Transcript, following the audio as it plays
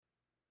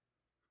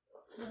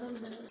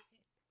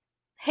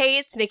Hey,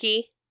 it's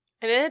Nikki.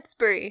 And it's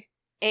Brie.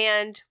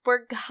 And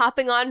we're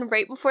hopping on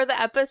right before the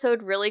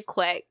episode really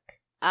quick.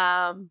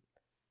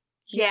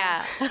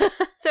 Yeah.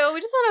 So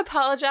we just want to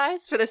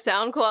apologize for the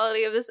sound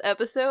quality of this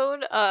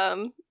episode.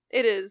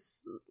 It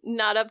is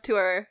not up to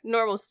our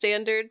normal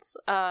standards.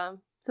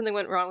 Something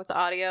went wrong with the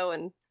audio,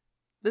 and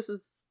this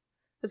was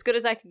as good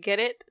as I could get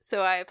it.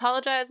 So I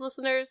apologize,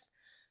 listeners.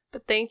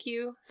 But thank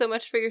you so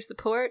much for your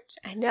support.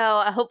 I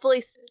know.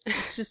 Hopefully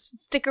just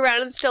stick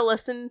around and still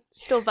listen,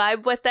 still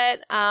vibe with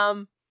it.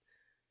 Yeah.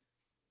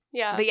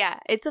 But yeah,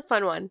 it's a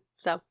fun one.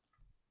 So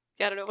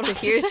yeah, I don't know what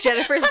else. Here's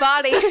Jennifer's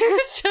body.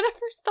 Here's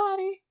Jennifer's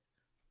body.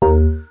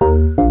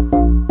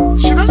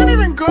 She doesn't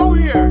even go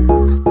here.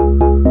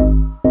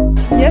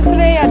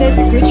 Yesterday I did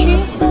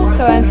Gucci,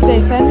 and today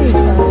Fendi,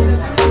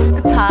 so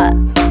it's hot.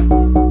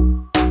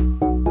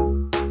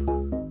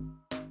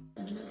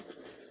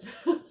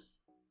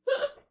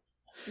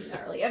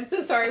 Gnarly. I'm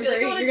so sorry, Brie. Like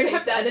You're gonna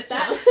have to edit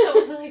that. I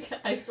want to like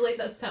isolate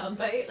that sound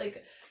bite.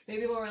 Like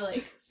maybe when we're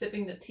like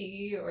sipping the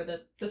tea or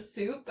the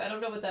soup. I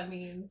don't know what that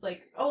means.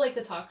 Like like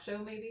the talk show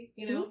maybe.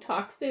 You know,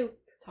 Talk soup.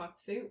 talk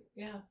soup.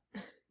 Yeah.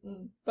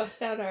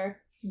 Bust out our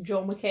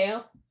Joel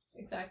McHale.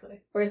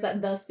 Exactly. Or is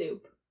that the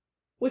soup?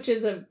 Which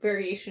is a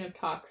variation of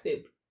talk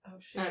soup. Oh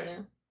shit. I don't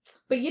know.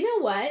 But you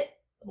know what?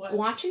 What?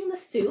 Watching the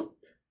soup.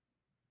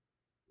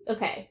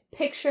 Okay,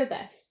 picture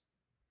this.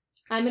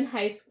 I'm in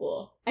high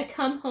school. I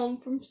come home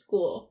from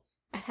school.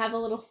 I have a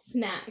little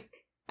snack.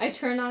 I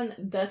turn on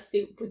The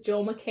Soup with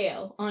Joel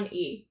McHale on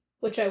E,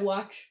 which I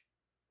watch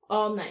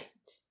all night.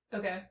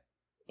 Okay.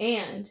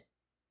 And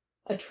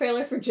a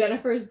trailer for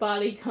Jennifer's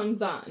Body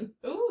comes on.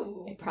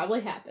 Ooh. It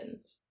probably happened.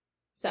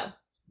 So.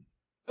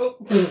 Oh.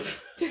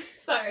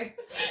 Sorry.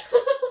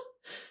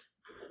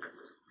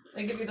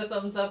 I give you the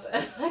thumbs up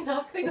as I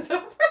knock things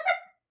over.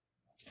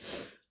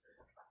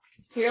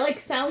 You're like,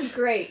 sounds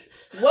great.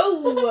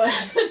 Whoa!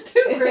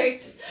 Too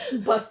great.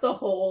 Bust the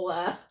whole,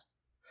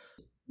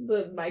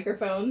 the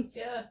microphones.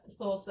 Yeah, just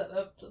the whole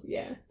setup.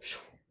 Yeah.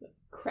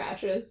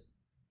 Crashes.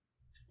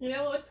 You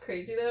know what's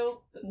crazy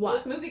though?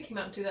 What? So this movie came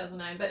out in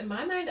 2009, but in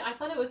my mind, I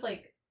thought it was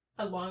like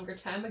a longer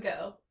time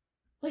ago.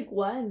 Like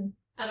when?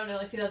 I don't know,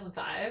 like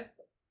 2005.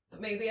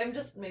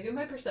 Maybe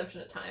my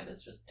perception of time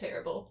is just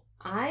terrible.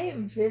 I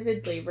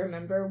vividly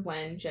remember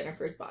when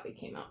Jennifer's Body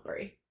came out,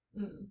 Brie.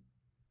 Mm.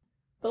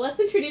 But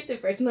let's introduce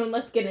it first, and then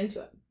let's get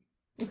into it.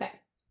 Okay,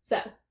 so.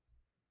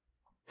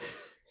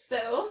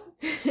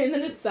 And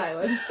then it's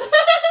silence.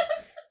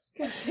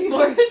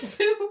 More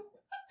soup.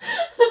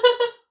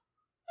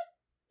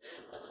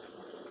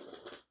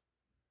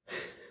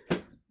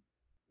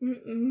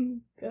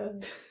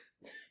 Good.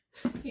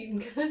 Eating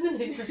good in the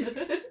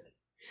neighborhood.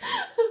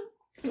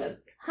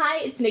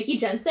 Hi, it's Nikki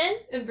Jensen.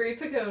 And Brie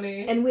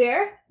Piccone. And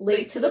we're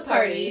late to the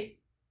party.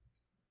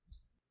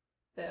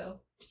 So.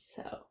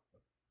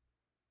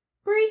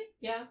 Brie?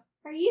 Yeah?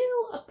 Are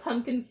you a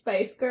pumpkin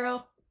spice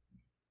girl?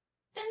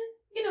 And,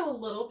 a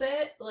little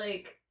bit,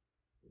 like,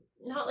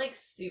 not like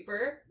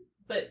super,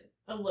 but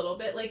a little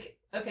bit. Like,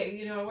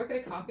 okay, I work at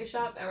a coffee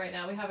shop, and right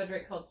now we have a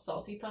drink called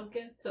Salty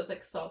Pumpkin. So it's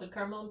like salted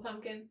caramel and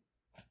pumpkin.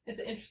 It's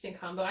an interesting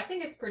combo. I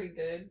think it's pretty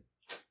good.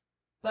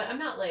 But I'm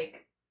not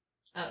like,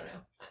 I don't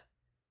know.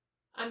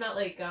 I'm not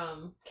like,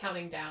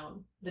 counting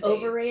down the days.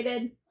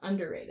 Overrated?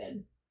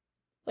 Underrated?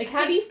 Like,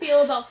 how do you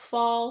feel about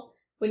fall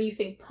when you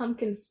think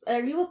pumpkin...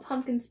 Are you a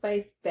pumpkin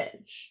spice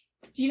bitch?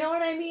 Do you know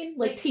what I mean?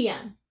 Like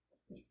TM.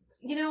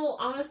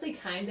 Honestly,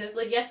 kind of.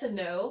 Like, yes and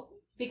no.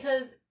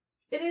 Because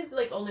it is,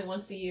 like, only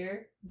once a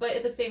year. But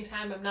at the same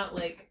time, I'm not,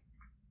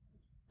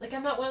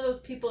 I'm not one of those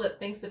people that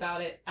thinks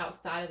about it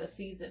outside of the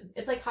season.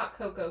 It's like hot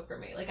cocoa for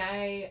me. Like,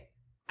 I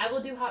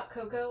will do hot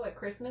cocoa at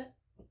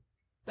Christmas.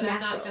 But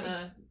Naturally. I'm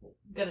not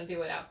gonna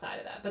do it outside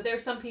of that. But there are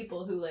some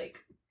people who, like,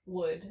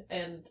 would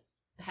and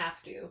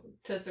have to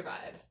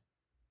survive.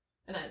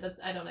 And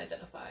I don't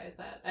identify as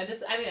that. I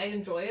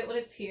enjoy it when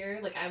it's here.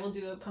 Like, I will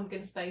do a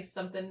pumpkin spice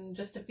something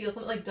just to feel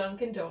something like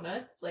Dunkin'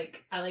 Donuts.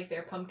 Like, I like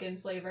their pumpkin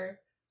flavor.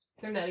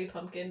 Their nutty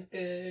pumpkin's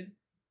good.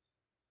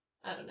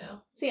 I don't know.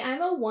 See,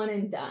 I'm a one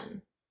and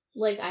done.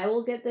 Like, I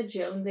will get the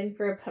Jonesing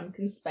for a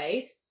pumpkin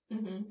spice,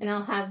 and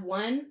I'll have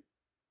one,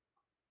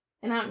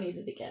 and I don't need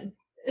it again.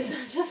 Is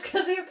that just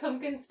because your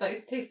pumpkin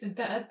spice tasted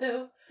bad,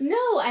 though?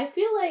 No, I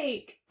feel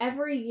like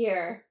every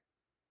year...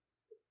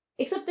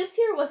 Except this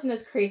year wasn't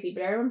as crazy,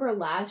 but I remember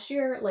last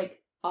year,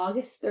 like,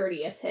 August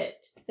 30th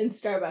hit, and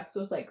Starbucks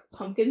was like,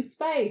 pumpkin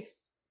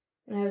spice.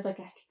 And I was like,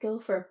 I could go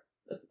for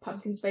a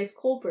pumpkin spice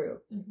cold brew,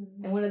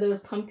 and one of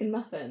those pumpkin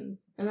muffins.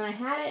 And then I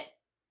had it,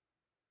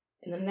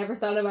 and then never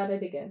thought about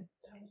it again.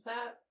 What was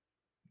that?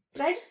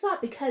 But I just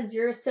thought because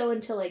you're so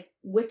into, like,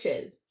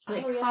 witches,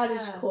 like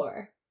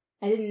cottagecore,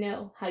 I didn't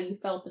know how you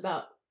felt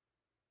about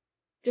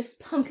just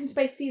pumpkin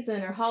spice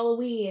season or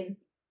Halloween.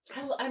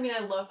 I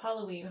love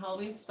Halloween.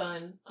 Halloween's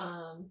fun.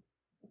 I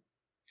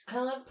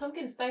love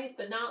pumpkin spice,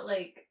 but not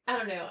like, I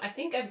don't know. I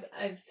think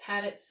I've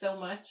had it so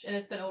much and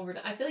it's been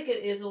overdone. I feel like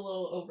it is a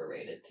little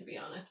overrated, to be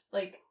honest.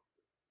 Like,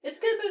 it's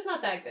good, but it's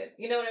not that good.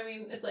 You know what I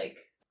mean? It's like...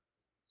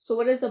 So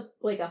what is a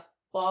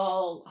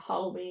fall,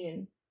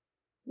 Halloween.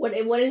 What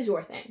is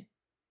your thing?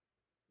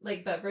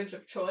 Like beverage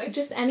of choice?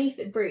 Just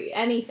anything, Brie,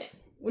 anything.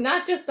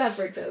 Not just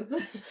beverages.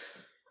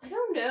 I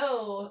don't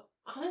know.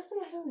 Honestly,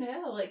 I don't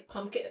know. Like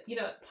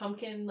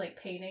pumpkin like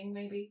painting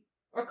maybe.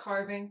 Or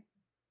carving.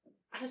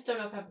 I just don't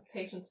know if I have the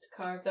patience to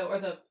carve though,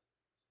 or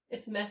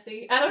it's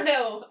messy. I don't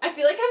know. I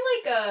feel like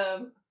I'm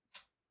like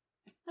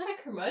not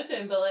a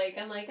curmudgeon, but like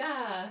I'm like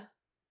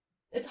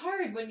it's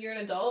hard when you're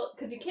an adult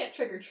because you can't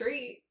trick or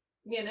treat,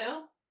 you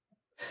know.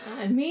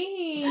 I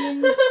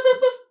mean,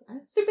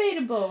 that's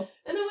debatable.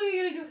 And then what are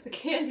you gonna do with the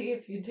candy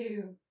if you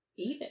do?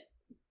 Eat it.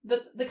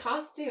 The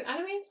costume. I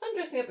mean, it's fun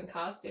dressing up in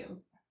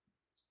costumes.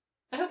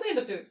 I hope we end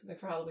up doing something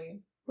for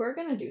Halloween. We're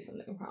gonna do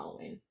something for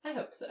Halloween. I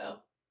hope so.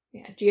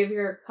 Yeah. Do you have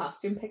your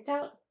costume picked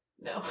out?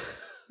 No.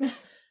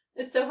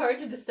 It's so hard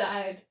to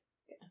decide.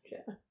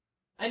 Gotcha.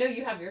 I know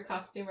you have your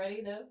costume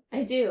ready though.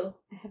 I do.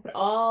 I have it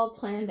all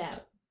planned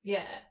out.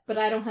 Yeah. But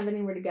I don't have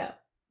anywhere to go.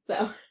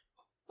 So.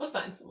 We'll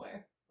find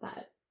somewhere.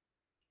 But.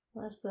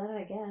 Well, that's that,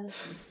 I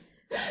guess.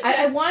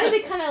 I wanted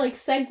to kind of like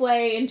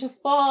segue into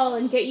fall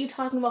and get you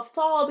talking about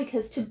fall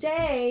because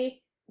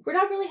today we're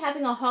not really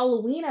having a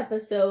Halloween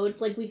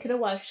episode. Like we could have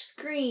watched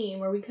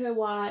Scream or we could have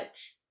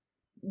watched.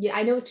 Yeah,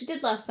 I know what you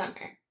did last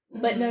summer.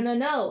 But no,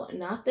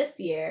 not this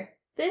year.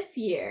 This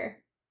year,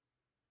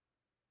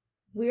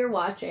 we're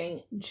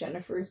watching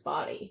Jennifer's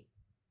Body,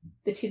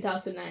 the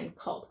 2009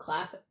 cult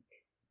classic.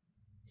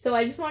 So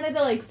I just wanted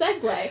to like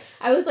segue.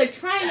 I was like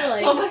trying to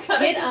like Oh my God.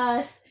 get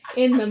us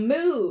in the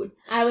mood.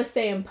 I was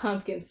saying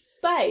pumpkin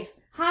spice,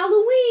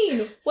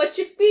 Halloween, what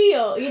you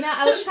feel? You know,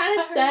 I was trying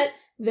to set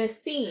the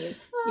scene.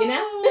 You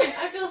know? Oh,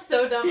 I feel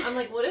so dumb. I'm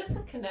like, what is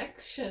the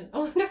connection? I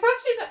wonder why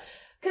she's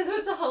because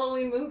it's a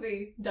Halloween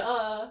movie.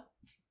 Duh.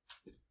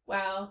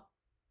 Wow.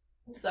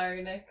 I'm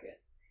sorry, Nick.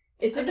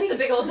 Is I'm it just a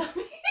big old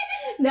dummy.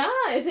 Nah,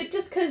 is it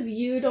just because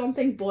you don't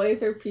think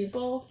boys are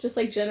people? Just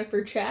like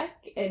Jennifer Check?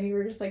 And you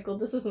were just like, well,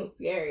 this isn't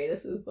scary.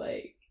 This is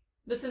like...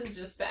 This is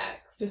just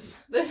facts. Just-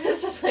 This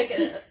is just like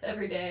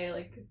every day,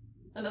 like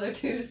another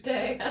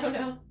Tuesday. I don't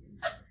know.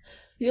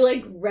 You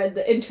like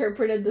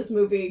interpreted this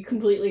movie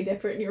completely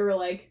different. And you were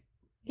like,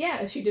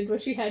 yeah, she did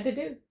what she had to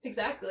do.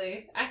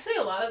 Exactly. Actually,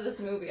 a lot of this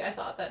movie, I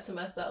thought that to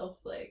myself,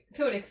 like,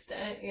 to an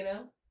extent, you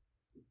know?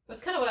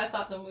 That's kind of what I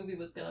thought the movie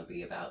was going to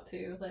be about,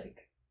 too.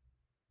 Like,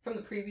 from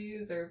the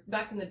previews or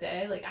back in the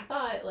day, like, I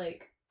thought,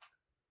 like,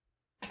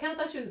 I kind of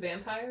thought she was a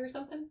vampire or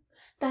something.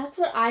 That's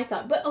what I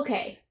thought. But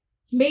okay,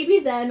 maybe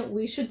then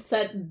we should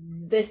set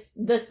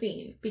the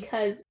scene.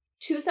 Because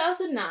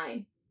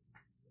 2009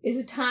 is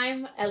a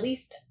time, at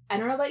least, I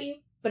don't know about you,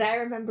 but I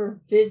remember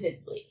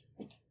vividly.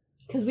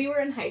 Because we were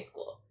in high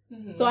school.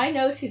 Mm-hmm. So I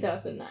know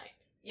 2009.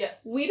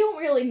 Yes. We don't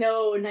really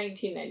know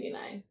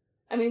 1999.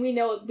 I mean, we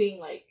know it being,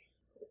 like,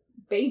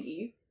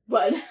 babies,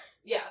 but...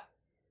 Yeah.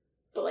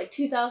 But, like,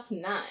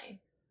 2009,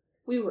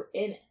 we were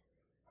in it.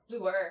 We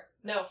were.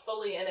 No,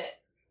 fully in it.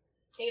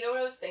 And you know what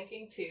I was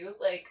thinking, too?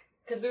 Like,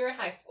 because we were in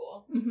high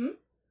school. Mm-hmm.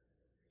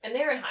 And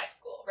they were in high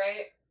school,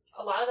 right?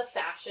 A lot of the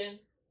fashion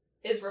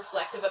is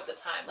reflective of the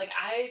time. Like,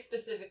 I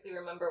specifically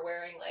remember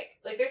wearing,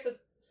 like there's a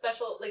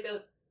special, like,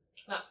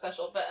 not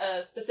special, but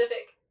a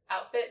specific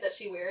outfit that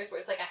she wears where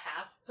it's, like, a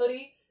half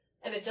hoodie,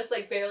 and it just,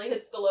 like, barely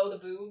hits below the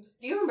boobs.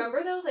 Do you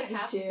remember those, like, I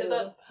half do.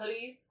 zip-up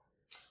hoodies?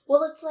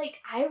 Well, it's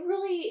like,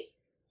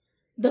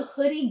 the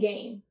hoodie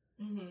game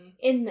Mm-hmm.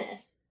 in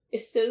this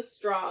is so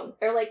strong.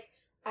 Or, like,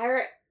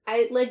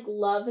 I like,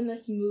 love in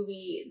this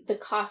movie the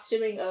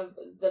costuming of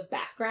the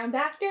background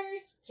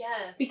actors.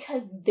 Yes.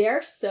 Because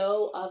they're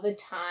so of a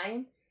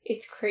time.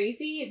 It's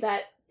crazy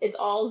that it's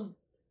all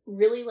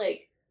really,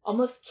 like,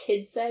 almost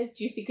kid-sized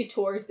Juicy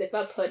Couture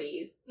zip-up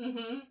hoodies.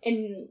 Mm-hmm.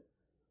 And,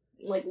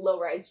 like,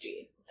 low-rise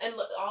jeans. And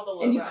all the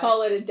low And you rise.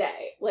 call it a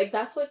day. Like,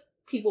 that's what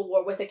people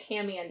wore with a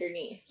cami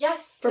underneath.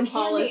 Yes. From the cami.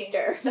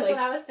 Hollister. That's Like-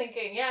 what I was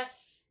thinking, yes.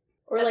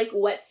 Or, like,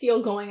 Wet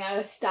Seal going out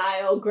of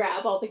style,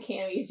 grab all the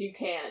camis you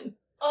can.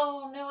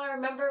 Oh, no, I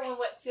remember when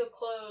Wet Seal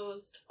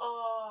closed.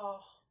 Oh.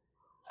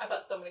 I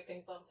bought so many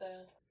things on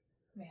sale.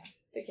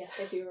 But yes,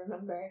 I do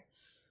remember.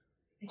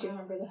 I do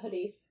remember the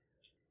hoodies.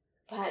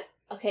 But,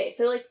 okay,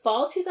 so, like,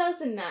 fall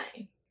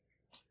 2009.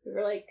 We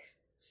were, like,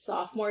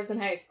 sophomores in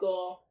high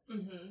school.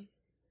 Mm-hmm.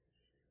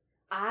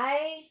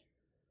 I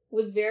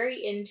was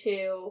very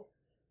into,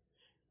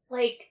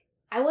 like,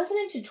 I wasn't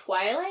into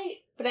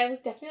Twilight, but I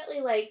was definitely,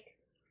 like,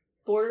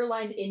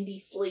 borderline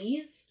indie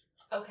sleaze.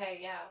 Okay,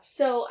 yeah.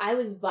 So I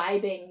was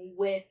vibing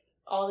with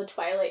all the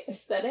Twilight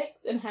aesthetics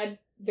and had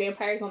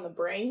vampires on the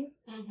brain.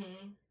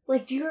 Mm-hmm.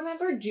 Like, do you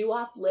remember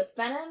Doo-Wop Lip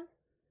Venom?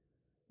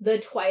 The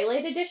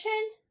Twilight edition?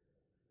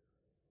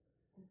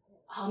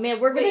 Oh man,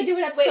 we're gonna do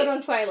an episode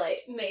on Twilight.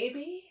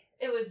 Maybe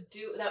it was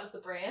that was the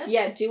brand?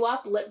 Yeah,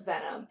 Doo-Wop Lip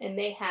Venom. And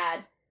they had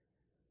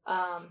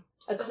a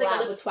It was collab like a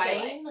lip with Twilight.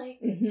 stain? Like,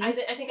 Mhm. I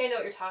think I know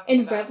what you're talking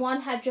And about.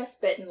 Revlon had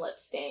Just Bitten lip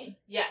stain.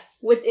 Yes.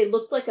 It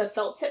looked like a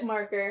felt tip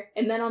marker,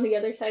 and then on the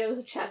other side it was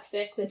a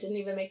chapstick that didn't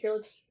even make your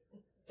lips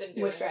Didn't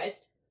do it.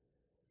 moisturized.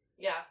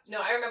 Yeah. No,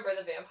 I remember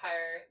the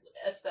vampire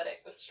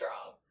aesthetic was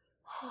strong.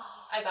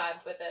 I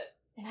vibed with it.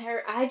 And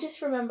I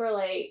just remember,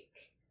 like,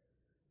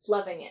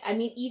 loving it. I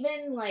mean,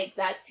 even, like,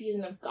 that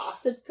season of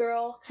Gossip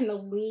Girl kind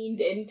of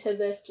leaned into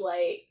this,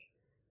 like,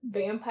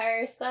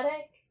 vampire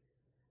aesthetic.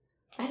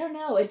 I don't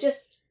know, it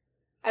just...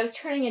 I was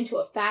turning into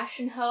a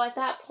fashion hoe at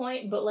that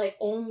point, but, like,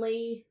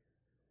 only...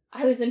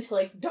 I was into,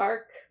 like,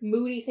 dark,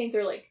 moody things,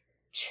 or, like,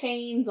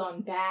 chains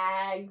on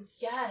bags.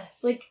 Yes.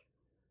 Like,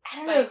 I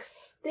don't know.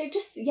 Spikes. They're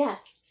just, yes,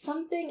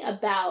 something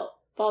about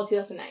fall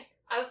 2009.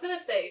 I was gonna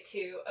say,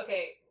 too,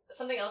 okay,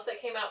 something else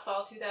that came out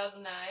fall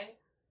 2009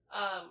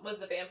 was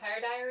The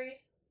Vampire Diaries,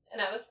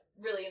 and I was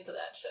really into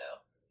that show.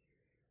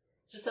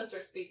 Just since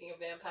we're speaking of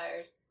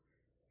vampires.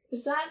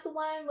 Is that the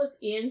one with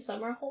Ian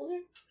Somerhalder?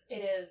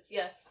 It is,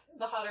 yes.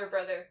 The hotter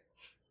brother.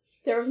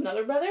 There was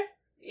another brother?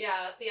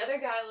 Yeah, the other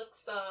guy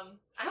looks, I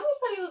always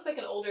thought he looked like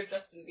an older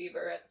Justin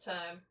Bieber at the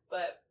time,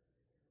 but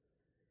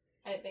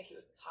I didn't think he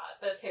was as hot.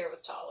 But his hair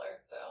was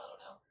taller, so I don't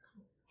know.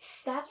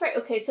 That's right.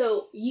 Okay,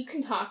 so you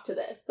can talk to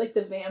this, like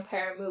the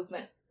vampire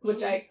movement,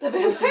 which I The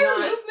was vampire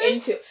not movement?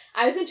 into.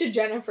 I was into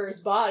Jennifer's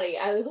Body.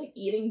 I was like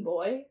eating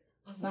boys.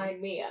 Mhm. Sign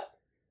me up.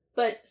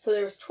 But so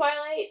there was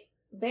Twilight,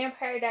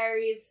 Vampire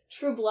Diaries,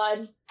 True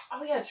Blood.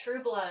 Oh yeah,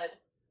 True Blood.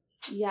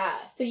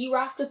 Yeah. So you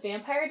rocked with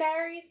Vampire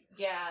Diaries?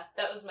 Yeah,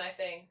 that was my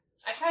thing.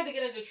 I tried to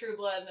get into True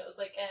Blood and it was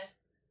like, eh.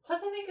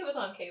 Plus I think it was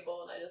on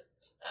cable and I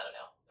don't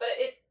know. But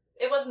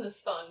it wasn't as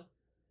fun.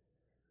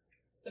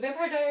 The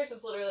Vampire Diaries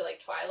is literally like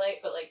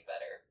Twilight, but like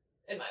better,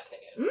 in my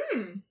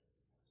opinion.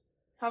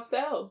 How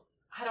so?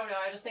 I don't know,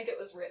 I just think it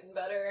was written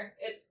better.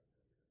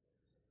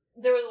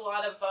 There was a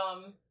lot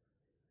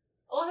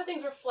of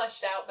things were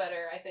fleshed out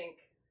better, I think.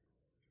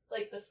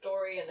 Like the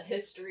story and the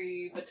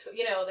history between,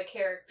 the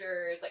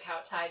characters, like how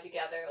it tied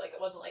together. Like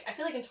it wasn't like, I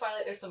feel like in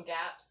Twilight there's some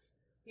gaps,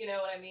 you know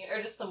what I mean?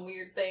 Or just some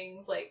weird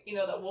things, like,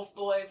 that wolf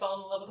boy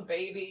falling in love with a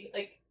baby.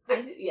 Like,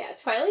 Yeah,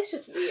 Twilight's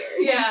just weird.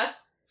 yeah.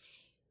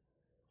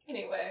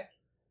 Anyway.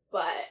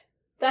 But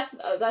that's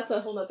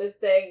a whole nother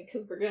thing,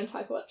 because we're going to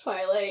talk about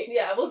Twilight.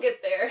 Yeah, we'll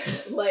get there.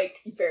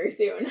 Like, very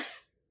soon.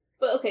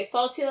 But okay,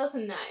 fall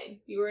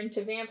 2009. You were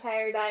into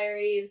Vampire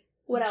Diaries.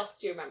 What else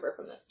do you remember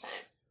from this time?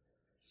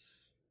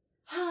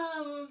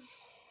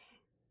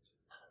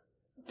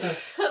 I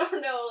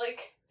don't know,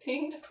 like,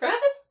 being depressed?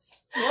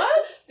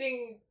 What?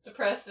 Being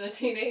depressed and a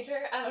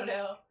teenager? I don't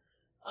know.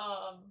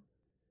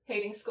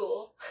 Hating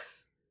school.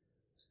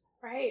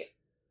 Right.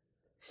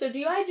 So do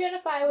you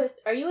identify with,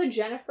 are you a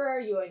Jennifer or are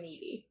you a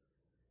Needy?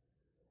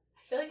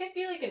 I feel like I'd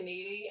be like a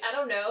Needy. I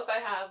don't know if I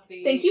have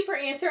the... Thank you for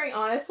answering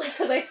honestly,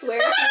 because I swear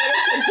if you would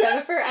have said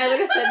Jennifer, I would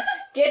have said,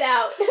 get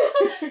out.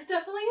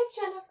 Definitely a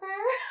Jennifer.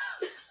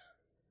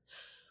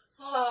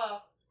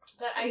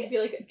 But I'd be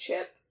like a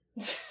Chip.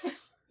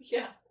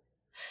 Yeah.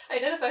 I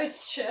identify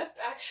as Chip,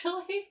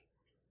 actually.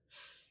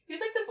 He's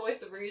like the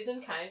voice of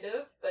reason, kind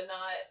of, but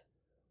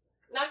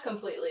not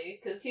completely,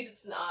 because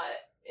he's not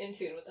in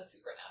tune with the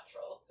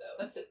supernatural, so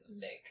that's his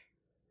mistake.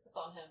 It's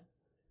on him.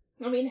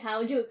 I mean, how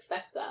would you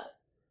expect that?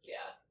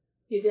 Yeah.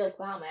 You'd be like,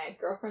 wow, my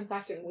girlfriend's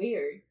acting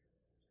weird.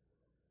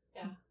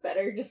 Yeah.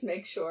 Better just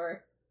make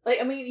sure.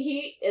 Like, I mean,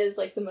 he is,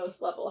 like, the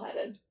most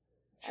level-headed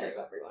out of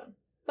True. everyone.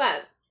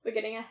 But we're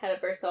getting ahead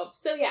of ourselves.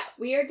 So, yeah,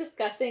 we are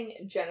discussing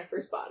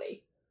Jennifer's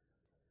Body.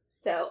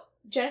 So,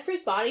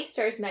 Jennifer's Body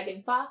stars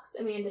Megan Fox,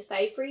 Amanda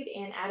Seyfried,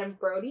 and Adam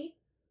Brody.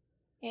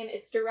 And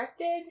it's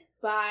directed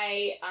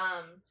by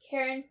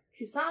Karen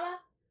Kusama,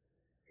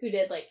 who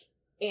did, like,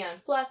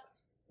 Aeon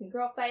Flux and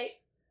Girl Fight.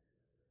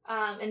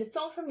 And the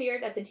film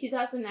premiered at the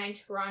 2009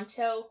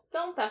 Toronto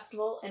Film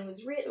Festival and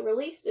was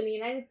released in the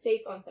United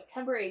States on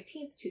September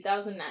 18th,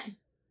 2009.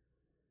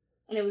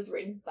 And it was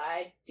written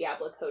by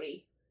Diablo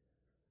Cody,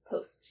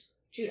 post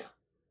Juno.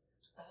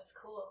 That is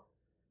cool.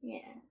 Yeah.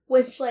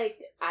 Which, like,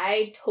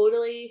 I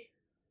totally,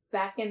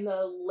 back in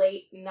the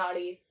late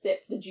noughties,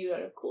 sipped the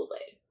Juno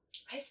Kool-Aid.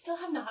 I still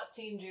have not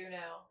seen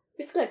Juno.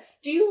 It's good.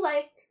 Do you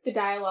like the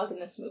dialogue in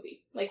this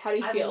movie? Like, how do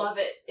you feel? I love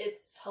it.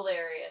 It's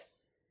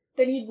hilarious.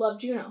 Then you'd love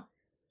Juno.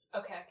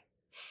 Okay.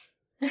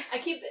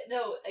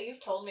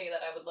 You've told me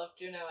that I would love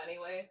Juno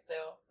anyway, so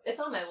it's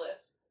on my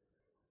list.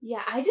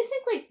 Yeah, I just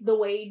think, like, the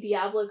way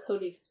Diablo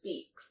Cody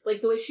speaks,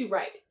 like, the way she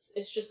writes,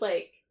 it's just,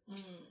 like,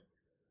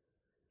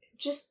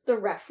 just the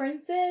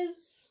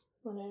references.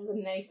 Whatever,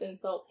 nice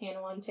insult,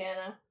 Hannah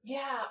Montana.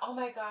 Yeah, oh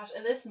my gosh.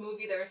 In this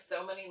movie, there were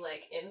so many,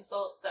 like,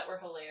 insults that were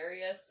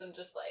hilarious and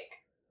just, like,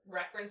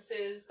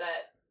 references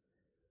that,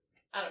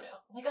 I don't know.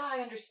 Like, oh,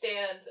 I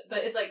understand. But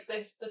it's, like,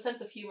 the sense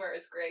of humor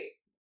is great.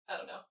 I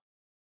don't know.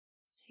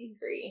 I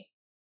agree.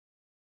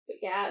 But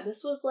yeah,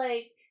 this was,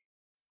 like,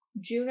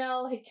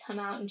 Juno had come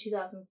out in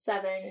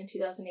 2007 and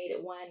 2008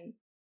 it won,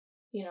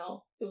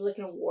 it was like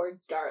an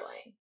awards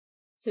darling.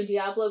 So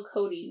Diablo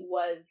Cody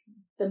was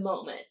the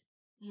moment.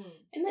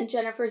 And then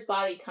Jennifer's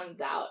Body comes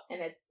out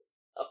and it's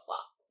a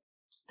flop.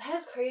 That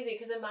is crazy,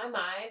 because in my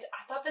mind,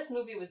 I thought this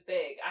movie was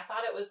big. I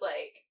thought it was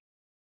like,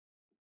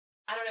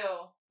 I don't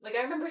know. Like,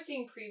 I remember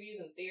seeing previews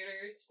in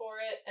theaters for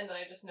it, and then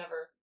I just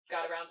never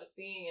got around to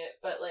seeing it.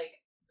 But, like,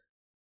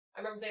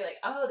 I remember being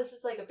like, oh, this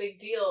is, like, a big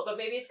deal. But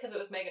maybe it's because it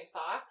was Megan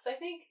Fox, I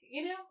think,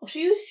 Well,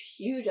 she was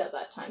huge at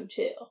that time,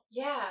 too.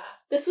 Yeah.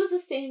 This was the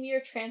same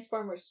year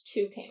Transformers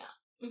 2 came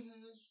out.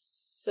 Mm-hmm.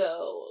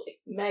 So, like,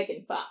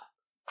 Megan Fox.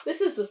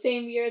 This is the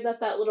same year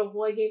that little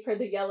boy gave her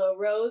the yellow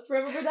rose.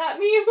 Remember that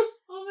meme?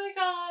 Oh my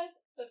god.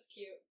 That's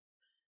cute.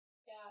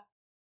 Yeah.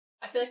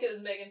 I feel like it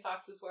was Megan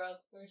Fox's world.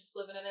 We were just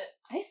living in it.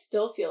 I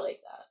still feel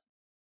like that.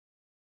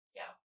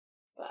 Yeah.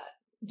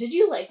 But, did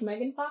you like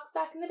Megan Fox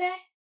back in the day?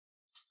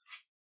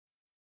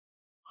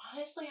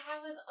 Honestly, I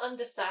was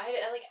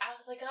undecided. I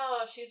was like,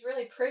 oh, she's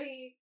really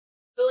pretty.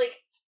 But, like,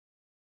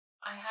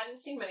 I hadn't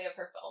seen many of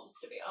her films,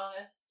 to be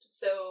honest.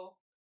 So,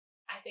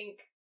 I think,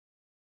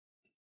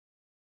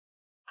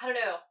 I don't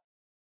know.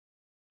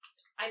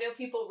 I know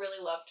people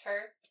really loved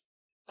her,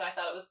 but I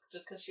thought it was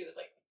just because she was,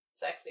 like,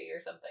 sexy or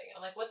something. And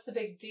I'm like, what's the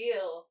big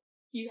deal?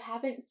 You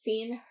haven't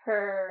seen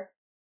her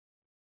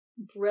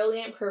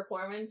brilliant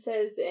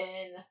performances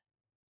in,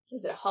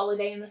 was it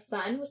Holiday in the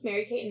Sun with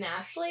Mary-Kate and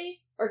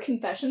Ashley? Or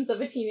Confessions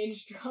of a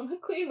Teenage Drama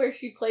Queen, where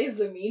she plays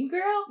the mean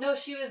girl? No,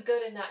 she was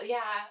good in that. Yeah,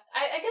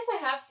 I guess I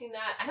have seen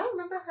that. I don't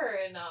remember her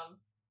in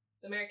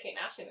the Mary-Kate and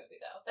Ashley movie,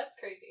 though. That's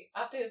crazy.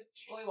 I'll have to,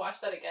 when we watch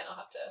that again, I'll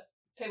have to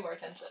pay more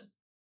attention.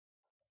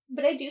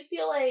 But I do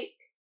feel like,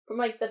 from,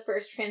 like, the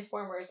first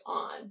Transformers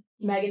on,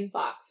 Megan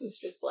Fox was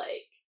just,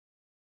 like,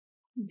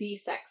 the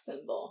sex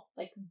symbol.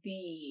 Like,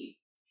 the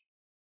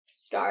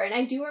star. And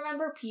I do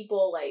remember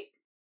people,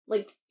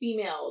 like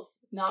females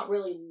not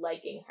really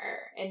liking her,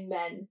 and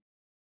men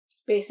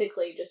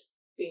basically just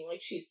being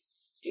like, she's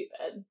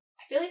stupid.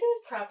 I feel like it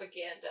was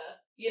propaganda.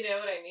 You know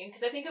what I mean?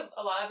 Because I think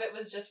a lot of it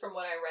was just from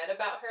what I read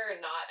about her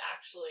and not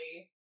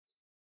actually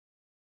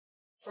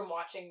from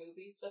watching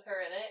movies with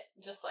her in it.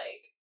 Just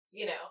like,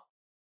 you know,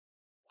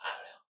 I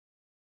don't know.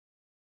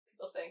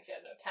 People saying she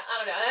had no talent. I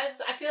don't know.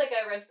 I feel like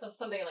I read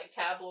something in like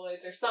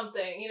tabloids or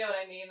something. You know what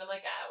I mean? I'm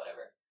like,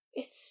 whatever.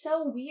 It's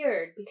so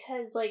weird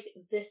because, like,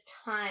 this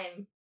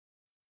time,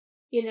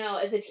 you know,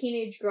 as a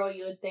teenage girl,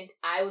 you would think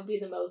I would be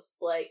the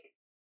most, like,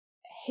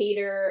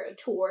 hater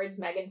towards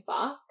Megan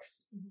Fox.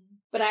 Mm-hmm.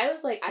 But I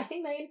was like, I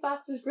think Megan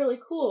Fox is really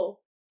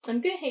cool. I'm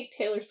gonna hate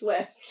Taylor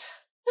Swift.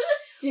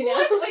 Do you know?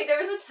 What? Wait,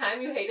 there was a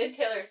time you hated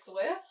Taylor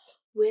Swift?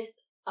 With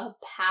a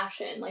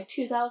passion. Like,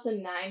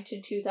 2009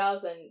 to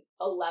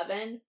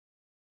 2011,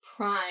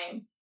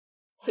 prime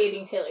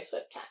hating Taylor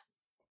Swift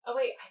times. Oh,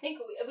 wait, I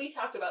think we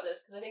talked about this,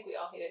 because I think we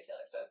all hated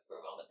Taylor Swift for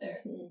a moment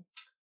there. Mm-hmm.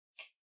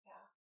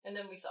 Yeah. And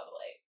then we saw the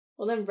light.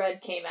 Well, then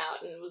Red came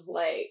out and was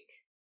like,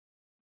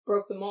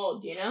 broke the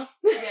mold, you know?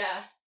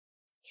 Yeah.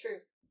 True.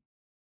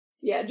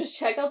 Yeah, just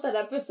check out that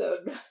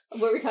episode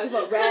where we talk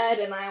about Red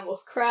and I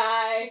almost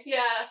cry.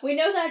 Yeah. We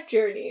know that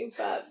journey,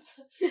 but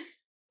It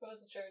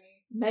was a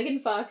journey.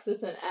 Megan Fox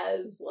isn't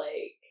as,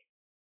 like,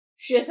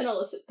 she doesn't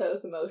elicit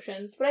those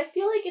emotions, but I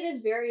feel like it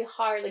is very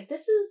hard. Like,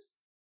 this is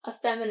a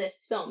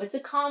feminist film. It's a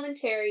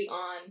commentary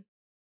on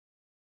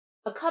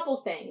a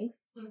couple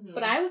things, Mm-hmm.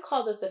 but I would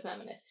call this a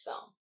feminist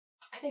film.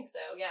 I think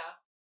so, yeah.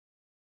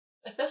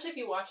 Especially if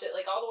you watch it,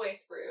 like, all the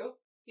way through,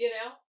 you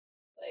know?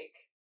 Like,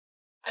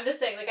 I'm just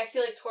saying, like, I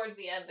feel like towards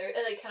the end, it,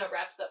 like, kind of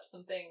wraps up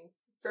some things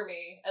for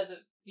me as a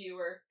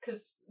viewer,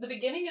 because the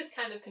beginning is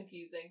kind of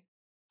confusing.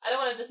 I don't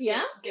want to just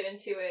get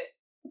into it.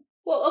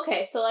 Well,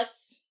 okay, so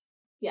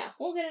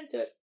we'll get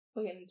into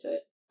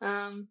it.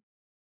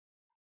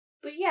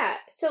 But yeah,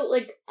 so,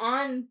 like,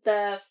 on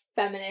the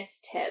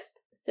feminist tip,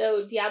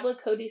 so Diablo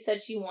Cody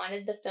said she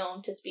wanted the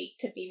film to speak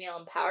to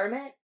female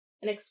empowerment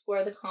and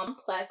explore the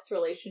complex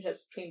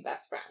relationships between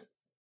best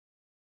friends.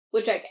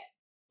 Which I get.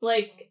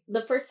 Like,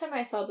 the first time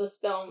I saw this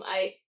film,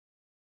 I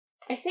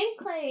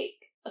think,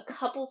 like, a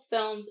couple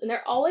films, and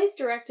they're always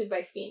directed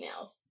by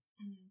females,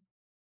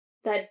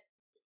 that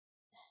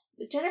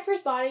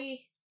Jennifer's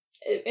Body,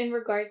 in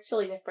regards to,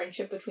 like, the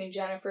friendship between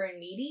Jennifer and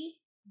Needy,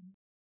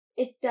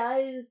 it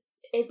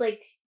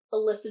like,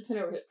 elicits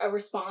a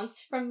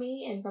response from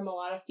me and from a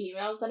lot of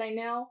females that I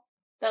know,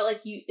 that,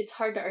 like, it's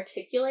hard to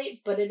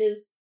articulate, but it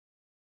is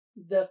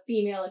the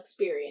female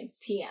experience,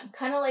 TM.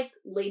 Kind of like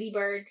Lady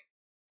Bird.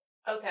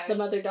 Okay. The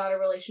mother-daughter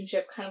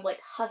relationship, kind of like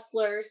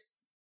Hustlers.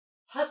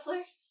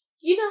 Hustlers?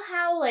 You know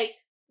how, like,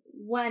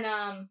 when,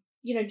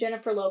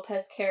 Jennifer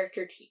Lopez's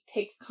character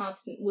takes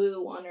Constant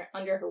Wu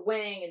under her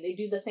wing, and they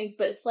do the things,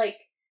 but it's, like,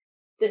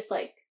 this,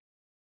 like,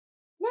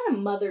 not a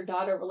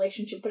mother-daughter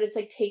relationship, but it's,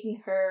 like,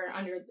 taking her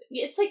under,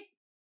 it's, like,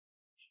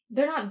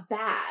 they're not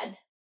bad.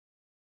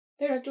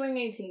 They're not doing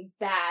anything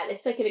bad.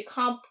 It's, like, a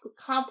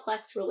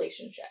complex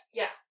relationship.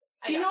 Yeah.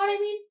 Do you know what I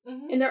mean?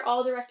 Mm-hmm. And they're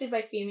all directed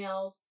by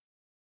females.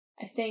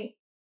 I think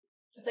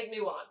it's, like,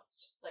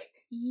 nuanced. Like,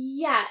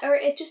 yeah, or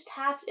it just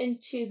taps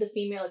into the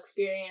female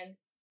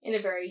experience in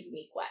a very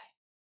unique way.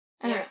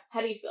 I don't know.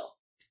 How do you feel?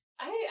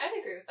 I'd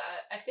agree with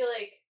that. I feel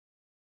like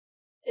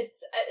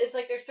it's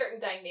like there's certain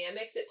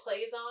dynamics it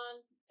plays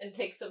on and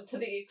takes them to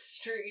the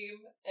extreme,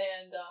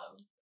 and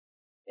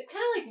it's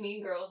kind of like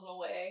Mean Girls in a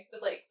way,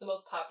 with, like, the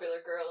most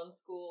popular girl in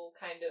school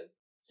kind of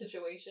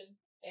situation,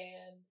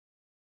 and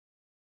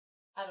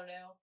I don't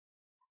know.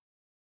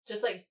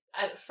 Just, like,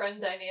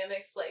 friend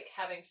dynamics, like,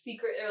 having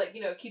secret, or, like,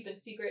 keeping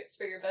secrets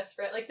for your best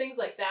friend, like, things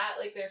like that.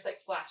 Like, there's, like,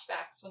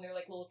 flashbacks when they're,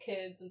 like, little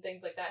kids and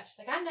things like that. She's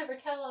like, I never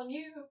tell on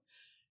you.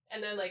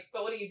 And then, like,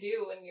 but what do you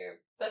do when your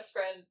best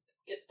friend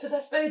gets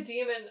possessed by a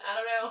demon? I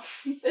don't know.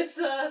 It's,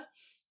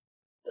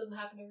 doesn't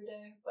happen every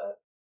day,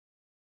 but...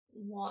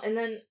 Well, and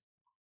then,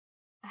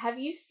 have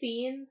you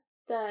seen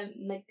a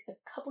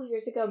couple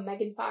years ago,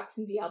 Megan Fox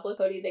and Diablo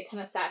Cody, they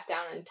kind of sat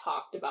down and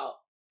talked about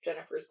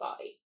Jennifer's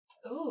Body.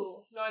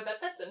 Ooh, no, I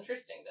bet that's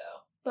interesting,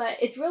 though. But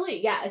it's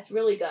really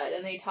good.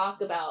 And they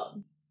talk about,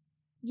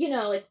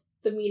 like,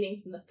 the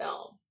meanings in the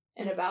film.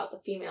 And about the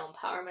female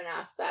empowerment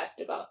aspect,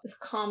 about this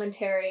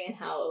commentary and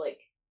how, like,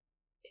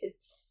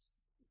 it's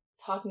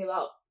talking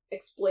about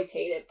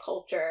exploitative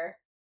culture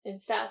and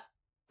stuff.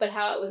 But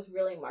how it was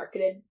really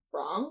marketed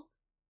wrong.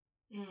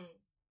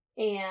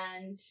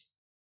 And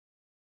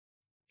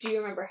do you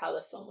remember how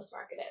this film was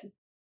marketed?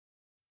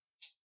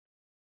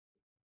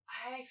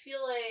 I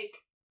feel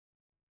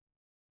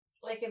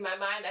like in my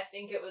mind, I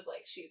think it was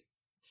like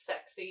she's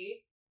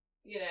sexy,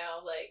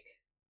 like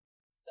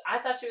I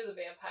thought she was a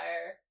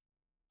vampire.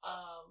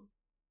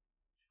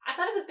 I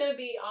thought it was gonna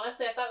be,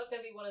 honestly, I thought it was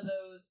gonna be one of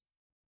those,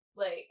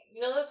 like,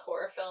 those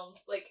horror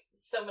films, like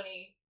so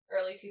many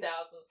early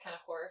 2000s kind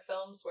of horror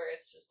films where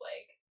it's just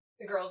like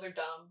the girls are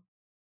dumb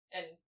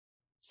and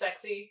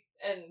sexy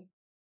and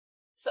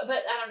so,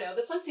 but I don't know,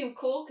 this one seemed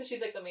cool because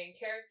she's like the main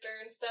character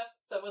and stuff,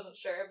 so I wasn't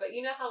sure. But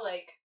you know how,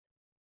 like,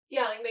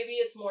 yeah, like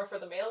maybe it's more for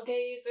the male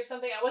gaze or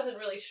something. I wasn't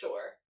really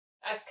sure.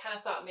 I've kind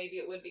of thought maybe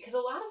it would be, because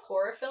a lot of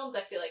horror films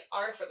I feel like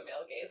are for the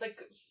male gaze. Like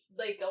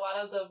a lot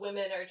of the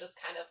women are just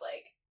kind of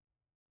like,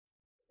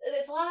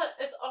 it's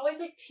always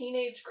like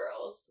teenage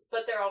girls,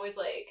 but they're always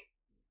like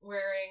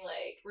wearing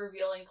like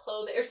revealing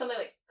clothing or something,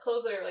 like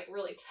clothes that are like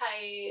really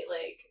tight.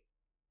 Like,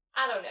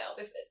 I don't know.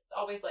 There's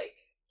always like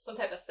some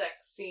type of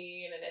sex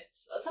scene, and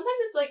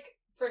sometimes it's like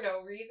for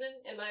no reason,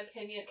 in my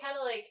opinion. Kind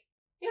of like,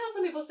 how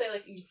some people say,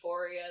 like,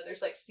 Euphoria,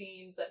 there's, like,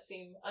 scenes that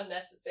seem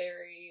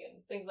unnecessary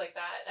and things like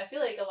that. I feel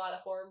like a lot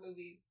of horror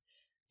movies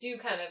do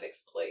kind of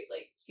exploit,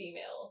 like,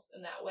 females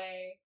in that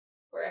way,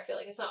 where I feel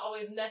like it's not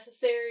always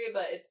necessary,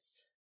 but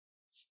it's,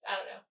 I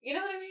don't know. You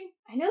know what I mean?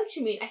 I know what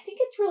you mean. I think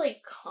it's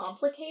really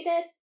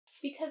complicated,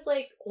 because,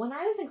 like, when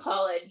I was in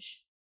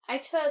college, I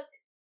took,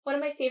 one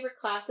of my favorite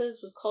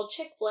classes was called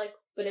Chick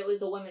Flicks, but it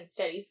was a women's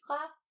studies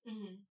class.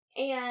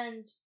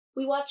 And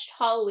we watched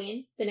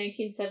Halloween, the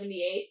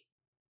 1978,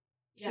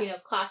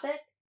 classic.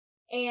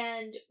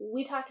 And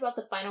we talked about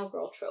the final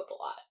girl trope a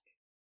lot.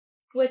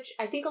 Which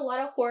I think a lot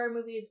of horror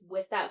movies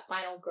with that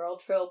final girl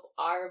trope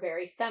are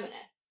very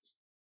feminist.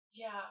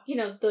 Yeah.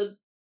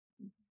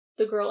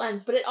 The girl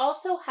ends. But it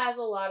also has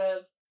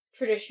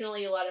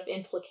traditionally a lot of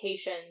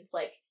implications,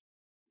 like,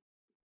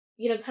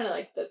 kind of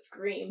like the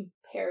Scream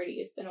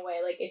parodies in a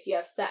way. Like, if you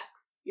have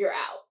sex, you're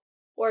out.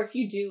 Or if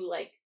you do,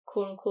 like,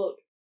 quote-unquote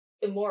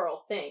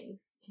immoral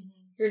things,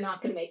 you're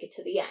not going to make it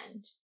to the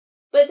end.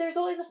 But there's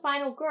always a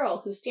final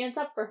girl who stands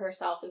up for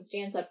herself and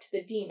stands up to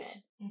the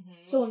demon.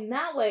 So in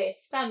that way,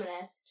 it's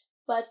feminist.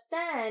 But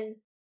then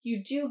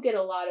you do get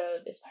a lot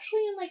of,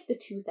 especially in like the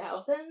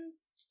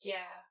 2000s,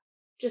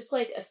 just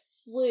like a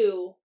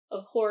slew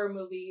of horror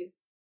movies,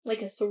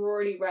 like a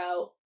Sorority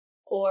Row,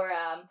 or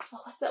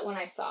what's that one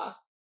I saw?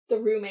 The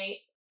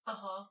Roommate.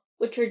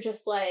 Which are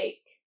just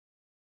like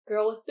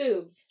girl with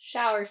boobs,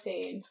 shower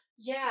scene,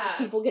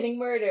 people getting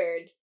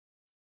murdered.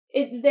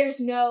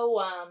 There's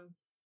no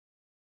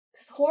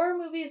because horror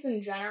movies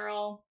in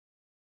general,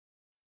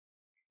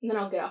 and then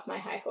I'll get off my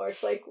high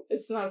horse, like,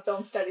 it's not a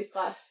film studies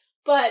class,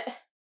 but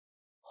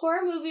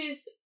horror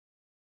movies,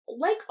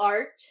 like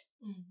art,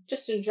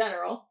 just in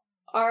general,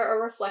 are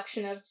a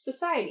reflection of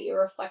society, a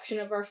reflection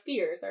of our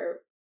fears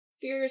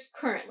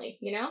currently,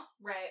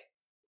 Right.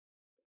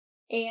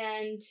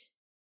 And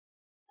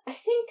I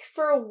think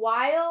for a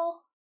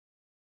while,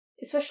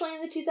 especially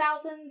in the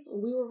 2000s,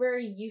 we were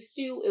very used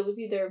to, it was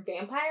either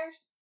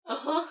vampires,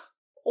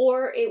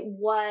 or it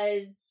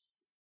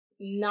was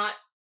not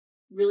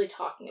really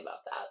talking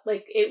about that.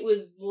 Like, it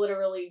was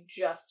literally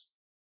just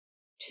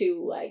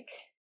to, like,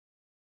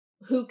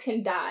 who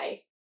can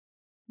die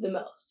the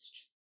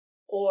most.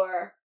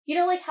 Or,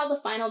 like how the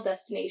Final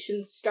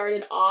Destination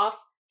started off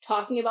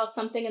talking about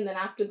something, and then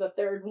after the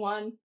third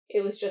one,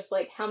 it was just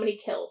like, how many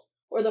kills?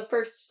 Or the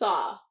first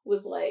Saw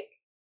was like,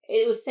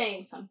 it was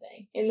saying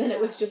something. And then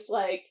it was just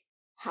like,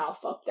 how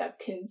fucked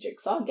up can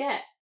Jigsaw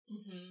get?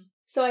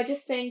 So I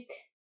just think,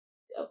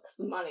 because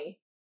of money.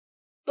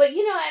 But,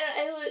 we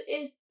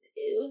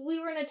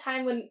were in a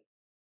time when,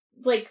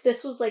 like,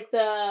 this was like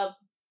the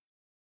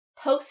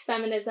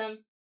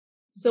post-feminism.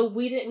 So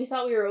we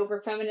thought we were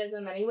over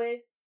feminism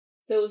anyways.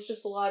 So it was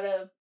just a lot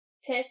of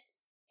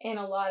tits and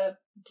a lot of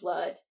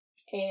blood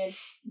and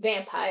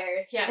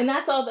vampires. And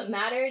that's all that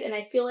mattered. And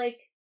I feel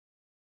like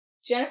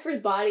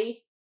Jennifer's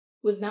Body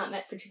was not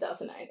meant for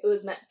 2009. It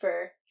was meant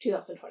for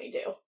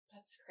 2022.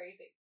 That's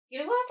crazy. You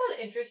know what I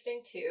found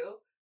interesting,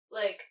 too?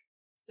 Like,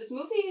 this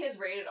movie is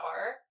rated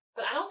R,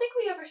 but I don't think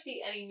we ever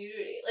see any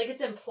nudity. Like,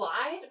 it's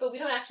implied, but we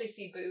don't actually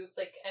see boobs,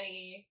 like,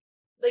 any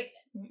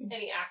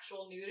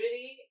actual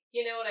nudity.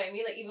 You know what I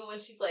mean? Like, even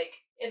when she's,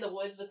 like, in the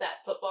woods with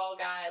that football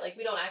guy, like,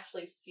 we don't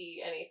actually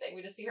see anything.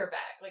 We just see her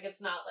back. Like,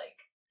 it's not, like,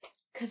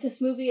 because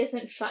this movie is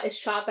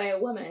shot by a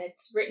woman.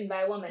 It's written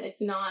by a woman.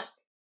 It's not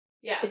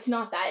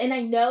that. And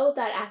I know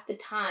that at the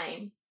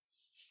time,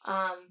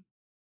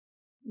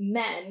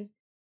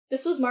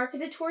 this was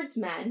marketed towards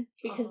men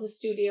because the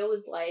studio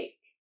was like,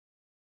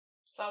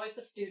 it's always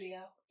the studio.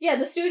 Yeah,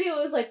 the studio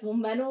was like, well,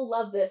 men will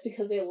love this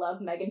because they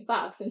love Megan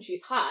Fox and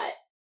she's hot.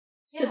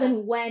 So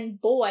then when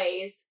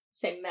boys,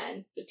 say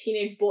men, the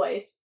teenage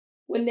boys,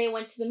 when they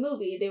went to the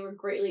movie, they were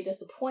greatly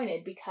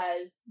disappointed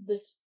because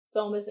this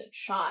film isn't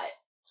shot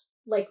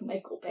like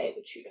Michael Bay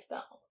would shoot a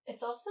film.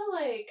 It's also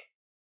like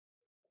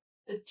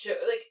the joke,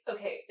 like,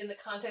 okay, in the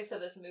context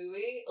of this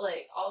movie,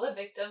 like, all the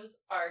victims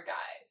are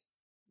guys,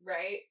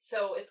 right?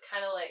 So it's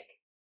kind of like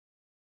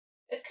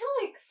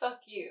fuck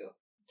you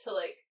to,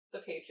 like, the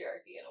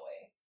patriarchy in a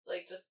way.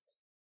 Like, just,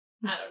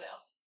 I don't know.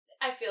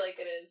 I feel like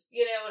it is.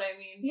 You know what I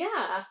mean?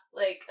 Yeah.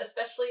 Like,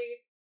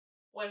 especially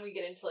when we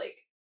get into, like,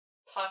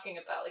 talking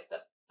about, like,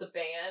 the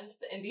band,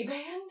 the indie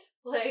band.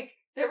 Like,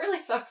 they're really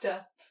fucked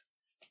up.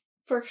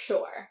 For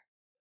sure.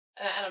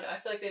 And I don't know. I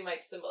feel like they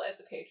might symbolize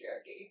the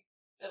patriarchy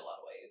in a lot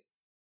of ways.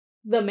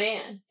 The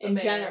man, in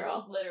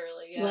general.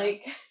 Literally, yeah.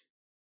 Like,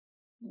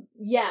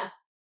 yeah.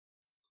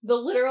 The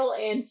literal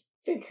and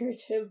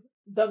figurative,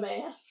 the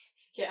man.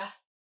 Yeah.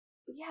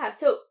 Yeah,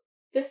 so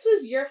this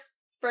was your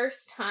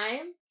first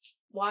time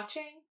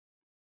watching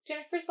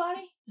Jennifer's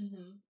Body?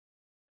 Mm-hmm.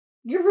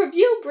 Your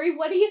review, Brie,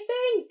 what do you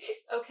think?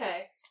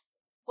 Okay.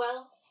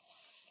 Well,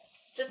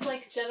 just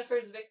like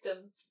Jennifer's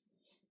Victims,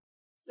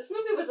 this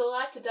movie was a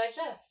lot to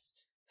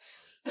digest.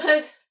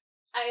 But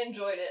I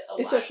enjoyed it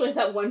a lot. Especially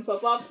that one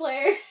football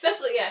player.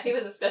 He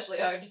was especially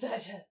hard to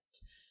digest.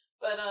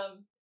 But,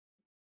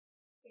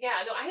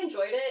 yeah, no, I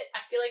enjoyed it.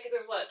 I feel like there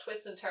was a lot of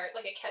twists and turns.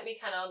 Like, it kept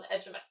me kind of on the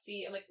edge of my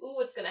seat. I'm like, ooh,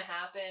 what's gonna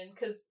happen?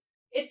 Because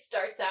it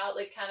starts out,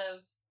 like, kind of...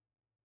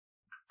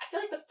 I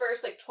feel like the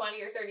first, like, 20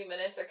 or 30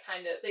 minutes are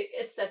kind of... Like,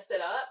 it sets it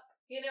up.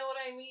 You know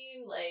what I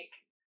mean? Like,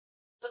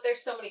 but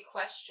there's so many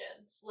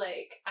questions.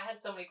 Like, I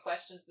had so many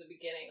questions in the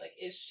beginning. Like,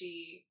 is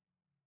she...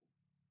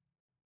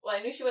 Well,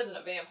 I knew she wasn't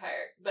a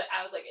vampire, but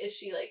I was like, is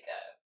she, like,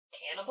 a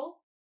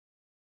cannibal?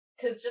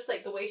 Because just,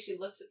 like, the way she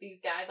looks at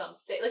these guys on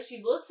stage... Like,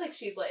 she looks like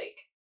she's, like...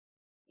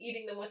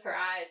 eating them with her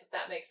eyes, if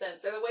that makes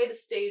sense. Or the way the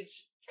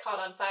stage caught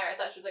on fire, I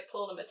thought she was like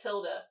pulling a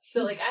Matilda.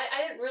 So like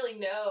I didn't really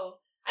know.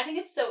 I think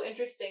it's so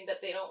interesting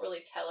that they don't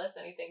really tell us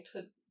anything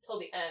till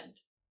the end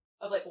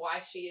of like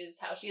why she is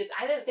how she is.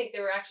 I didn't think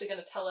they were actually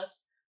going to tell us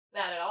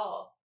that at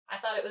all. I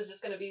thought it was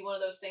just going to be one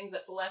of those things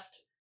that's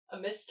left a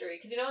mystery.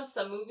 Because you know, in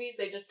some movies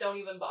they just don't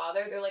even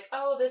bother. They're like,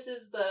 oh, this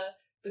is the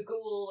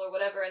ghoul or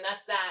whatever, and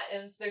that's that,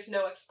 and there's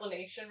no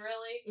explanation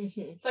really.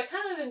 Mm-hmm. So I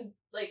kind of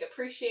like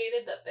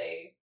appreciated that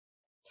they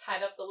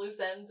tied up the loose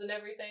ends and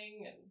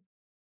everything, and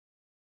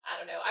I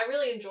don't know. I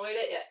really enjoyed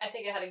it. I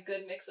think it had a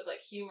good mix of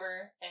like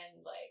humor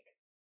and like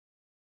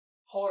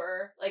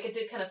horror. Like it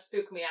did kind of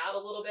spook me out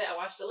a little bit. I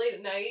watched it late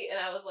at night and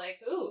I was like,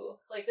 ooh,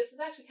 like this is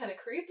actually kind of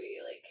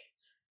creepy. Like,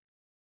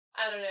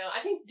 I don't know.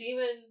 I think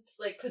demons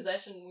like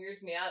possession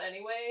weirds me out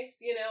anyways.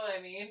 You know what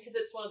I mean? Because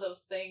it's one of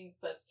those things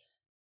that's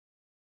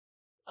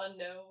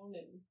unknown,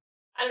 and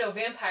I don't know.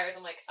 Vampires,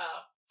 I'm like,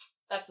 oh,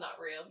 that's not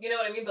real. You know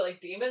what I mean? But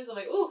like demons, I'm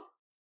like, ooh.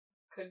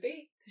 Could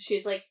be.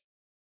 She's like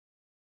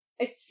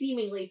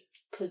seemingly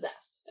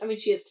possessed. I mean,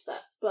 she is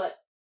possessed, but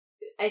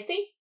I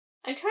think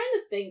I'm trying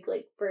to think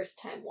like first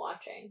time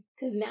watching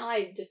because now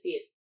I just see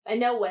it. I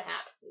know what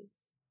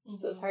happens,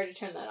 so it's hard to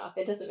turn that off.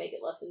 It doesn't make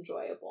it less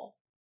enjoyable.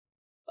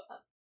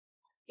 But.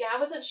 Yeah, I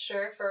wasn't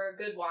sure for a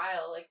good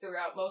while, like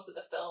throughout most of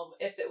the film,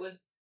 if it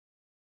was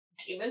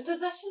demon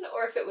possession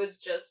or if it was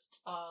just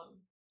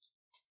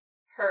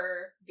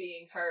her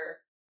being her.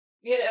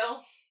 You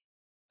know.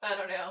 I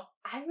don't know.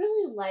 I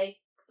really like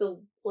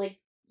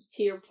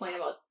to your point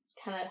about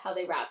kind of how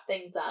they wrap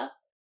things up.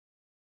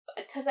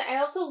 Because I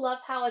also love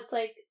how it's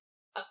like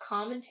a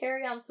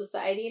commentary on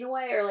society in a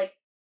way, or like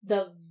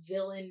the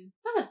villain,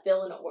 not a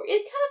villain, or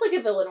it's kind of like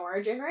a villain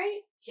origin, right?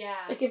 Yeah.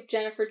 Like if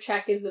Jennifer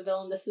Check is the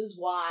villain, this is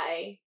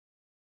why.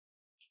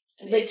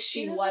 And like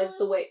she was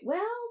the way, well,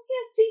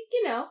 yeah, see,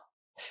 you know.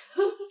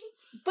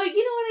 But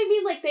you know what I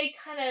mean? Like they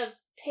kind of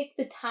take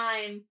the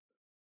time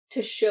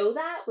to show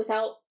that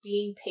without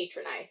being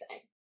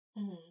patronizing.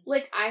 Mm-hmm.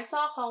 Like, I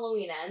saw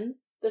Halloween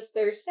Ends this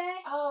Thursday.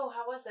 Oh,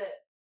 how was it?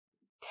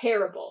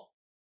 Terrible.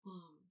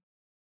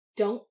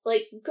 Don't,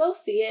 like, go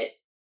see it,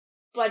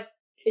 but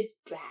it's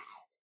bad.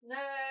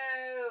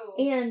 No!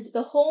 And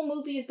the whole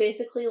movie is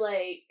basically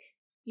like,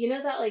 you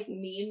know that, like,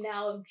 meme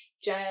now of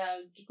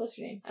what's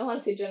her name? I want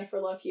to say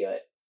Jennifer Love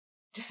Hewitt.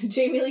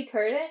 Jamie Lee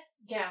Curtis?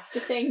 Yeah.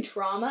 Just saying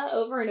trauma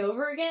over and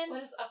over again?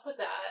 What is up with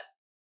that?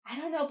 I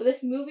don't know, but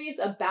this movie is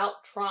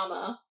about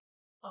trauma.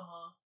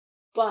 Uh-huh.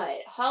 But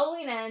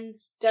Halloween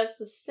Ends does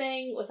this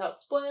thing, without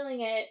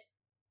spoiling it,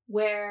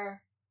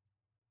 where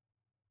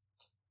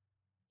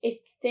it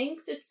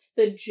thinks it's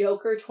the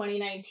Joker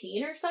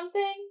 2019 or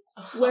something,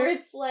 where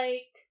it's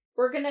like,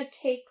 we're gonna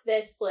take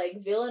this,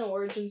 like, villain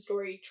origin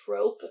story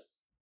trope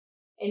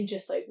and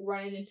just, like,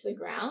 run it into the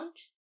ground.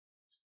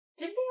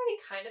 Didn't they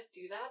already kind of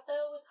do that,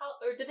 though, with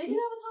or did they do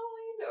that with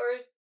Halloween? Or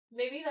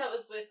maybe that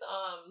was with,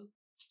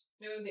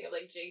 Maybe I'm thinking of,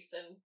 like,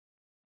 Jason.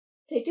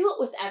 They do it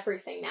with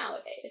everything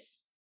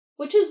nowadays.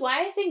 Which is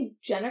why I think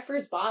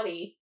Jennifer's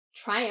Body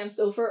triumphs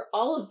over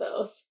all of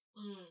those.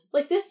 Mm.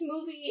 Like, this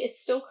movie is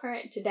still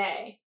current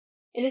today.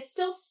 And it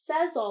still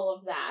says all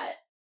of that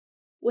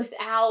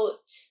without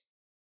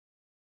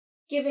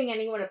giving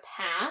anyone a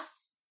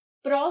pass,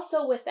 but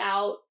also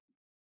without...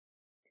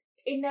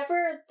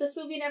 This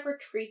movie never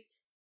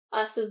treats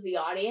us as the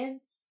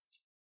audience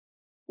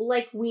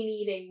like we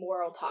need a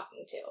moral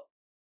talking to.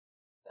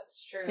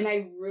 That's true. And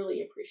I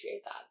really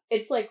appreciate that.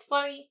 It's, like,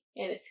 funny,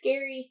 and it's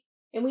scary,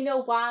 and we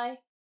know why,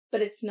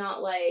 but it's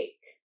not like,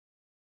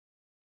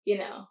 you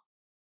know,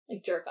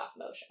 like jerk-off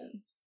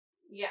motions.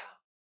 Yeah,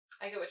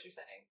 I get what you're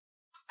saying.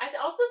 I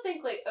also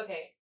think, like,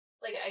 okay,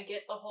 like, I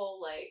get the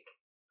whole, like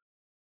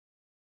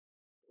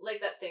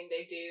that thing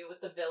they do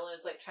with the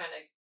villains, like, trying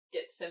to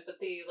get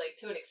sympathy, like,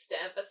 to an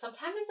extent, but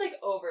sometimes it's, like,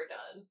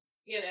 overdone,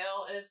 you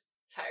know, and it's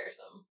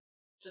tiresome.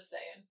 Just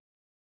saying.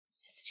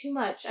 It's too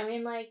much. I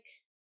mean, like...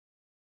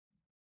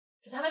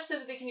 Because how much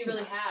sympathy can you too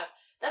really much. have?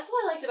 That's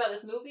what I liked about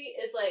this movie,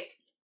 is, like,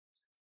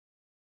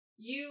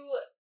 you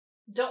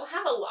don't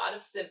have a lot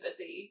of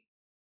sympathy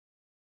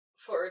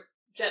for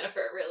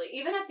Jennifer, really.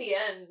 Even at the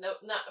end,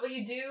 well,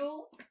 you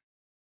do,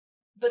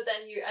 but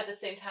then you're, at the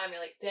same time,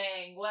 you're like,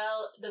 dang,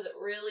 well, does it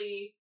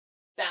really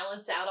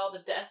balance out all the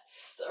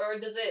deaths, or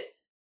does it,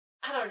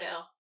 I don't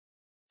know.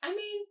 I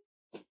mean,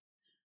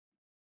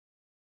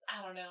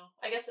 I don't know.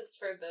 I guess it's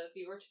for the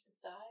viewer to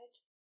decide.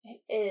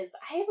 It is.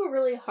 I have a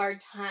really hard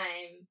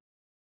time.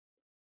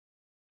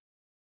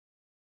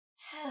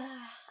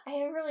 I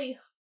have a really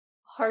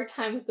hard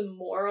time with the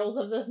morals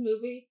of this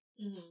movie.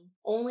 Mm-hmm.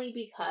 Only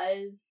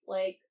because,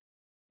 like,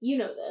 you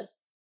know this,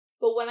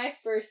 but when I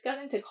first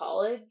got into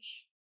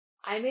college,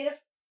 I made a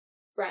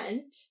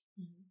friend,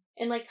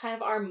 and, like, kind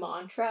of our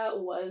mantra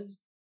was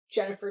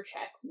Jennifer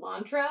Check's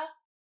mantra,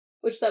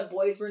 which that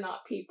boys were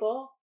not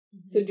people,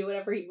 so do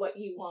what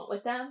you want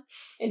with them,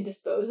 and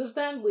dispose of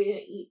them. We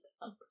didn't eat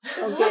them.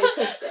 Don't get it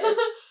twisted.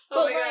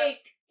 But, like,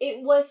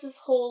 it was this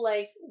whole,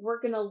 like,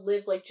 we're gonna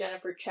live like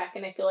Jennifer Check,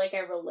 and I feel like I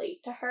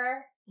relate to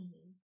her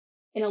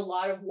in a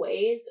lot of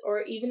ways,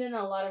 or even in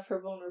a lot of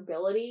her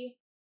vulnerability.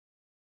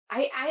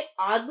 I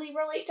oddly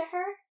relate to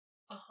her.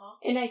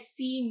 And I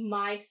see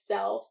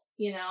myself,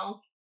 you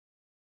know,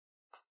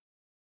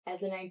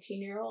 as an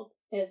 18-year-old.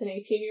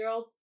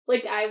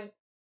 Like,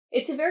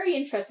 it's very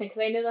interesting,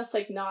 because I know that's,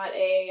 like, not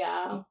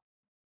a,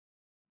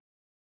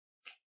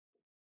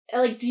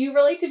 like, do you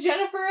relate to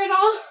Jennifer at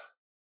all?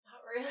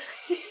 Not really.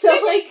 So,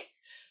 like...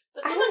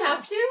 But someone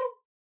has to?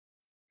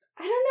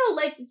 I don't know,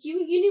 like,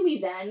 you knew me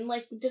then.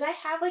 Like, did I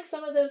have, like,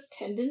 some of those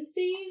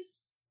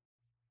tendencies?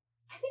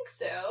 I think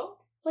so.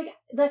 Like,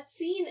 that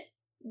scene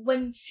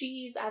when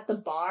she's at the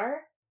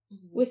bar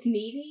with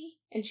Needy,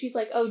 and she's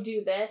like, oh,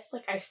 do this.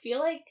 Like, I feel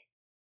like,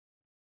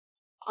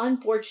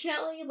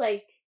 unfortunately,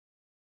 like,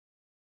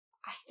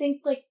 I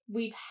think, like,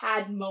 we've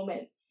had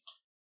moments.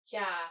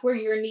 Yeah. Where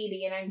you're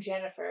Needy and I'm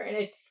Jennifer, and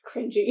it's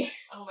cringy.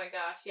 Oh my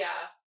gosh,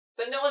 yeah.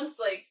 But no one's,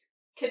 like,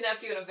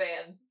 kidnapped you in a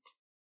van.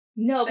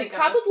 No, but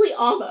probably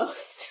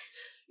almost.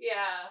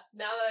 Yeah,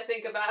 now that I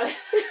think about it.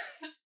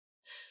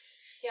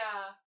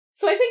 Yeah.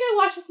 So I think I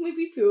watched this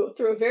movie through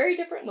a very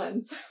different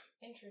lens.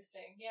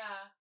 Interesting,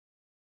 yeah.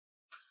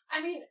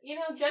 I mean, you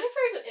know,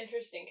 Jennifer's an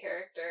interesting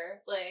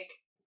character. Like,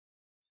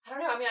 I don't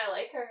know, I mean, I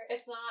like her.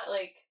 It's not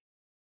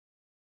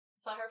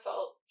her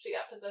fault she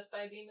got possessed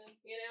by a demon,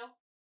 you know?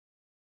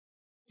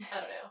 I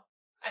don't know.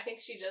 I think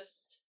she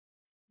just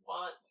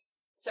wants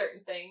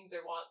certain things,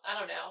 I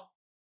don't know.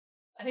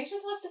 I think she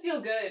just wants to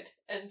feel good,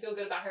 and feel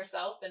good about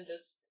herself, and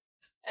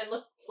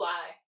look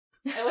fly.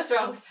 And what's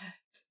wrong with that?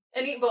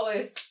 And eat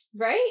boys.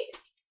 Right?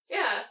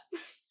 Yeah.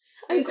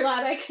 I'm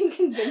glad I can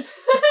convince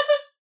you.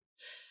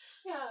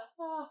 Yeah.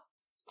 Oh.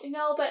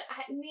 No, but,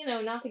 you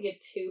know, not to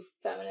get too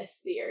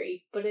feminist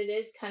theory, but it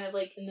is kind of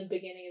like in the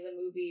beginning of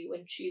the movie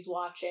when she's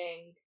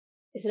watching,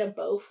 is it a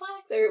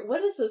Bowflex? Or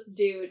what is this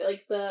dude?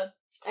 Like the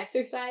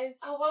exercise?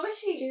 Oh, what was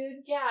she?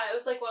 Dude? Yeah, it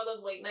was like one of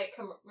those late night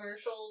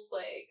commercials,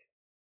 like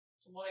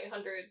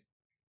 1-800,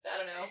 I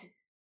don't know,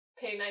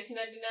 pay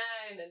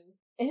 $19.99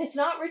 And it's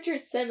not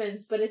Richard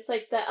Simmons, but it's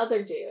like the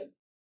other dude.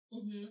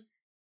 Mm-hmm.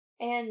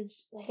 And,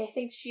 like, I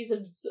think she's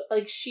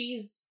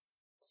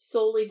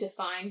solely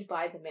defined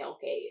by the male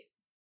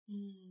gaze.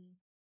 Mm.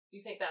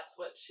 You think that's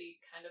what she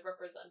kind of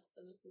represents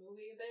in this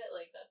movie a bit?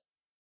 Like,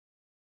 that's...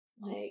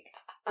 Like,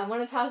 I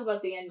want to talk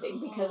about the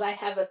ending because I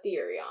have a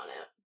theory on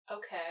it.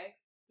 Okay.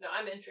 No,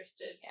 I'm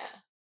interested.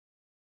 Yeah.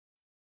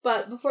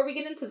 But before we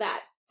get into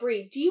that,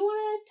 Brie, do you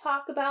want to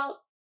talk about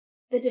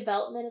the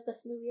development of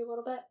this movie a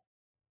little bit?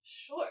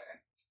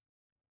 Sure.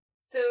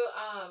 So,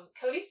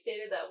 Cody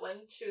stated that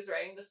when she was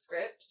writing the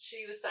script,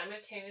 she was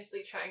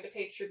simultaneously trying to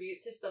pay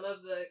tribute to some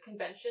of the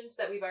conventions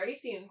that we've already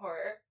seen in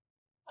horror,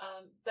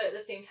 but at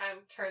the same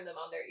time turn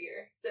them on their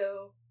ear.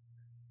 So,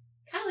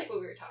 kind of like what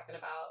we were talking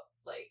about,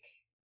 like,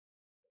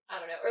 I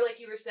don't know, or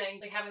like you were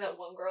saying, like having that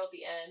one girl at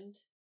the end,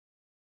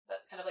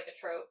 that's kind of like a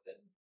trope,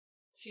 and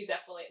she's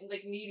definitely,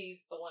 like,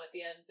 Needy's the one at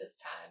the end this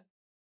time.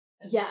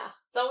 And Yeah.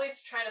 it's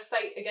always trying to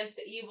fight against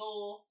the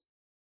evil.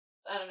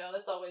 I don't know,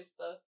 that's always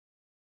the...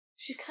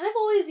 She's kind of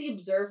always the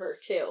observer,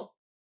 too.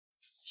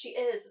 She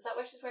is. Is that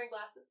why she's wearing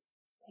glasses?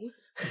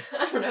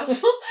 I don't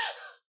know.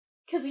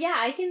 Because, yeah,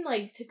 I can,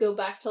 like, to go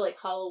back to, like,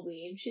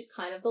 Halloween, she's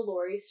kind of the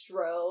Laurie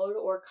Strode,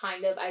 or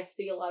kind of, I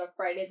see a lot of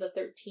Friday the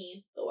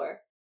 13th, or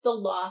the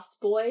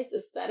Lost Boys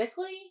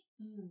aesthetically.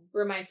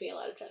 Reminds me a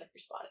lot of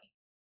Jennifer's Body.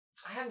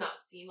 I have not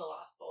seen The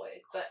Lost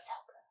Boys, but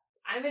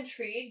I'm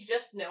intrigued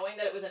just knowing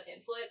that it was an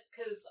influence,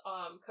 because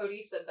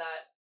Cody said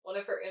that one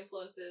of her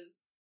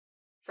influences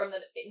from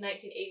the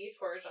 1980s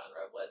horror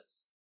genre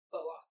was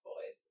The Lost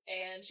Boys,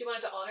 and she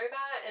wanted to honor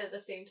that, and at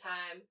the same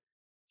time,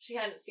 she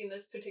hadn't seen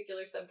this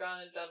particular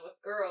subgenre done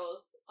with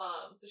girls,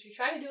 so she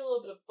tried to do a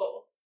little bit of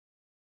both.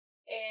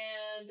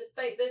 And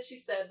despite this, she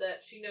said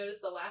that she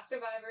noticed the last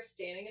survivor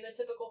standing in the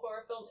typical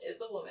horror film is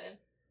a woman,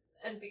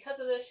 and because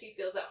of this, she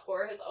feels that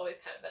horror has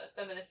always kind of been a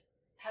feminist,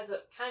 has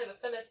a kind of a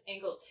feminist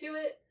angle to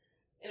it,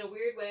 in a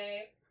weird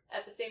way.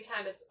 At the same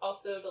time, it's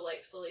also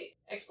delightfully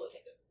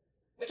exploitative,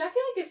 which I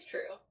feel like is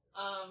true.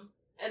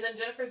 And then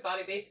Jennifer's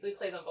Body basically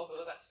plays on both of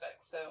those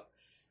aspects, so...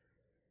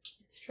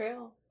 It's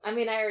true. I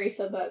mean, I already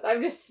said that.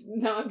 I'm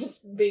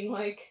just being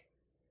like,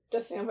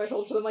 dusting on my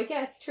shoulders. I'm like,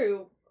 yeah, it's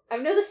true. I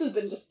know this has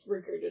been just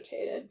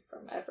regurgitated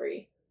from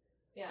every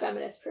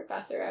feminist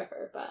professor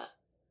ever, but...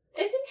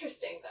 It's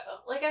interesting,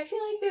 though. Like, I feel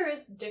like there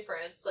is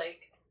difference,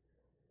 like,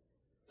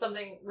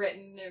 something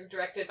written or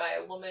directed by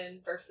a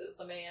woman versus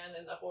a man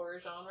in the horror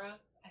genre.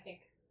 I think,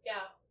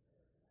 yeah.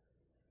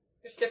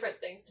 There's different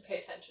things to pay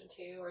attention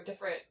to, or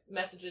different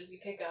messages you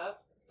pick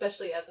up,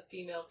 especially as a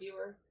female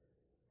viewer.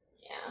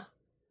 Yeah.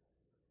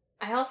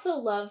 I also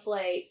love,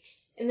 like,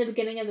 in the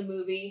beginning of the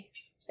movie,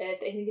 I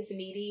think it's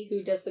Needy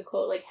who does the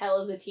quote, like,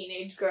 hell is a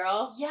teenage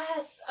girl.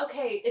 Yes!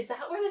 Okay, is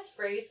that where this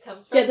phrase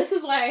comes from? Yeah, this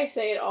is why I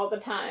say it all the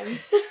time.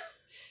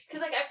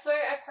 Because, like, I swear,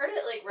 I've heard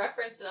it, like,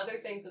 referenced in other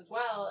things as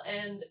well,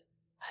 and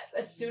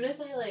as soon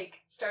as I, like,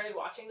 started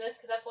watching this,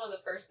 because that's one of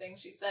the first things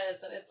she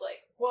says, and it's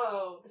like,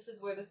 whoa, this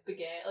is where this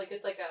began. Like,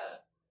 it's like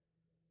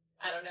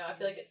I don't know, I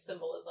feel like it's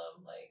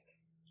symbolism. Like,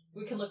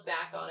 we can look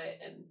back on it,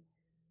 and...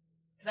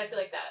 Because I feel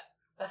like that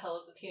the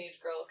hell is a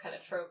teenage girl kind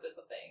of trope is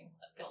a thing,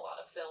 like, in a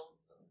lot of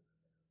films.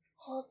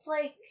 Well, it's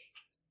like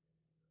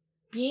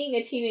being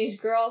a teenage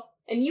girl,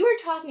 and you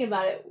were talking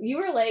about it. You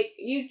were like,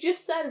 you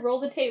just said roll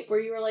the tape where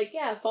you were like,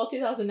 yeah, fall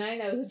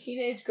 2009, I was a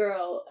teenage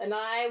girl, and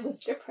I was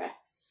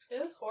depressed.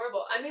 It was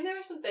horrible. I mean, there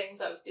were some things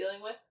I was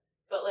dealing with,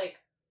 but, like,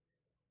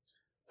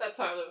 that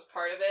probably was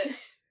part of it.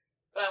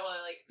 But I don't want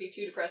to, like, be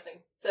too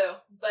depressing. So,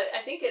 but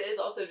I think it is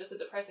also just a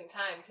depressing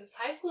time, because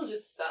high school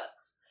just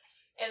sucks.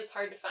 And it's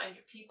hard to find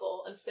your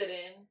people and fit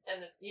in,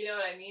 and you know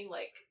what I mean?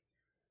 Like,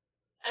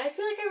 and I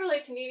feel like I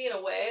relate to Needy in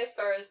a way, as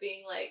far as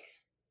being, like,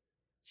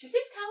 she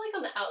seems kind of like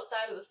on the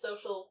outside of the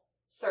social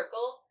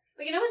circle.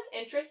 But you know what's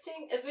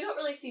interesting is we don't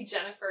really see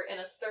Jennifer in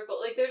a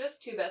circle. Like, they're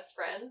just two best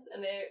friends,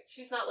 and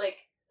she's not,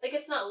 like,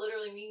 it's not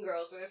literally Mean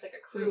Girls, where there's, like,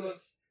 a crew of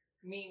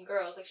mean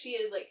girls. Like, she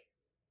is, like,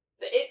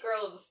 the it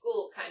girl of the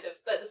school, kind of,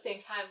 but at the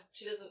same time,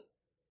 she doesn't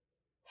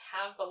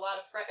have a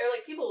lot of friends, or,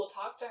 like, people will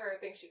talk to her,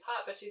 think she's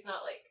hot, but she's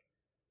not, like,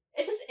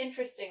 it's just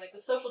interesting, like,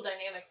 the social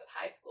dynamics of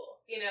high school,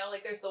 you know?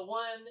 Like, there's the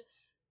one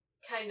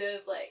kind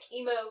of, like,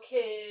 emo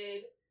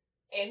kid,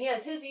 and he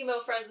has his emo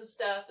friends and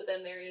stuff, but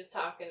then there he is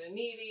talking to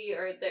Needy,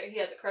 or he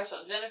has a crush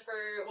on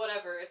Jennifer,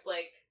 whatever. It's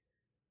like,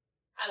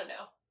 I don't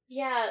know.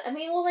 Yeah, I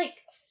mean, well, like,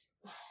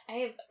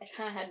 I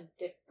kind of had a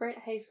different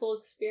high school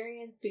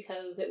experience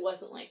because it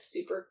wasn't, like,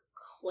 super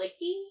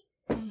cliquey,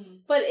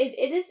 but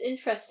it is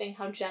interesting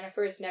how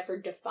Jennifer is never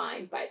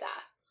defined by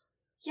that.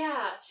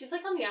 Yeah, she's,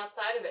 like, on the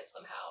outside of it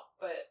somehow,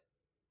 but...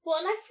 Well,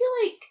 and I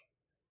feel like,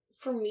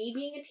 for me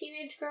being a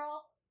teenage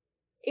girl,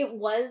 it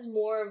was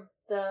more of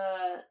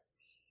the...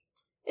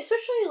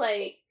 Especially,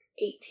 like,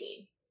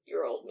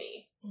 18-year-old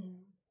me.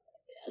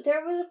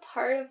 There was a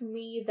part of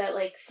me that,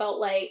 like,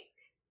 felt like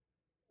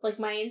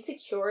my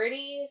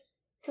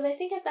insecurities... Because I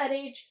think at that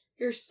age,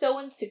 you're so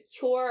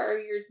insecure or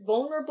you're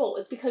vulnerable.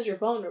 It's because you're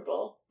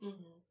vulnerable.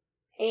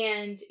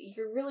 And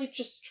you're really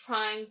just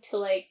trying to,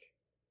 like,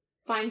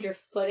 find your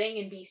footing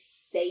and be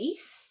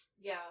safe.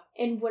 Yeah.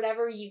 In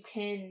whatever you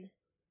can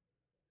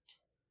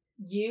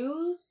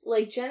use.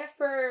 Like,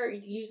 Jennifer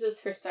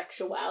uses her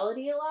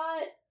sexuality a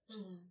lot,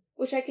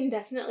 which I can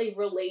definitely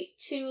relate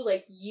to,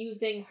 like,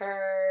 using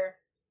her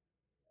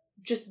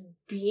just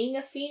being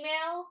a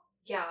female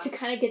to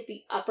kind of get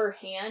the upper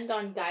hand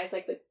on guys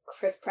like the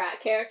Chris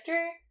Pratt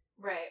character.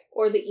 Right.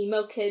 Or the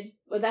emo kid.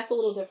 But that's a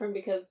little different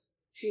because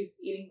she's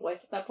eating boys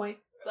at that point.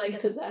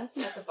 Like, possessed.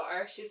 At the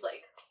bar, she's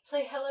like,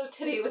 play Hello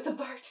Kitty with the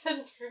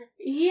bartender.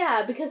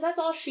 Yeah, because that's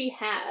all she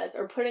has,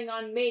 or putting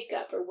on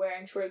makeup, or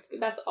wearing shorts.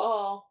 That's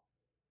all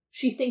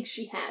she thinks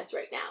she has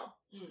right now.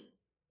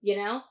 You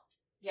know?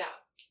 Yeah.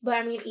 But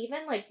I mean,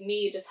 even, like,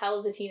 me, just hell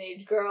as a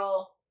teenage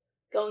girl,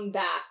 going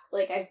back,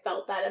 like, I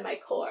felt that in my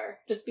core.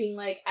 Just being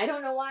like, I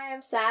don't know why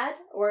I'm sad,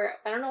 or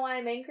I don't know why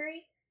I'm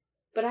angry,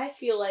 but I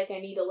feel like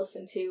I need to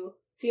listen to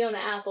Fiona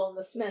Apple and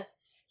the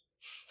Smiths.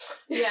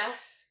 Yeah.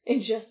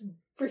 And just,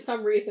 for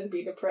some reason,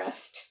 be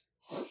depressed.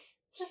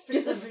 Just for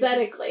Just some reason.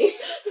 aesthetically.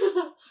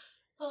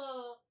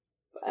 Oh.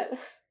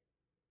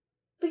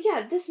 But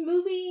yeah, this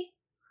movie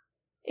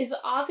is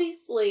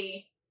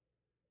obviously...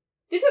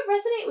 Did it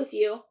resonate with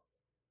you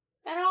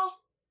at all?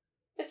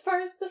 As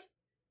far as the,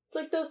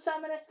 like, those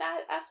feminist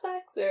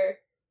aspects, or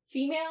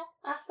female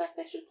aspects,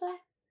 I should say?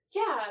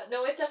 Yeah,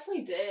 no, it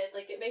definitely did.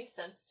 Like, it made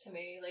sense to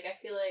me. Like, I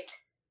feel like,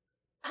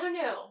 I don't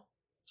know.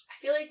 I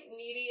feel like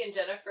Needy and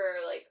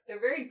Jennifer, like,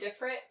 they're very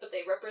different, but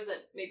they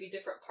represent maybe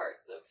different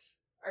parts of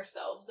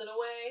ourselves in a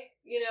way.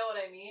 You know what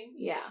I mean?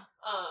 Yeah.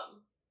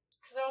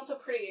 Because they're also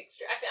pretty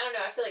extreme. I don't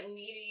know, I feel like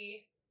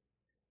Needy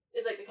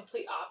is, like, the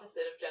complete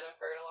opposite of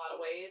Jennifer in a lot of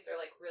ways. They're,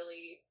 like,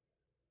 really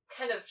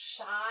kind of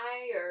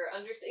shy or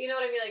understand. You know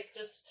what I mean? Like,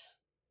 just...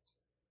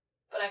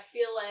 But I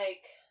feel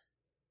like...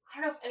 I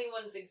don't know if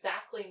anyone's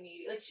exactly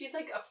needy. Like, she's,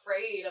 like,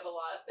 afraid of a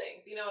lot of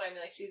things. You know what I mean?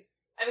 Like, she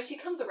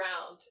comes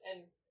around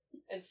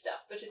and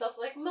stuff, but she's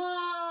also like,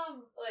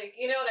 Mom! Like,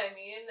 you know what I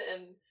mean?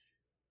 And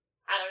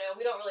I don't know,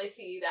 we don't really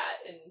see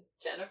that in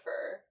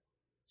Jennifer.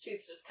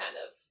 She's just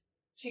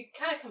she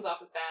kind of comes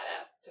off as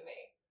badass to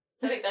me.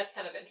 So I think that's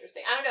kind of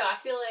interesting. I don't know,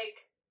 I feel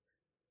like,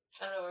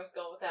 I don't know where I was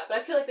going with that, but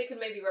I feel like they could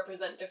maybe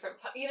represent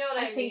different, you know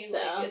what I think mean? so.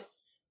 Like,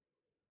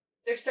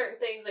 there's certain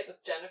things, like,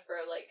 with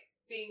Jennifer, like,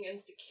 being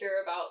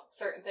insecure about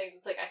certain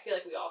things, it's like, I feel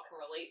like we all can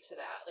relate to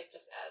that, like,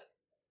 just as,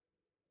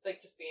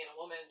 like, just being a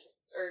woman,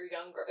 or a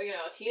young girl, you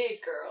know, a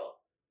teenage girl,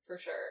 for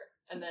sure,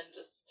 and then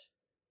just,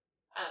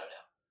 I don't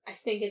know. I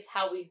think it's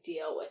how we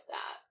deal with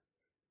that.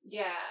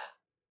 Yeah.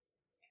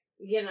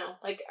 You know,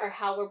 like, or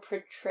how we're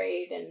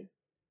portrayed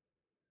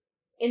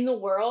in the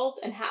world,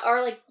 and how,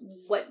 or, like,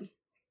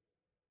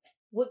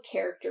 what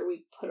character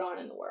we put on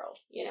in the world,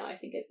 you know, I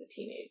think as a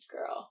teenage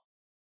girl.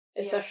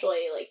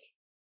 Especially, like,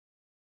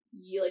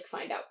 you, like,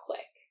 find out quick.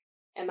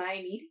 Am I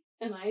Needy?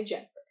 Am I a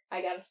Jennifer?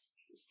 I gotta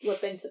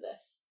slip into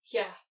this.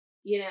 Yeah.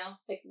 You know?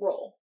 Like,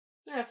 roll.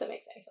 I don't know if that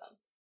makes any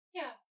sense.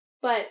 Yeah.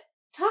 But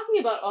talking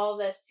about all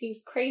this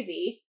seems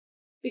crazy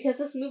because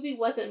this movie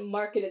wasn't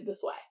marketed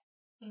this way.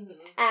 Mm-hmm.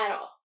 At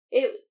all.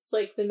 It was,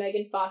 like, the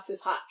Megan Fox's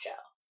hot show.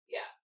 Yeah.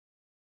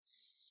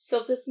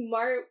 So if this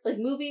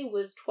movie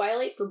was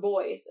Twilight for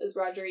boys, as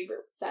Roger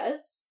Ebert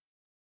says,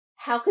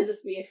 how could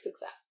this be a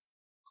success?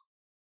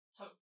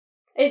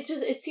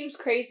 It seems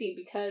crazy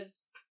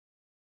because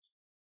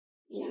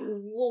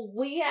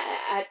we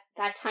at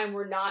that time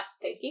were not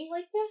thinking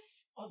like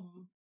this.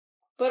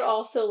 But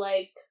also,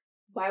 like,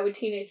 why would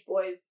teenage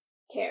boys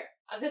care?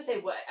 I was gonna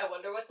say, I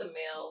wonder what the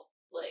male,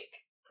 like,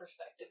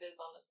 perspective is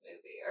on this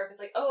movie. Or if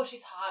it's like, oh,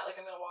 she's hot, like,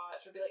 I'm gonna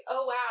watch. Or be like,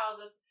 oh, wow,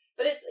 this...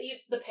 But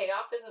the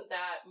payoff isn't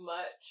that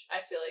much,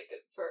 I feel like,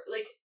 for,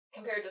 like,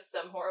 compared to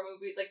some horror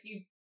movies. Like,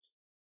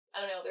 I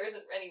don't know, there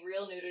isn't any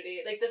real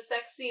nudity. Like, the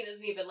sex scene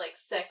isn't even, like,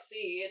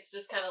 sexy. It's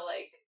just kind of,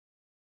 like,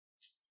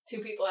 two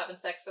people having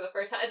sex for the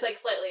first time. It's, like,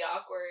 slightly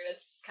awkward.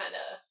 It's kind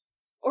of...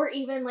 Or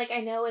even, like,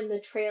 I know in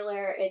the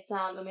trailer, it's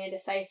Amanda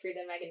Seyfried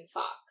and Megan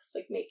Fox,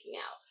 like, making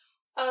out.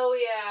 Oh,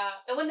 yeah.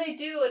 And when they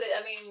do it,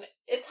 I mean,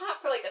 it's hot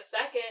for, like, a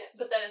second,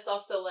 but then it's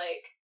also,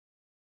 like,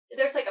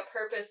 there's, like, a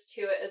purpose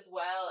to it as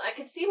well. I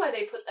could see why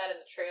they put that in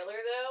the trailer,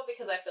 though,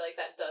 because I feel like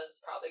that does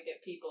probably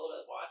get people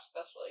to watch,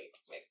 especially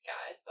maybe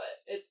guys,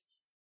 but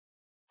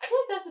I feel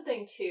like that's a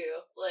thing,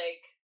 too.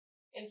 Like,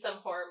 in some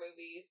horror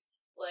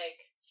movies,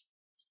 like,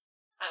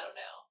 I don't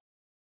know.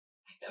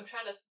 I'm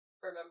trying to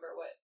remember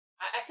what...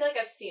 I feel like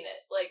I've seen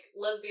it. Like,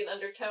 lesbian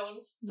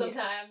undertones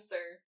sometimes,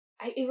 or...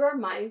 It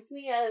reminds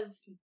me of...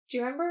 Do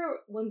you remember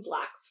when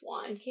Black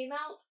Swan came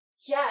out?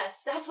 Yes,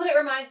 that's what it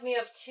reminds me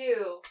of,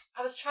 too.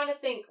 I was trying to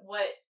think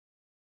what...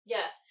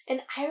 Yes.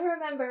 And I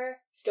remember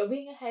still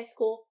being in high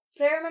school,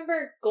 but I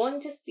remember going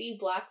to see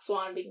Black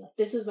Swan and being like,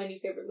 this is my new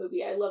favorite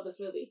movie. I love this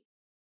movie.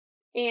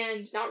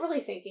 And not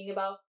really thinking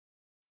about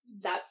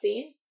that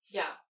scene.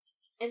 Yeah.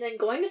 And then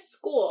going to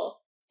school,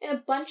 and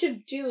a bunch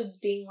of dudes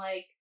being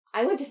like,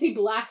 I went to see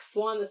Black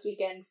Swan this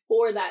weekend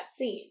for that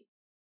scene.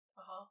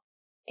 Uh-huh.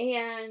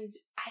 And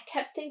I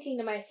kept thinking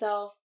to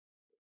myself,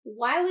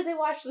 why would they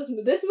watch this?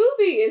 This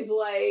movie is,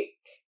 like,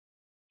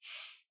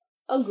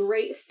 a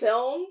great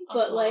film,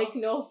 but, like,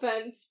 no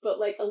offense, but,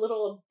 like, a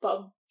little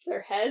above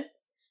their heads.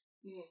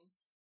 Mm.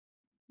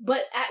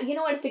 But, you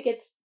know what, if it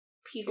gets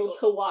people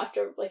to watch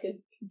like a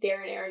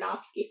Darren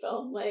Aronofsky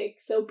film, like,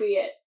 so be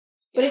it.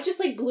 But it just,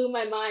 like, blew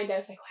my mind. I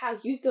was like, wow,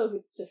 you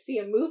go to see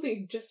a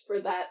movie just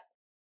for that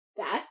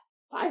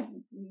 5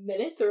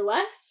 minutes or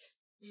less?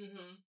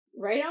 Mm-hmm.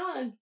 Right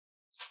on.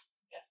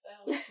 Guess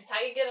so. That's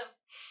how you get them.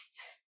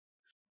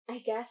 I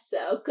guess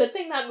so. Good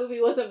thing that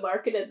movie wasn't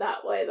marketed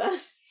that way, then.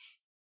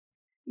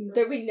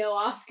 There'd be no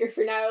Oscar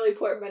for Natalie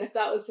Portman if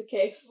that was the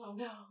case. Oh,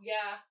 no.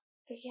 Yeah.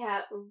 But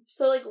yeah,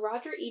 so, like,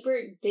 Roger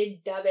Ebert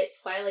did dub it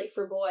Twilight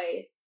for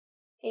Boys,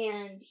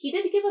 and he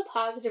did give a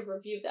positive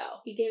review, though.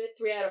 He gave it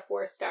 3 out of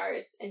 4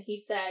 stars, and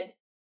he said,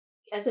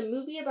 as a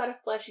movie about a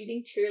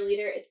flesh-eating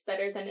cheerleader, it's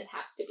better than it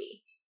has to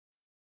be.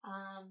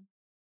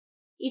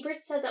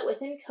 Ebert said that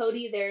within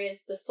Cody there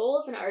is the soul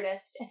of an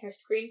artist, and her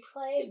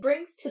screenplay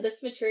brings to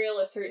this material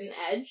a certain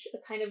edge, a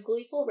kind of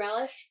gleeful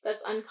relish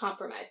that's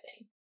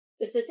uncompromising.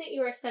 This isn't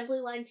your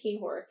assembly line teen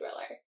horror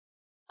thriller.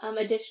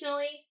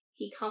 Additionally,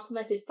 he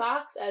complimented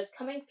Fox as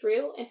coming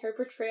through in her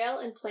portrayal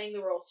and playing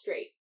the role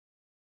straight.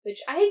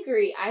 Which I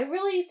agree. I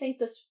really think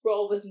this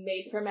role was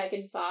made for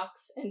Megan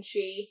Fox, and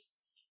she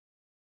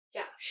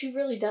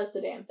really does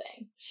the damn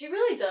thing. She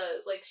really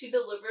does. Like, she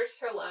delivers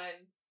her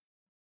lines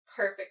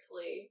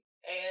perfectly,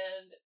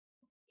 and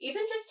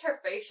even just her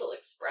facial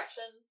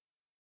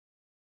expressions,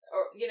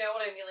 or, you know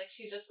what I mean? Like,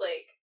 she's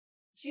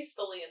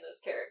fully in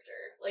this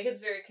character. Like,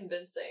 it's very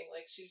convincing.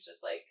 Like, she's just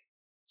like,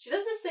 she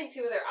does this thing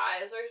too with her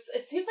eyes, or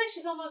it seems like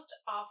she's almost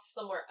off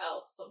somewhere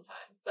else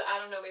sometimes, but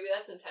I don't know, maybe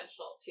that's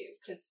intentional too,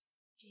 because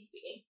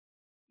maybe,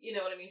 you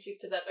know what I mean? She's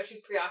possessed, or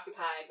she's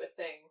preoccupied with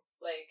things.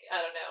 Like,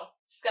 I don't know.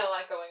 She's got a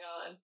lot going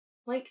on.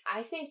 Like,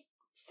 I think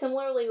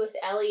similarly with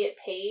Elliot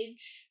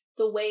Page,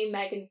 the way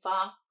Megan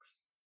Fox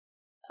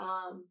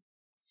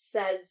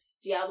says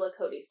Diablo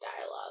Cody's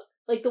dialogue,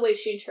 like the way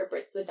she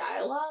interprets the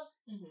dialogue,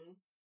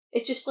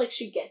 it's just like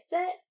she gets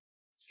it.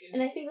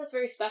 And I think that's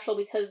very special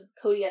because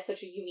Cody has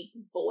such a unique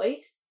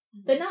voice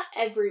that not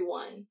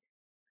everyone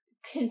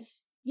can,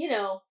 you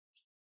know,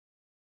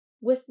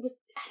 with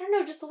I don't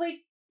know, just the way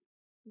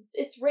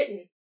it's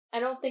written. I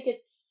don't think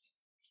it's...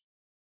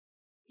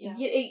 Yeah.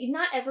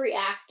 Not every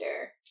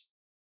actor.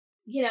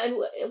 You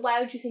know, and why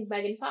would you think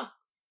Megan Fox?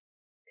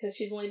 Because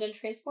she's only done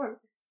Transformers.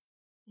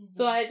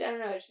 So I don't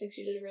know, I just think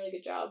she did a really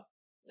good job.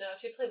 No,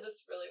 she played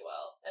this really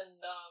well. And,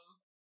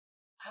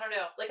 I don't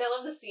know. Like, I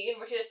love the scene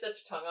where she just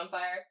sets her tongue on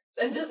fire.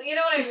 And just, you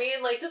know what I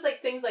mean? Like, just,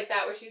 like, things like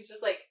that where she's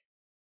just, like,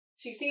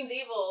 she seems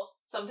evil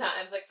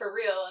sometimes, like, for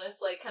real, and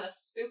it's, like, kind of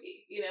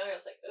spooky, you know? And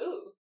it's like,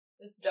 ooh,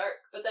 it's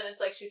dark. But then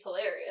it's, like, she's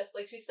hilarious.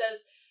 Like, she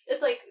says,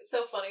 it's, like,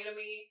 so funny to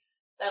me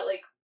that,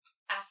 like,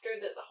 after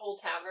the whole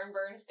tavern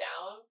burns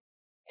down,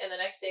 and the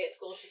next day at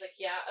school, she's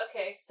like, yeah,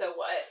 okay, so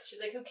what? She's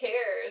like, who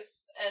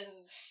cares? And...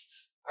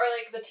 Or,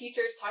 like, the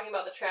teacher's talking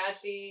about the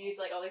tragedies,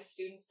 like, all these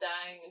students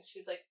dying, and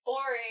she's like,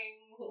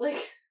 boring.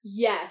 Like...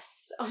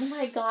 Yes. Oh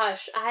my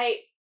gosh.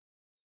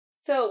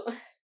 So,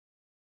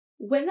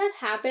 when that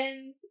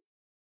happens,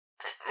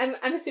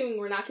 I'm assuming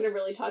we're not going to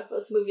really talk about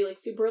this movie, like,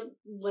 super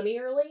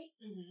linearly.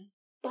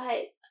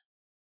 But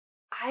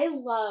I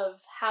love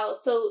how...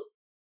 So,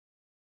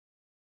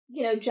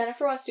 you know,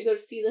 Jennifer wants to go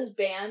to see this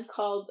band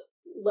called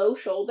Low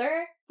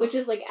Shoulder, which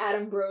is, like,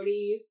 Adam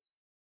Brody's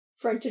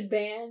fronted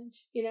band,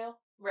 you know?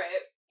 Right.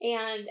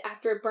 And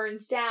after it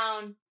burns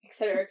down,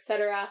 etc.,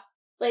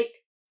 like,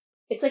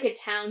 it's like a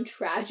town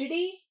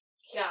tragedy.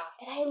 Yeah.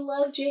 And I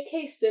love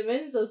J.K.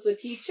 Simmons as the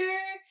teacher,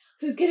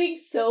 who's getting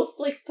so,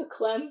 like,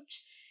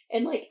 verklempt,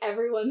 and, like,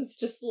 everyone's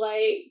just,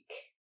 like,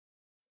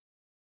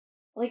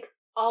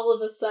 all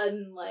of a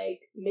sudden,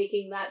 like,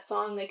 making that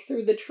song, like,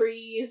 Through the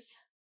Trees.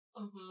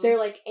 They're,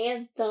 like,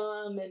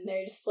 anthem, and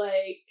they're just,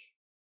 like,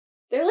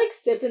 they're, like,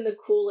 sipping the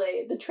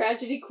Kool-Aid, the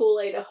tragedy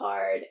Kool-Aid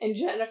hard, and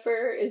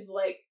Jennifer is,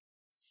 like,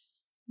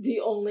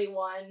 the only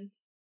one,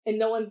 and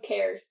no one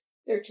cares.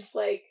 They're just,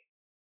 like,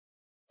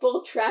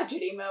 full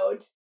tragedy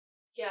mode.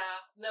 Yeah,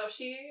 no,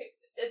 she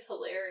is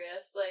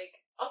hilarious. Like,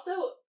 also,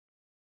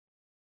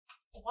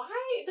 why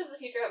does the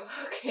teacher have a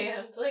hook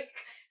hand? Like,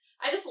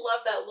 I just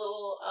love that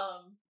little,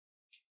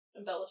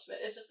 embellishment.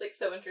 It's just, like,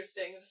 so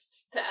interesting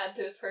just to add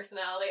to his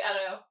personality. I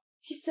don't know.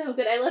 He's so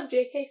good. I love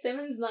J.K.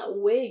 Simmons in that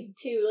wig,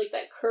 too. Like,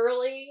 that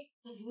curly,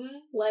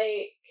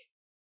 like,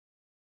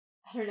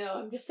 I don't know,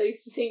 I'm just so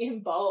used to seeing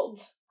him bald.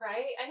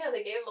 Right? I know,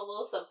 they gave him a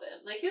little something.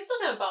 Like, he was still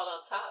kind of bald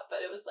on top, but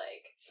it was,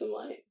 like...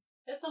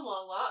 He had some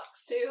long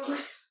locks, too.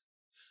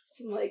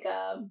 Some, like,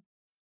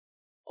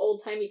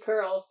 old-timey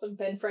curls. Some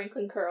Ben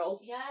Franklin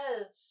curls.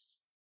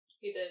 Yes!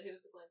 He did. He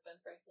was like Ben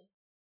Franklin.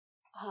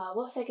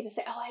 What was I gonna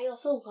say? Oh, I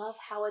also love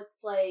how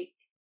it's, like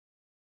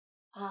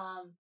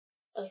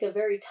a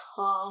very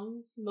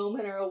Tom's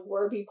moment, or a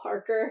Warby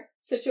Parker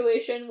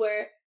situation,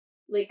 where,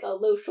 like, a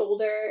Low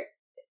Shoulder,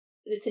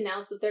 it's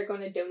announced that they're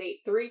going to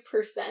donate 3%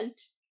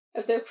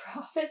 of their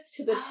profits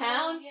to the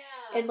town.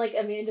 Yeah. And, like,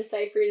 Amanda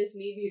Seyfried as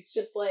Neevy's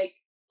just like,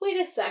 wait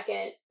a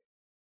second,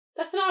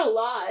 that's not a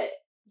lot.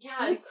 Yeah.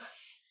 Like,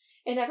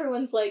 and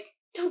everyone's like,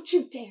 don't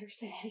you dare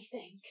say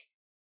anything.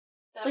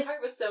 That like,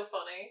 part was so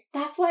funny.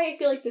 That's why I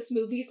feel like this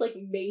movie's, like,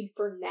 made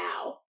for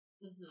now.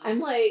 I'm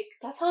like,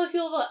 that's how I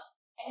feel about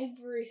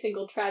every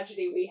single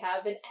tragedy we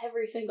have, and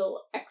every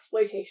single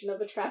exploitation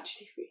of a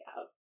tragedy we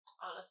have.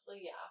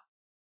 Honestly, yeah.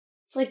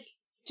 It's like,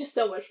 it's just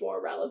so much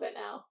more relevant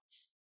now.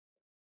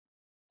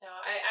 No,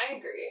 I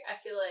agree. I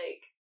feel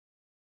like,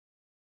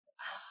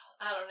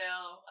 I don't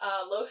know,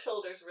 Low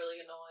Shoulder's really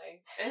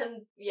annoying.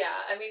 And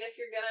yeah, I mean, if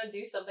you're gonna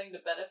do something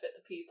to benefit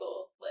the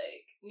people,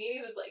 like,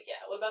 Needy was like,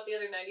 yeah, what about the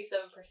other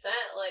 97%?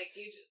 Like,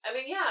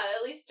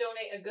 at least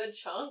donate a good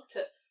chunk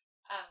to,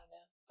 I don't know.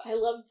 I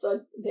love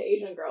the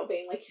Asian girl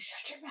being like, you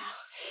shut your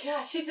mouth.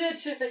 Yeah, she did.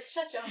 She was like,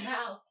 shut your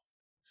mouth.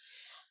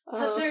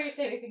 How dare you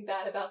say anything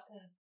bad about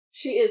them?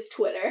 She is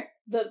Twitter.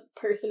 The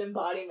person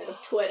embodiment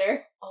of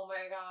Twitter. Oh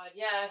my god,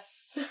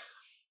 yes.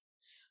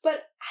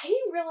 But I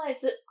didn't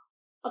realize that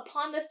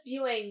upon this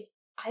viewing,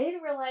 I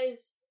didn't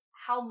realize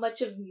how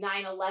much of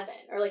 9/11,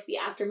 or, like, the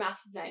aftermath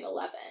of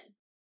 9/11.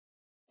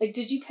 Like,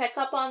 did you pick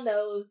up on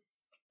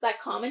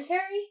that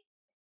commentary?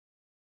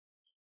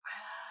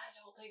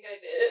 think I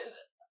did.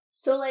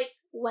 So, like,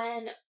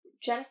 when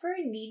Jennifer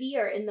and Needy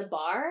are in the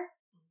bar,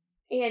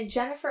 and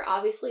Jennifer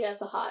obviously has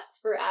the hots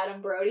for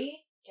Adam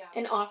Brody, Yeah.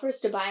 and offers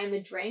to buy him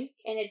a drink,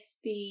 and it's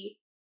the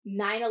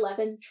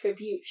 9/11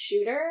 tribute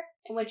shooter,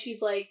 and when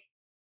she's like,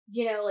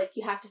 you know, like,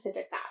 you have to sip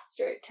it fast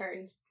or it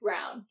turns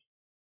brown.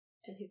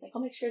 And he's like,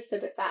 I'll make sure to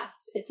sip it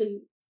fast. It's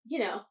a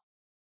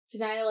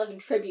 9/11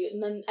 tribute,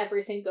 and then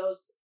everything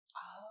goes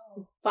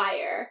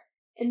fire.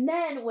 And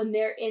then when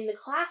they're in the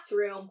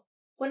classroom,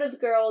 one of the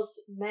girls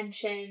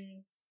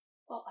mentions,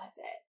 what was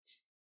it?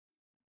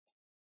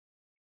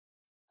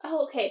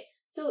 Oh, okay.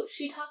 So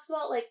she talks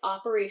about, like,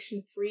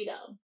 Operation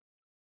Freedom.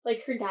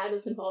 Like, her dad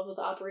was involved with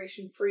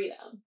Operation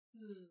Freedom.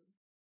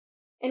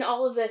 And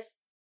all of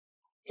this,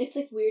 it's,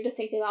 like, weird to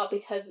think about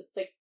because it's,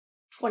 like,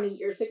 20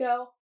 years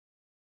ago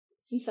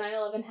since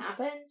 9/11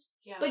 happened.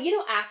 Yeah. But, you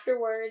know,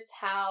 afterwards,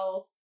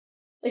 how,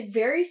 like,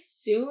 very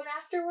soon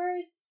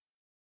afterwards,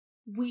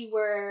 we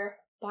were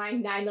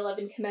buying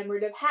 9/11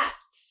 commemorative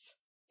hats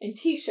and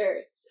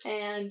t-shirts,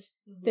 and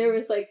there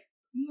was, like,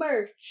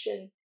 merch,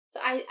 and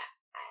so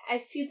I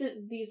see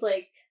these,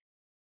 like,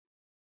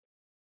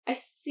 I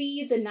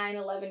see the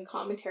 9/11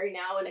 commentary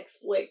now in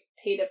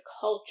exploitative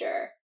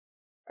culture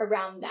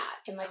around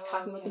that, and, like,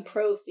 talking about the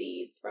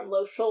proceeds from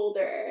Low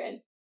Shoulder,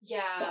 and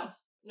Yeah. so.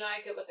 No,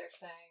 I get what they're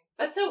saying.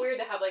 That's so weird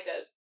to have, like,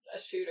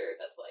 a shooter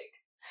that's, like,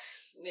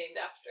 named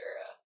after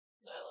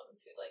 9/11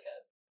 too, like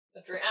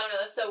a drink. I don't know,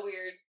 that's so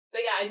weird.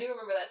 But yeah, I do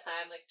remember that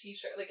time, like,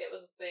 t-shirt, like, it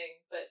was a thing.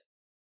 But,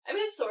 I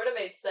mean, it sort of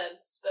made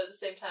sense, but at the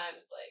same time,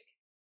 it's like,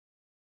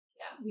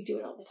 yeah. We do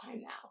it all the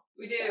time now.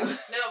 We do. So.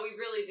 No, we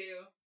really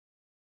do.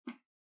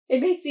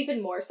 It makes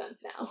even more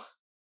sense now.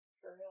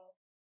 For real.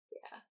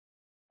 Yeah.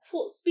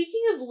 So,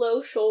 speaking of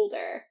Low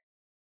Shoulder,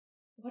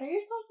 what are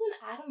your thoughts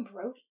on Adam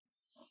Brody?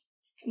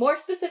 More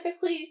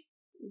specifically,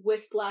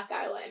 with black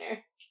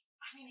eyeliner.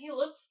 I mean, he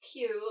looks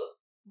cute,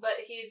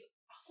 but he's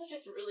also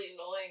just really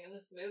annoying in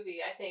this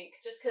movie, I think.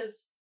 Just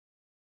because,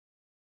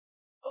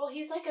 well,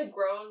 he's like a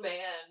grown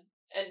man.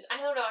 And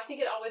I don't know, I think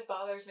it always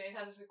bothers me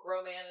anytime there's a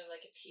grown man and,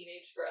 like, a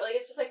teenage girl. Like,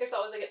 it's just like there's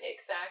always, like, an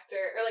ick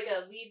factor. Or, like,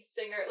 a lead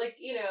singer. Like,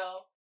 you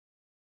know,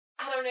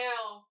 I don't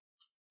know.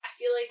 I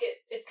feel like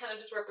it's kind of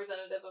just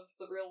representative of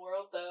the real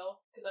world, though.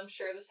 Because I'm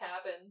sure this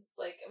happens.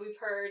 Like, we've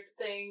heard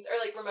things. Or,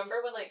 like,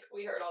 remember when, like,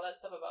 we heard all that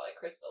stuff about, like,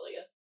 Chris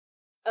D'Elia?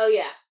 Oh,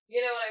 yeah.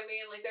 You know what I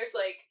mean? Like, there's,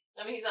 like,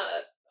 I mean, he's not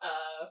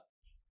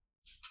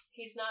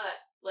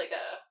like,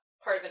 a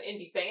part of an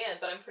indie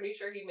band, but I'm pretty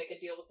sure he'd make a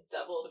deal with the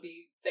devil to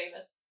be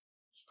famous.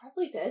 He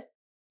probably did.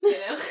 You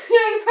know?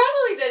 Yeah, he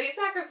probably did. He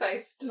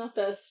sacrificed Not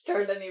to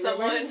start any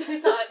someone rumors. who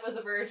thought was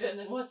a virgin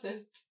and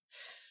wasn't.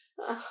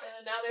 Ugh.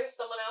 And now there's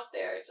someone out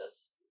there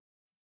just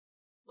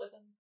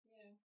living,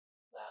 you know,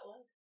 that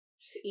life.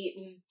 Just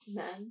eating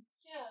men.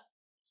 Yeah.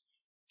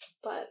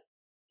 But,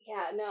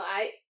 yeah, no,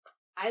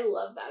 I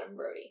love Adam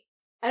Brody.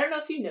 I don't know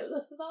if you know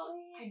this about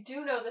me. I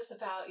do know this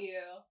about you.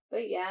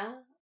 But yeah,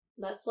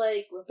 that's,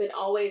 like, we've been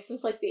always,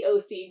 since, like, the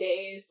OC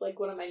days, like,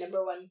 one of my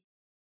number one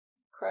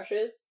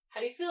crushes. How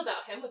do you feel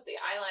about him with the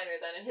eyeliner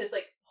then and his,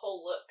 like,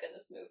 whole look in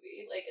this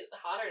movie? Like, is it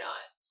hot or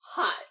not?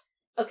 Hot.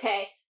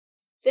 Okay.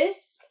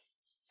 This,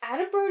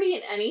 Adam Brody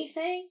in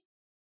anything,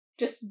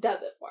 just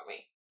does it for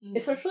me. Mm-hmm.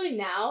 Especially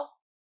now,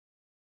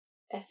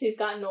 as he's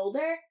gotten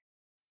older,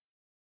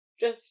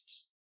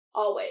 just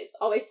always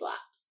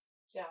slaps.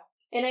 Yeah.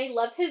 And I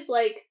love his,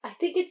 like, I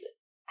think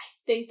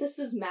this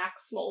is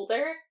Max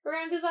Smolder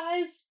around his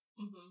eyes.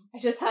 Mm-hmm. I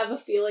just have a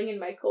feeling in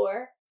my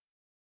core.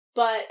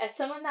 But as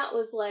someone that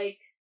was, like,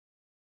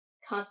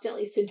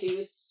 constantly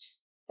seduced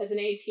as an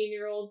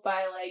 18-year-old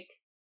by, like,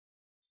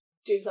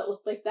 dudes that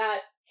look like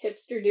that,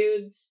 hipster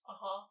dudes,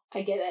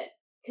 I get it.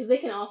 Because they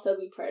can also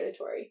be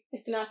predatory.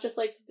 It's not just,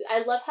 like,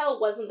 I love how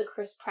it wasn't the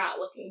Chris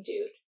Pratt-looking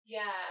dude.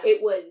 Yeah.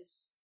 It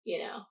was, you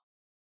know,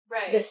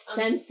 right. the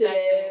sensitive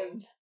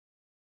Unsuspecting.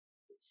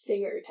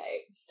 singer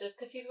type. Just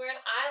because he's wearing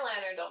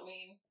eyeliner don't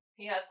mean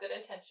he has good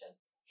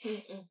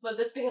intentions. Let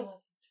this be a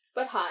lesson.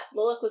 But hot.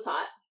 The look was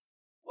hot.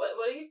 What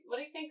do you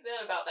think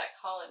then about that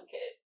Colin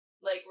kid?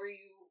 Like, were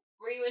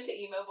you into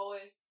emo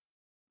boys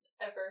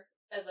ever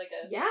as, like,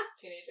 a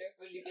teenager?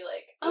 Would you be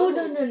like, Oh, ooh,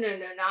 no,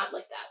 not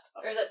like that.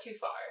 or is that too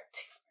far?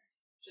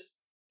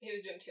 Just he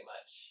was doing too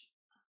much.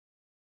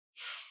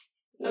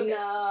 Okay.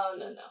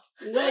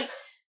 No. Like,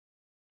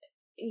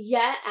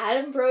 yeah,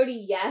 Adam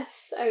Brody,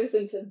 yes, I was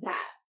into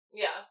that.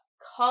 Yeah.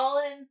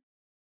 Colin,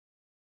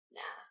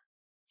 nah.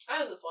 I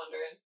was just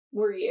wondering.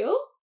 Were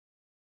you?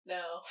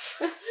 No.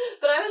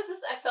 But I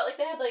felt like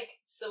they had, like,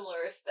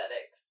 similar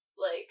aesthetics.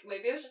 Like,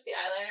 maybe it was just the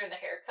eyeliner and the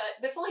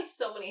haircut. There's only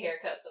so many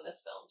haircuts in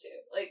this film, too.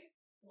 Like,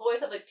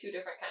 boys have, like, two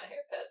different kind of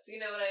haircuts. You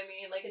know what I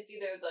mean? Like, it's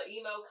either the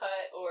emo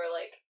cut or,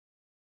 like,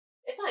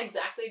 it's not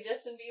exactly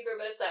Justin Bieber,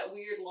 but it's that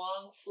weird,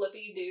 long,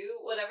 flippy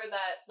do. Whatever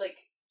that, like,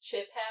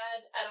 Chip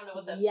had. I don't know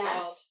what that's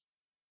called.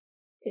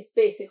 It's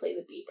basically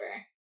the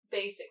Bieber.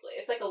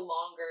 Basically. It's, like, a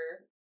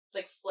longer,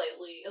 like,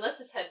 slightly, unless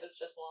his head was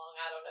just long,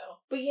 I don't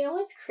know. But you know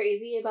what's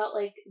crazy about,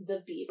 like,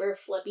 the Bieber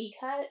flippy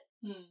cut?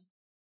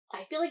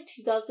 I feel like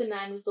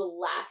 2009 was the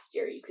last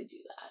year you could do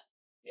that.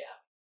 Yeah.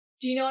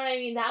 Do you know what I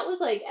mean? That was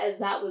like as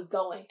that was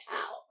going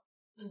out.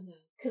 Mm-hmm.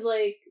 Because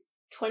like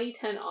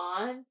 2010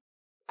 on,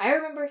 I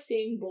remember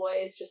seeing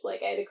boys just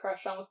like I had a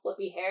crush on with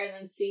flippy hair, and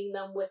then seeing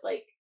them with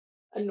like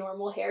a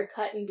normal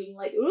haircut and being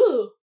like,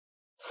 ooh,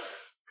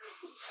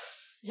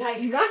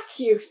 Yikes. not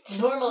cute.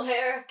 Normal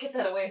hair, get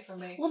that away from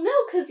me. Well, no,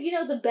 because you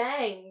know the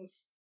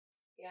bangs,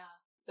 Yeah,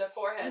 their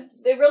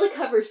foreheads. it really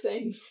covers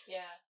things.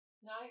 Yeah.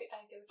 No, I get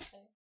what you're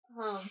saying.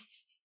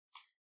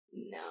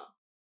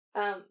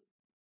 No.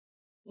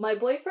 My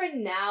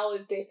boyfriend now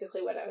is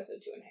basically what I was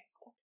into in high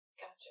school.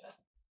 Gotcha.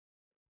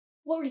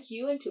 What were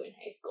you into in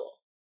high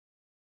school?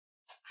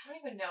 I don't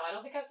even know. I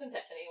don't think I was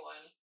into anyone.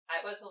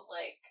 I wasn't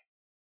like,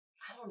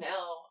 I don't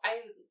know.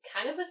 I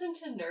kind of was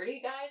into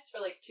nerdy guys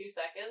for like 2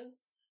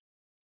 seconds.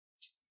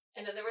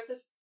 And then there was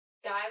this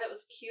guy that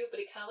was cute,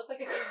 but he kind of looked like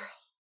a girl.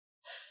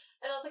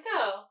 And I was like,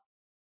 oh.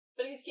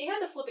 But he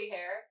had the flippy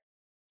hair.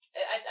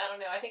 I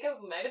don't know. I think I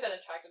might have been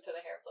attracted to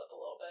the hair flip a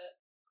little bit.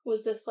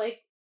 Was this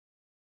like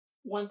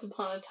Once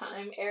Upon a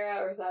Time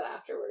era, or is that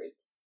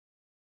afterwards?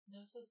 No,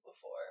 this is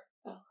before.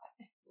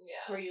 Okay.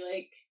 Yeah. Were you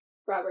like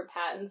Robert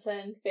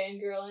Pattinson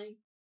fangirling?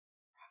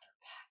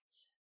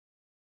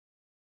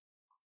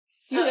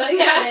 Do you know who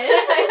yeah. that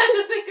is? I had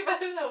to think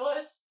about who that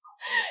was.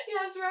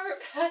 Yeah, it's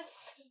Robert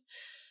Pattinson.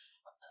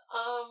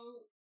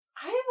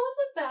 I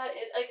wasn't that I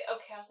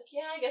was like,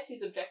 yeah, I guess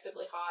he's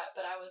objectively hot,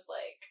 but I was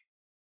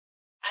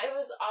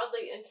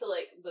oddly into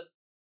like the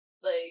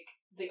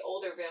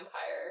older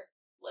vampire,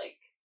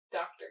 like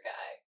doctor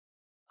guy.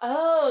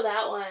 Oh,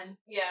 that one.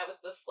 Yeah,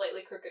 with the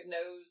slightly crooked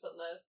nose and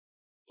the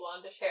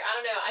blondish hair. I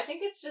don't know. I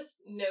think it's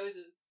just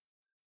noses.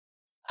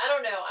 I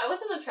don't know. I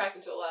wasn't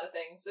attracted to a lot of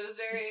things. It was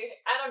very.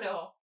 I don't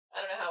know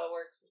how it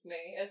works with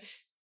me.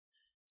 It's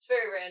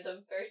very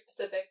random, very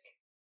specific.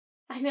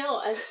 I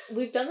know.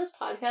 We've done this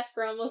podcast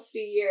for almost a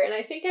year, and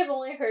I think I've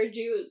only heard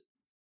you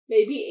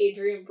maybe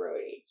Adrian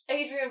Brody.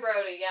 Adrian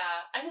Brody,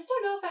 yeah. I just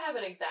don't know if I have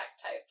an exact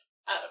type.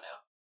 I don't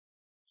know.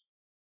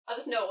 I'll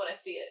just know it when I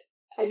see it.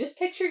 I just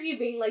picture you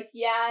being like,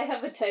 yeah, I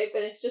have a type,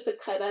 and it's just a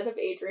cutout of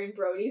Adrian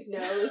Brody's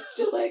nose,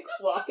 just like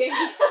walking.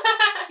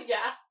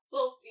 Yeah,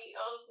 little feet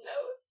on his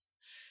nose.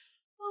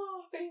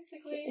 Oh,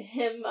 basically.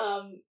 Him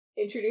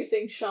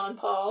introducing Sean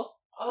Paul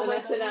on my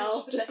gosh,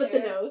 gosh, just with the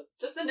hair. nose.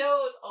 Just the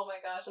nose. Oh my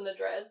gosh, and the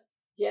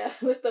dreads. Yeah,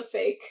 with the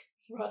fake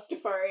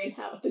Rastafarian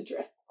hat with the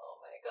dress. Oh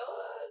my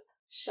god.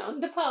 Sean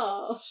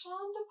DePaul.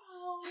 Sean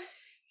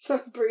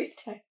DePaul. Bruce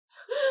type.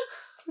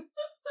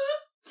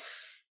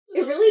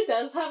 It really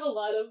does have a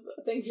lot of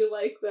things you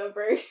like, though,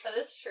 Brie. That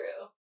is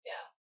true.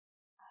 Yeah.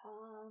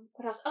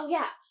 What else? Oh,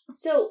 yeah.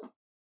 So,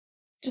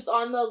 just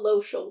on the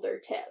low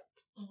shoulder tip,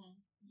 Mm-hmm.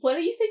 what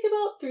do you think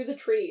about Through the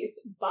Trees?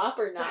 Bop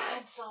or not?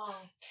 Bad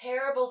song.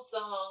 Terrible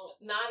song.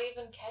 Not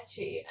even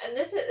catchy. And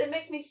this is what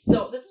makes me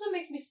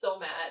so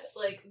mad.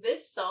 Like,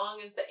 this song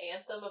is the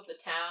anthem of the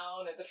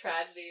town or the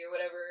tragedy or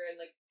whatever, and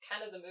like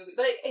kind of the movie.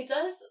 But it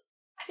does.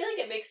 I feel like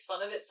it makes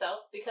fun of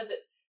itself because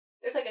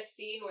there's like a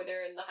scene where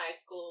they're in the high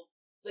school,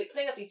 like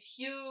putting up these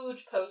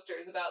huge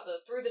posters about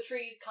the Through the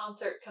Trees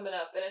concert coming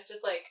up, and it's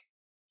just like,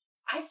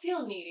 I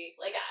feel needy.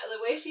 Like the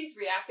way she's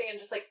reacting and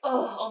just like,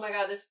 oh my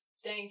god, this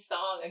dang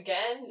song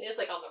again. It's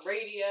like on the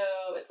radio.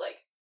 It's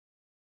like,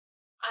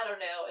 I don't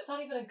know. It's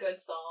not even a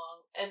good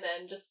song. And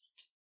then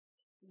just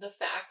the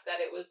fact that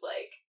it was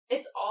like,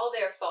 it's all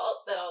their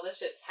fault that all this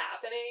shit's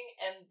happening,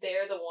 and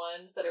they're the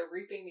ones that are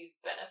reaping these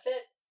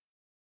benefits,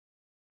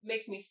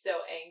 makes me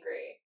so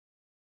angry.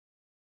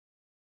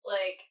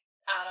 Like,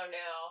 I don't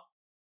know.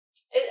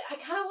 I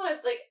kind of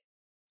want to like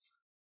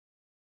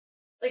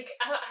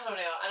I don't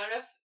know. I don't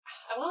know if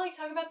I want to like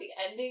talk about the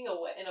ending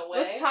in a way.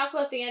 Let's talk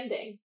about the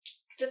ending.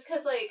 Just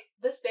because like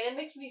this band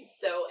makes me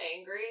so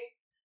angry,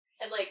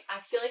 and like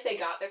I feel like they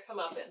got their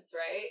comeuppance,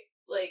 right?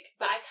 Like,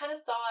 but I kind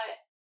of thought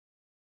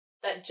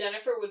that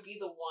Jennifer would be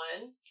the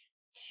one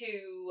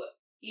to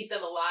eat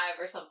them alive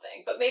or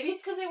something. But maybe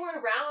it's because they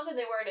weren't around and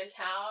they weren't in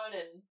town,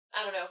 and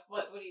I don't know.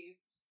 What do you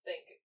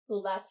think?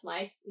 Well, that's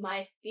my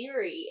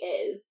theory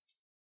is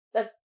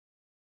that,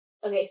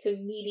 okay, so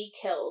Needy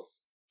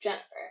kills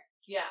Jennifer.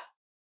 Yeah.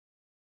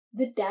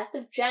 The death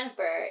of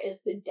Jennifer is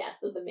the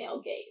death of the male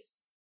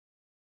gaze.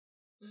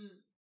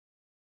 Mm.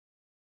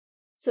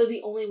 So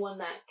the only one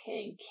that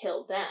can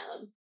kill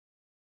them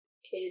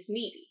is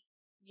Needy.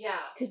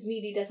 Yeah. Because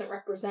Needy doesn't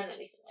represent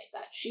anything like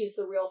that. She's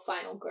the real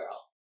final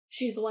girl.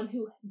 She's the one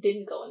who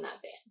didn't go in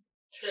that band.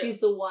 True. She's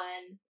the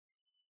one,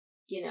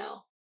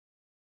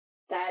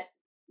 that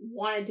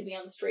wanted to be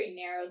on the straight and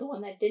narrow, the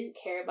one that didn't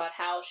care about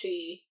how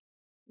she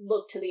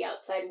looked to the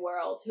outside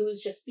world, who was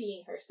just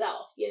being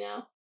herself,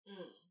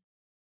 Mm.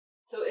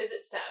 So is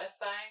it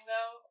satisfying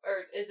though,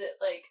 or is it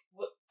like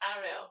I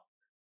don't know.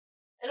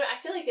 And I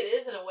feel like it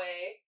is in a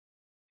way,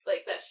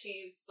 like that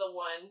she's the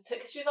one to,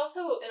 because she's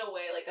also in a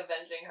way like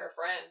avenging her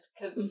friend,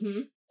 because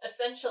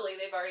essentially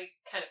they've already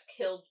kind of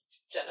killed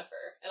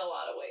Jennifer in a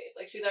lot of ways.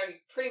 Like she's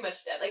already pretty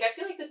much dead. Like I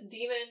feel like this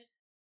demon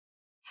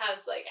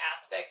has like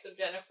aspects of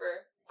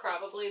Jennifer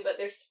probably, but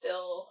there's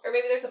still, or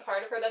maybe there's a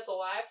part of her that's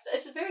alive.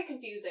 It's just very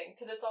confusing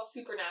because it's all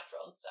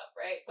supernatural and stuff,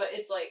 right? But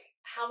it's like,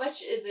 how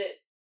much is it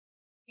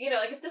you know,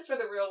 like if this were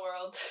the real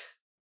world,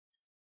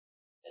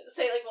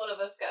 say like one of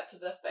us got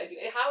possessed by a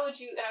demon, how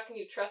can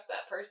you trust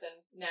that person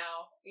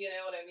now? You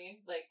know what I mean?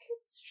 Like,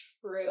 It's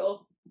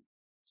true.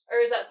 or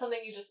is that something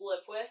you just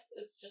live with?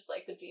 It's just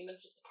like the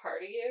demon's just a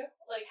part of you?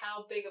 Like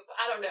how big of,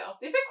 I don't know.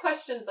 These are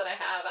questions that I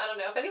have. I don't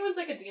know. If anyone's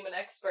like a demon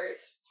expert.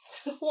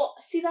 Well,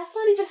 see, that's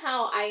not even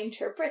how I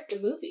interpret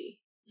the movie.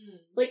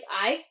 Like,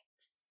 I,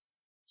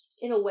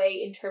 in a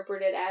way,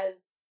 interpret it as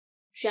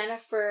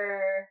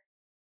Jennifer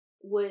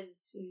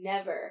was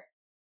never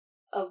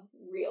a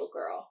real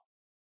girl.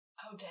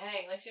 Oh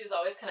dang, like she was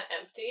always kind of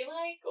empty,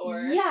 like,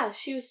 or? Yeah,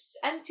 she was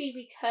empty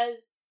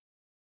because,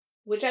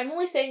 which I'm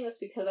only saying this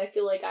because I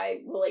feel like I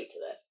relate to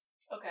this.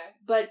 Okay.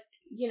 But,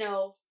 you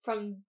know,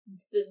 from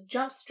the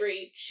Jump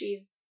Street,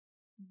 she's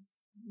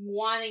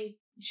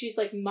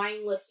like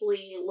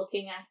mindlessly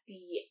looking at the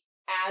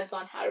ads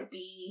on how to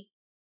be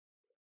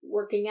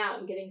working out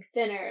and getting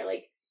thinner.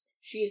 Like,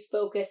 she's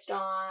focused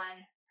on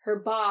her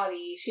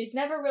body. She's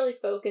never really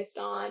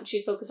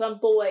she's focused on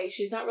boys.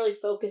 She's not really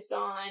focused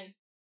on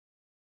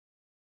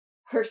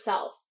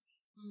herself.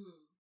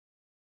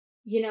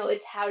 You know,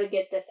 it's how to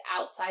get this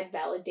outside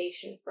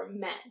validation from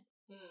men.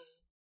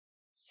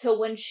 So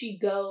when she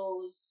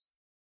goes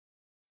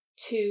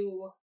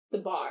to the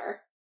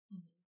bar,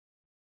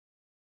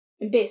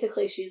 and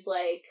basically she's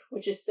like,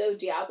 which is so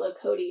Diablo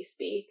Cody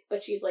speak,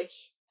 but she's like,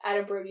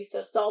 Adam Brody's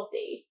so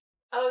salty.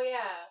 Oh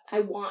yeah.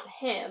 I want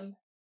him.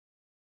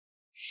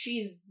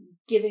 She's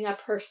giving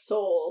up her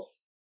soul.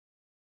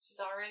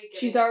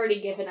 She's already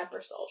given up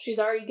her soul. She's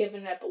already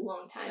given it up a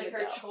long time ago.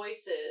 Like her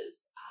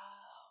choices.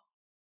 Oh.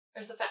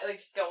 There's the fact, like,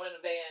 just going in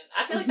a van.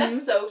 I feel like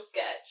that's so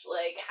sketch.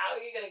 Like, how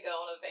are you gonna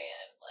go in a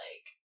van?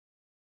 Like,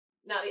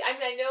 I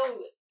mean, I know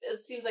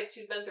it seems like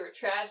she's been through a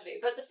tragedy,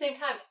 but at the same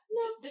time,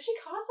 did she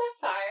cause that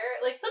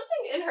fire? Like,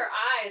 something in her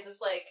eyes is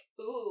like,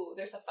 ooh,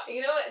 there's a fire.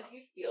 You know what? Do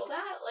you feel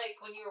that,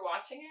 like, when you were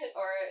watching it?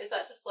 Or is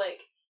that just,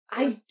 like...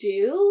 I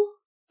do,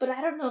 but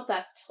I don't know if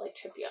that's to, like,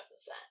 trip you off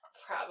the scent.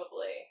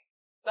 Probably.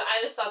 But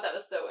I just thought that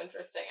was so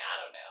interesting. I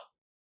don't know.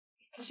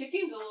 Because she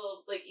seems a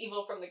little, like,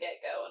 evil from the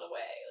get-go in a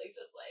way. Like,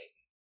 just, like...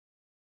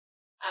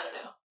 I don't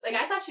know. Like,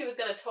 I thought she was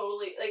gonna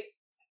totally... Like,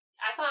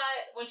 I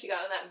thought when she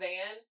got in that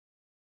van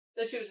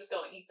that she was just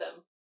gonna eat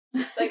them.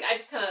 Like, I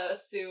just kind of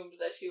assumed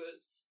that she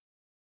was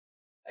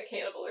a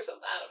cannibal or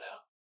something. I don't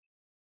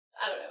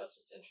know. It's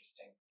just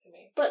interesting to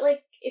me. But,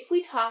 like, if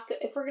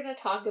we're gonna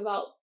talk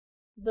about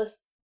the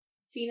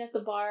scene at the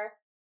bar,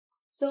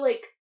 so,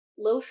 like,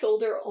 Low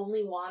Shoulder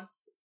only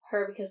wants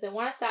her because they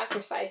want to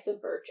sacrifice a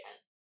virgin.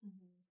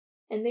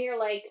 And they are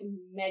like,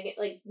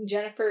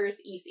 Jennifer's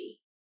easy.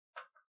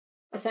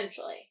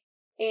 Essentially.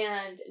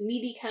 And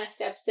Needy kind of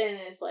steps in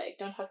and is like,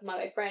 don't talk about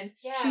my friend.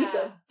 Yeah. She's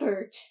a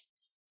virgin.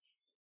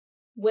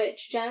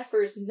 Which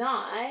Jennifer's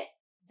not.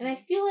 And I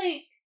feel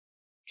like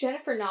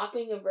Jennifer not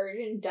being a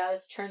virgin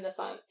does turn this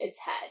on its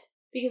head.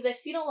 Because I've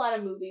seen a lot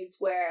of movies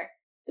where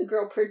the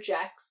girl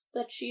projects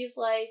that she's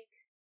like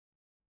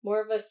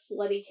more of a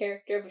slutty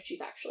character, but she's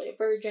actually a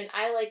virgin.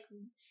 I like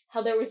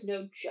how there was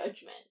no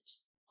judgment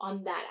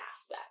on that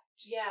aspect.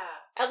 Yeah.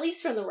 At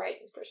least from the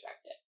writing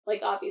perspective.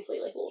 Like, obviously,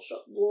 like,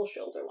 Little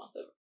Shoulder wants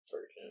a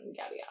virgin and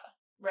yada yada.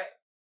 Right.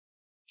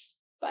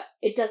 But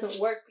it doesn't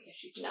work because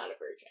she's not a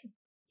virgin.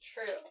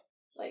 True.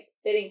 Like,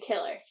 they didn't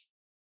kill her.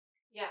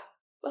 Yeah.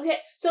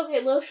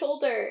 Okay, Low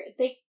Shoulder,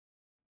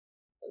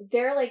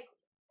 they're like,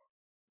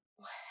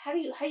 how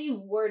do you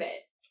word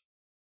it?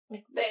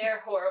 Like,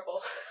 they're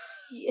horrible.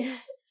 Yeah.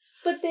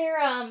 But they're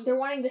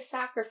wanting to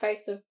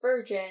sacrifice a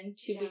virgin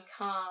to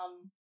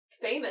become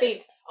famous.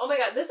 Oh my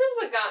god, this is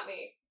what got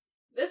me.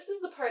 This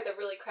is the part that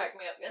really cracked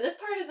me up. And this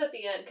part is at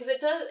the end, because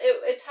it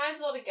ties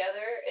it all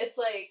together. It's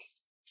like,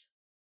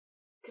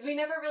 because we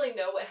never really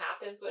know what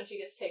happens when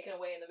she gets taken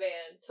away in the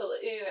van. Till,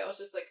 you know,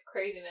 it's just like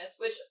craziness.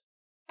 Which,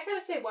 I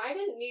gotta say, why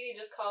didn't Needy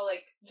just call,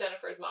 like,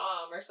 Jennifer's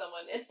mom or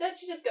someone? Instead,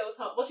 she just goes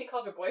home. Well, she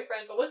calls her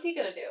boyfriend, but what's he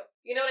gonna do?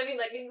 You know what I mean?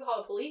 Like, you can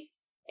call the police.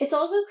 It's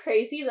also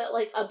crazy that,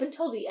 like, up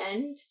until the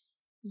end,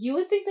 you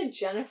would think that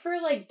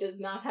Jennifer, like, does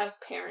not have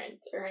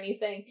parents or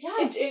anything.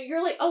 Yes.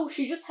 You're like, oh,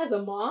 she just has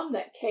a mom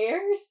that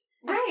cares?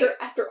 Right.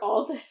 After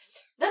all this.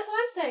 That's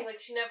what I'm saying. Like,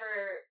 she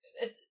never...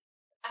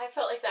 I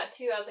felt like that,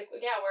 too. I was like,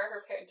 well, yeah, where are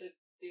her parents? Do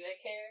they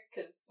care?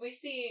 Because we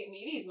see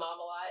Needy's mom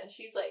a lot, and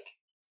she's, like,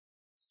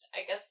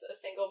 I guess a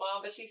single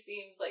mom, but she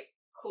seems, like,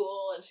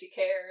 cool, and she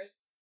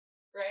cares.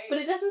 Right?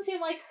 But it doesn't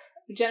seem like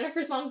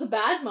Jennifer's mom's a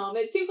bad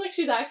mom. It seems like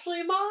she's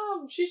actually a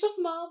mom. She's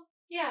just a mom.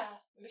 Yeah.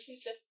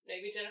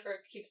 Maybe Jennifer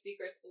keeps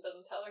secrets and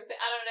doesn't tell her.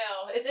 I don't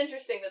know. It's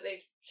interesting that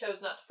they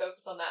chose not to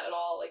focus on that at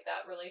all, like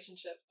that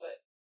relationship. But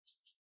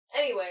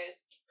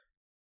anyways,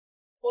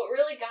 what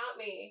really got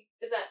me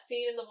is that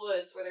scene in the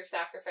woods where they're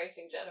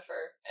sacrificing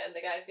Jennifer and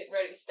the guy's getting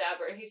ready to stab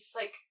her, and he's just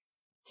like,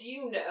 do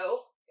you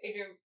know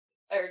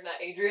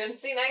not Adrian.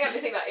 See, now I got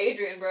to think about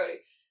Adrian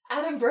Brody.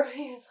 Adam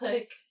Brody is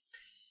like,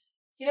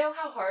 you know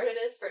how hard it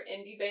is for an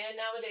indie band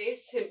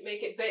nowadays to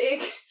make it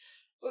big?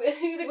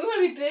 He's like, we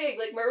want to be big,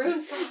 like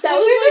Maroon 5. That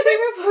was my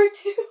favorite part,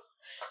 too.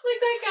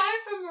 Like that guy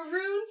from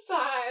Maroon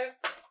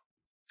 5.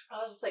 I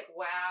was just like,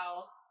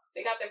 wow.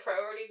 They got their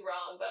priorities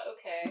wrong, but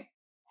okay.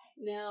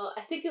 No,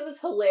 I think it was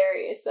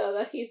hilarious, though,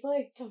 that he's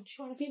like, don't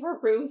you want to be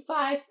Maroon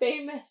 5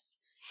 famous?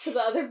 To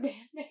the other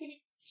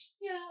bandmates.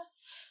 Yeah.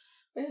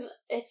 And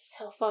it's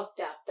so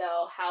fucked up,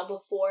 though, how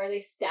before they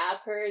stab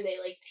her, they,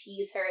 like,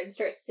 tease her and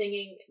start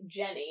singing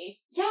Jenny.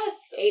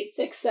 Yes!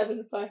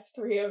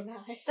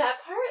 8675309.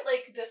 That part,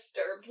 like,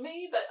 disturbed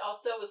me, but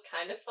also was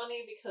kind of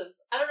funny because,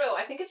 I don't know,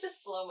 I think it's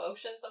just slow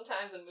motion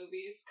sometimes in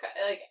movies.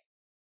 Like,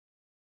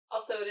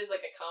 also it is,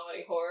 like, a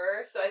comedy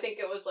horror, so I think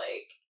it was,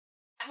 like,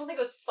 I don't think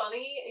it was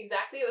funny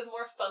exactly. It was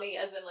more funny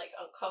as in, like,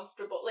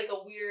 uncomfortable, like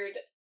a weird,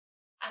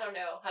 I don't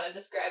know how to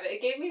describe it.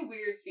 It gave me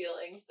weird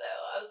feelings,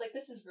 though. I was like,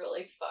 this is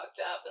really fucked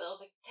up. And I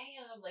was like,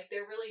 damn, like,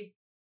 they're really,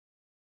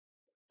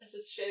 this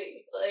is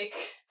shitty. Like,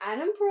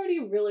 Adam Brody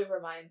really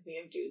reminds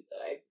me of dudes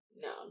that I've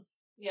known.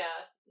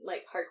 yeah,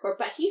 Like, hardcore.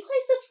 But he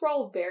plays this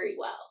role very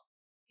well.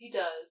 he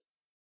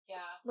does. Yeah.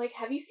 Like,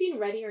 have you seen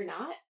Ready or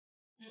Not?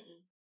 Mm-mm.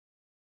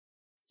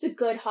 It's a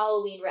good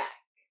Halloween rec.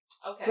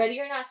 Okay. Ready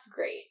or Not's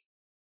great.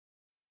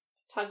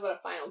 Talk about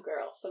a final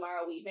girl,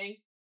 Samara Weaving.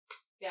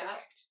 Yeah.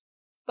 Perfect.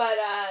 But,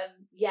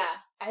 yeah,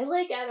 I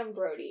like Adam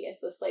Brody as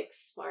this, like,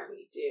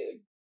 smarmy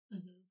dude.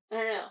 Mm-hmm. I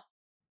don't know.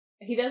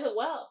 He does it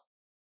well.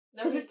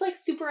 No, Because it's, like,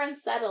 super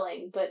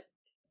unsettling, but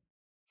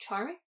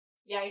charming.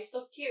 yeah, he's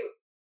still cute.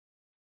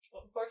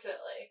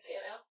 Unfortunately, you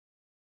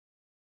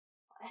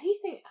know?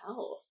 Anything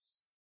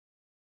else?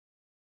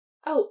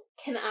 Oh,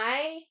 can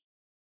I,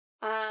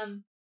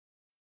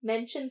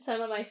 mention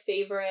some of my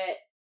favorite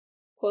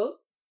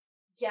quotes?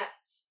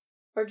 Yes.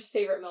 Or just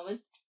favorite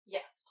moments?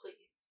 Yes,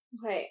 please.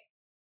 Okay.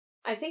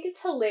 I think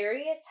it's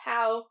hilarious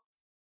how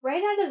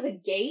right out of the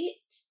gate,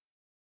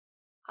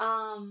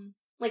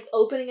 like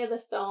opening of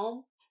the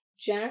film,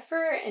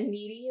 Jennifer and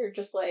Needy are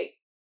just like,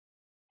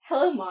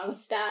 hello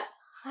Monostat,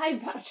 hi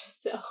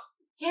Vagisil.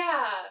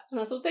 Yeah. And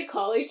that's what they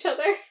call each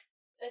other.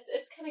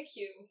 It's kind of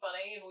cute and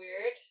funny and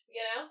weird,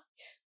 you know?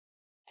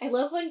 I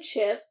love when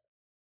Chip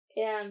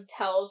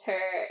tells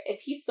her,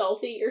 if he's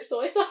salty, you're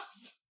soy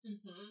sauce.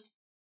 Mm-hmm.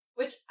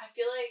 Which I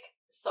feel like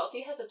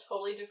salty has a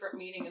totally different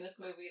meaning in this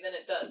movie than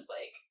it does,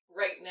 like,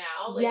 right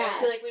now. Like, I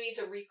feel like we need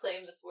to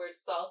reclaim this word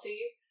salty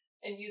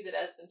and use it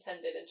as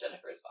intended in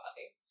Jennifer's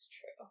body. It's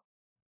true.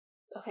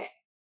 Okay.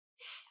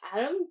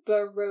 Adam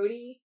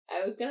Brody.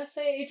 I was gonna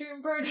say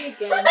Adrian Brody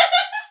again.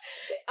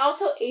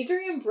 Also,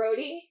 Adrian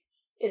Brody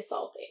is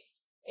salty.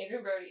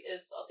 Adrian Brody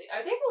is salty.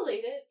 Are they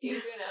related?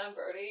 Adrian and Adam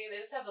Brody? They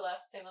just have the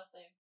same last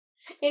name.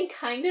 And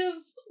kind of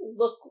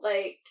look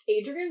like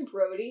Adrian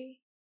Brody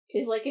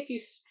is like if you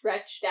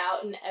stretched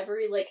out in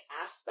every, like,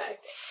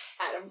 aspect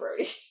Adam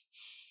Brody.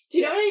 Do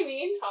you know what I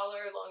mean?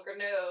 Taller, longer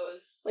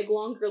nose. Like,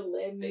 longer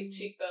limbs. Big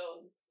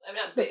cheekbones. I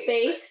mean, not The big,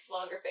 face. but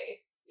longer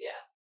face.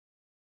 Yeah.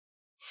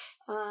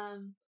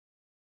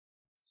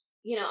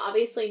 You know,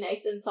 obviously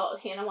nice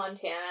insult Hannah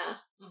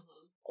Montana.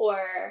 Mm-hmm.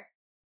 Or,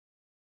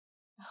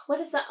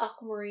 what is the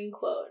Aquamarine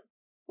quote?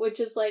 Which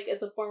is like,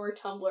 as a former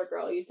Tumblr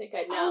girl, you'd think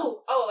I'd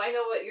know. Oh, I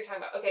know what you're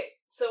talking about. Okay,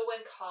 so when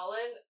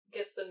Colin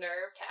gets the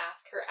nerve to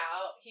ask her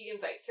out, he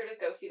invites her to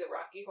go see the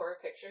Rocky Horror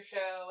Picture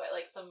Show at,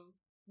 like, some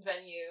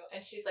venue,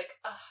 and she's like,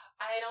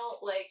 I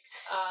don't like,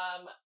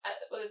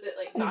 what is it,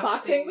 like,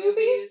 boxing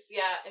movies?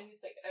 Yeah, and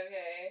he's like,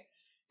 okay.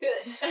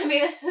 I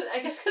mean, I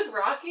guess because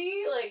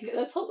Rocky, like,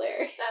 That's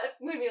hilarious. that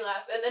made me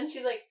laugh. And then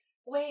she's like,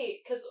 wait,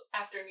 because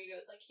after Nita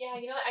was like,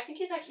 yeah, you know what, I think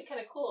he's actually kind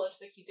of cool. And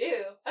she's like, you do?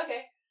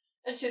 Okay.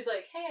 And she's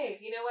like,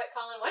 hey, you know what,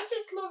 Colin, why don't you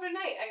just come over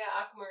tonight? I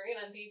got Aquamarine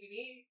on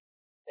DVD.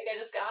 Like,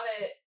 I just got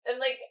it. And,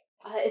 like...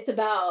 It's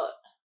about,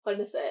 what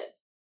is it?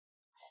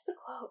 What is the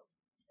quote?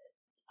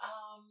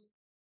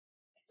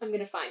 I'm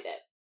gonna find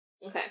it.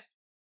 Okay.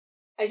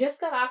 I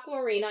just got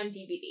Aquamarine on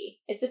DVD.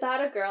 It's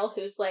about a girl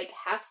who's, like,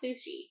 half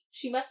sushi.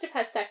 She must have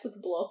had sex with a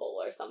blowhole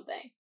or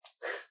something.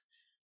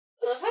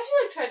 I love how she,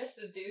 like, tried to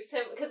seduce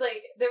him, because,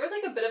 like, there was,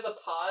 like, a bit of a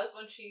pause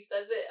when she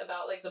says it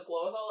about, like, the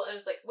blowhole, and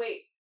it's like,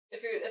 wait,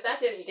 if that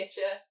didn't get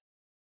you,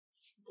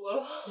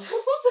 blowholes?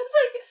 It's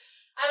like,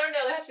 I don't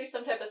know, there has to be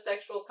some type of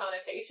sexual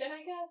connotation,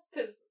 I guess,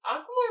 because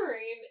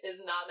Aquamarine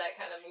is not that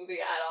kind of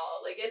movie at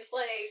all. Like, it's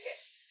like...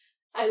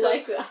 I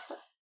like that.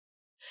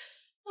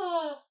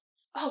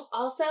 Oh,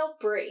 also,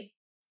 Brie.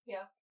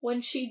 Yeah.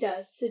 When she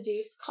does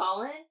seduce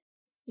Colin,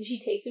 and she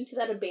takes him to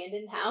that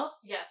abandoned house.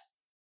 yes.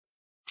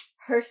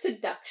 Her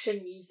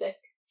seduction music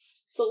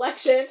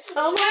selection.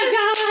 Oh my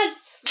god!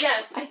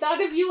 Yes. I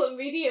thought of you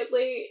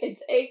immediately.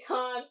 It's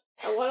Akon.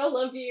 I Wanna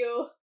Love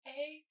You.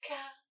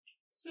 Akon,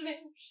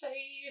 Slim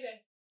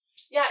Shady.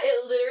 Yeah,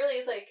 it literally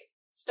is like,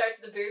 starts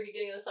at the very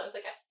beginning of the song. It's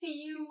like, I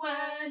see you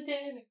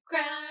winding and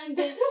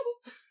grinding.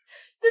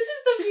 This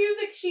is the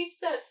music she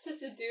sets to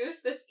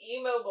seduce this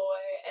emo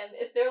boy, and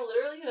they're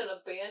literally in an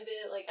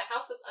abandoned, like, a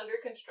house that's under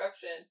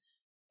construction,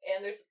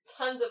 and there's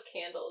tons of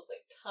candles,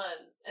 like,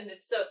 tons, and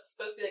it's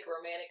supposed to be, like, a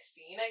romantic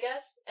scene, I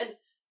guess, and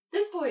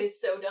this boy is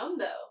so dumb,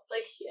 though.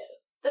 Like,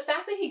 the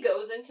fact that he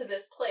goes into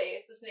this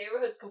place, this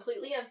neighborhood's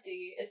completely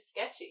empty, it's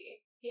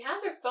sketchy. He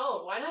has her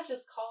phone, why not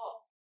just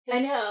call?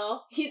 I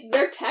know.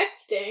 They're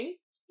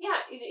texting. Yeah,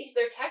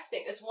 they're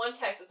texting. It's one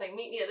text. It's like,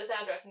 meet me at this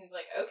address. And he's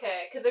like,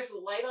 okay. Because there's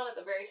light on at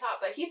the very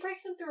top. But he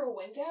breaks in through a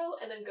window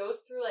and then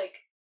goes through, like,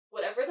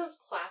 whatever those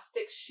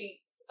plastic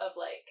sheets of,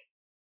 like,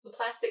 the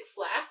plastic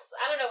flaps.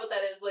 I don't know what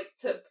that is, like,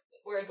 to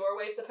where a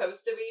doorway's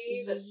supposed to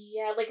be.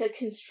 Yeah, like a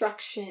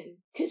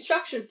construction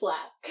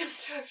flap.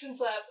 Construction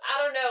flaps. I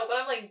don't know. But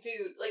I'm like,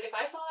 dude, like, if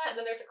I saw that and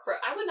then there's a crow,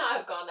 I would not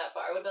have gone that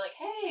far. I would have been like,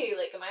 hey,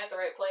 like, am I at the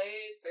right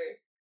place? Or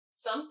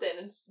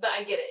something. But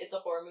I get it. It's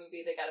a horror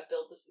movie. They gotta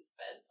build the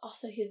suspense.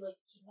 Also, he's like,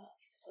 he's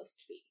supposed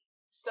to be.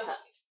 Supposed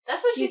to be.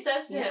 That's what she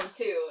says to yeah. him,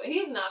 too.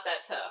 He's not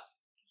that tough.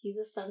 He's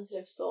a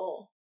sensitive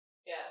soul.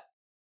 Yeah.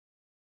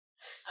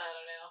 I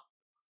don't know.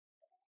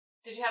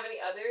 Did you have any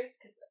others?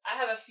 Because I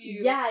have a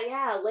few.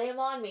 Yeah, lay them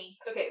on me.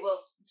 Okay,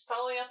 well,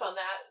 following up on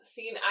that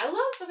scene, I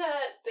love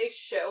that they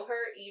show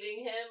her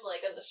eating him, like,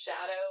 in the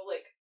shadow,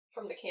 like,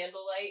 from the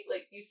candlelight.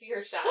 Like, you see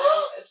her shadow,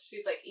 and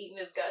she's, like, eating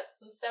his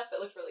guts and stuff. It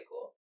looks really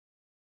cool.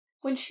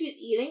 When she's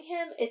eating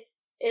him,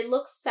 it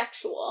looks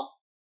sexual.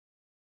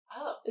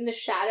 Oh. In the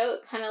shadow,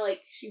 it kind of,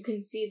 like, you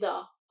can see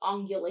the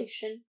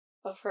ongulation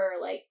of her,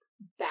 like,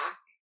 back.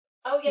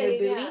 Oh, yeah, her yeah,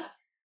 booty.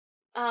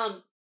 yeah.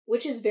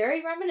 Which is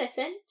very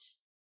reminiscent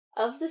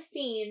of the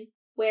scene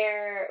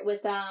where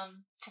with I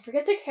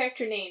forget the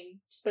character name,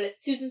 but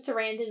it's Susan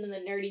Sarandon and the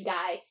nerdy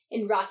guy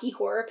in Rocky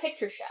Horror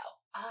Picture Show.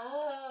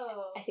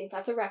 Oh. I think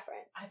that's a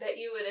reference. I bet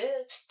you it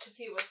is, because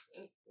he was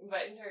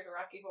inviting her to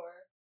Rocky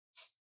Horror.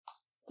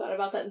 Thought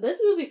about that. This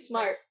movie's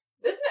smart.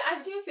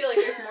 I do feel like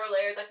there's more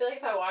layers. I feel like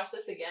if I watch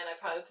this again,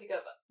 I'd probably pick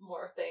up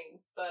more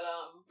things, but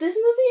This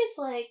movie is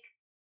like,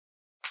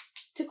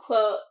 to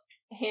quote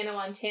Hannah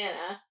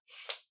Montana,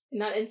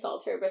 not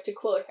insult her, but to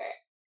quote her,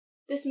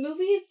 this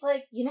movie is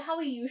like, you know how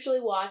we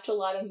usually watch a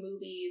lot of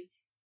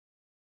movies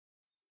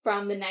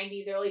from the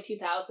 90s, early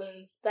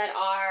 2000s that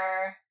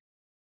are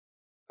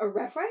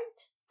irreverent,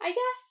 I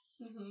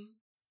guess? Mm-hmm.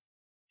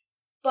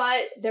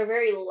 But they're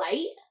very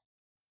light.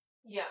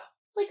 Yeah.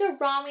 Like a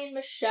Rami and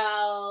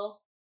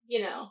Michelle,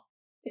 you know,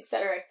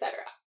 etc., etc.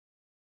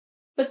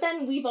 But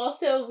then we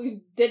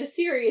did a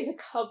series a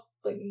couple,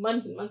 like,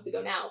 months and months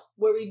ago now,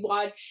 where we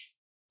watch,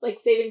 like,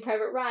 Saving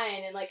Private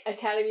Ryan and, like,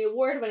 Academy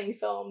Award-winning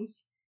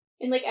films.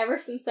 And, like, ever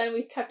since then,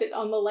 we've kept it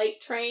on the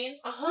light train.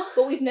 Uh-huh.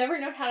 But we've never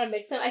known how to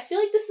mix them. I feel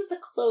like this is the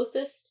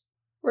closest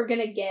we're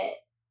gonna get.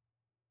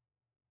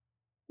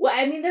 Well,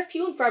 I mean, they're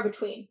few and far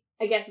between,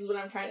 I guess is what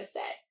I'm trying to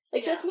say.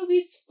 Like, Yeah. this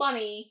movie's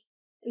funny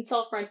and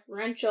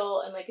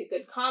self-referential and, like, a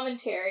good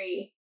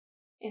commentary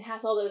and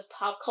has all those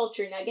pop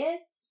culture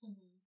nuggets.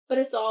 Mm-hmm. But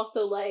it's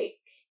also, like,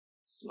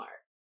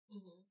 smart.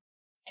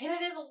 Mm-hmm. And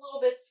it is a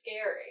little bit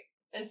scary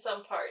in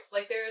some parts.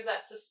 Like, there is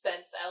that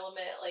suspense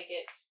element. Like,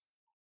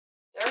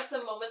 there are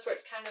some moments where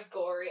it's kind of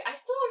gory. I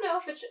still don't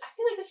know if I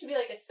feel like this should be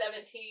like a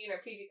 17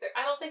 or PG-13.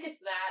 I don't think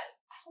it's that.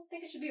 I don't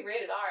think it should be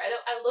rated R.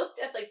 I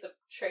looked at, like, the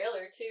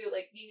trailer, too.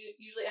 Like,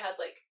 usually it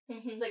has, like,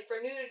 it's, like, for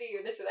nudity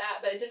or this or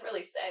that, but it didn't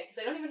really say. Because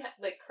they don't even,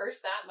 like,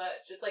 curse that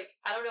much. It's, like,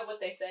 I don't know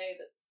what they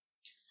say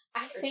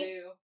I think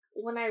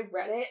when I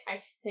read it, I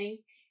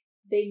think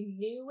they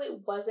knew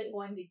it wasn't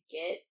going to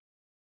get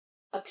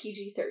a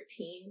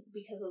PG-13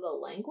 because of the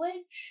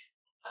language.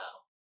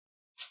 Oh.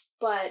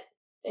 But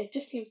it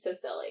just seems so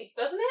silly.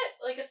 Doesn't it?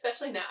 Like,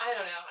 especially now, I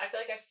don't know. I feel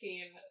like I've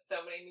seen so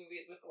many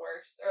movies with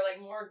worse, or, like,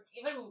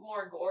 even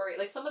more gory.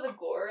 Like, some of the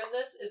gore in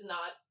this is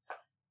not,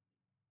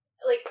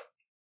 like,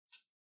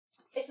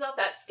 it's not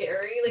that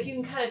scary. Like, you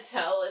can kind of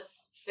tell it's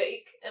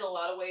fake in a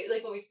lot of ways.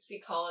 Like, when we see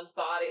Colin's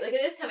body, like,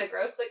 it is kind of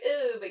gross, like,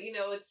 ew, but, you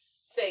know,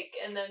 it's fake.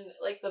 And then,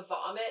 like, the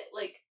vomit,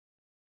 like,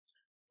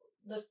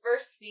 the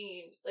first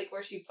scene, like,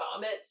 where she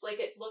vomits, like,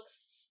 it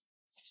looks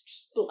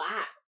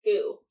black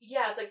goo.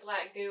 Yeah, it's like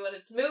black goo, and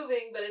it's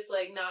moving, but it's,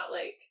 like, not,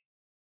 like,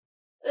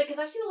 because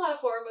I've seen a lot of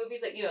horror movies,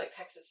 like, you know, like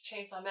Texas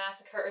Chainsaw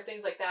Massacre, or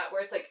things like that,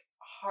 where it's, like,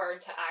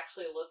 hard to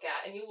actually look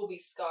at, and you will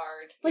be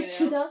scarred. Like,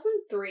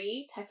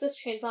 2003, Texas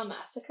Chainsaw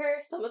Massacre,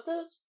 some of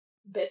those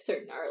bits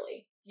are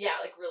gnarly. Yeah,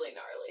 like, really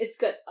gnarly. It's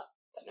good,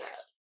 but gnarly.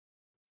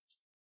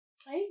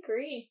 I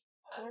agree.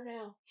 I don't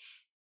know.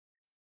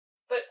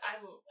 But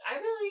I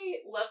really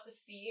love the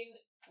scene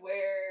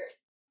where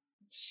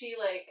she,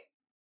 like,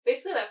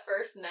 basically that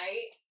first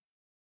night,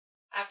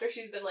 after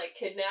she's been, like,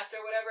 kidnapped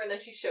or whatever, and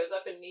then she shows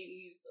up in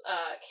Needy's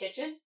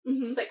kitchen,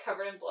 just, like,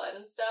 covered in blood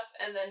and stuff,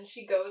 and then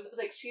she goes,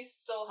 like, she's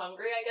still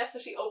hungry, I guess, so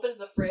she opens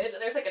the fridge, and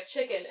there's, like, a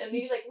chicken, and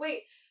Needy's like,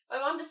 wait, my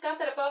mom just got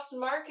that at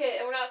Boston Market,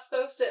 and we're not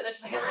supposed to, and then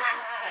she's like,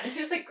 ah! And she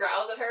just, like,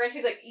 growls at her, and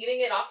she's, like,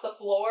 eating it off the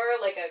floor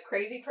like a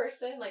crazy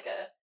person, like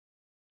a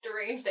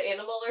deranged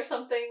animal or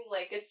something.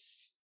 Like, it's,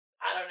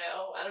 I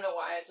don't know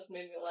why, it just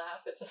made me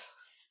laugh. It just...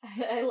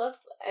 I love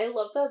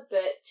that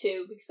bit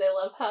too, because I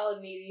love how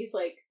Needy's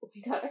like,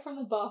 we got it from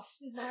the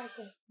Boston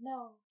Market.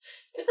 No.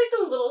 It's like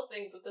the little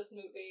things of this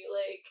movie,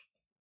 like,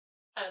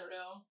 I don't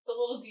know, the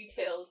little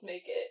details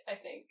make it, I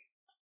think.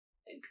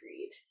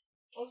 Agreed.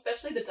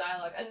 Especially the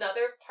dialogue.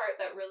 Another part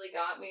that really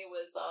got me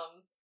was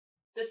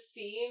the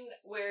scene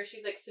where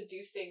she's, like,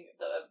 seducing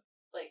the,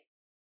 like,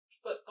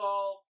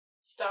 football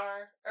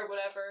star or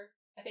whatever.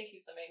 I think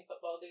he's the main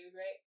football dude,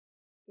 right?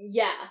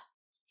 Yeah.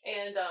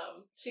 And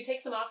she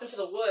takes him off into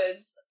the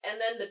woods, and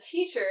then the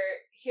teacher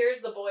hears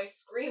the boy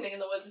screaming in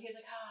the woods, and he's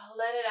like,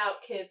 let it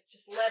out, kids.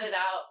 Just let it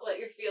out. Let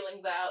your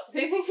feelings out.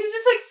 They think he's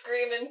just, like,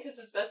 screaming because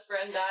his best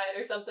friend died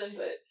or something,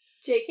 but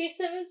J.K.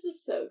 Simmons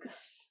is so good.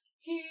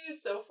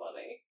 he's so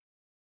funny.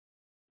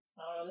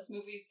 I don't know, this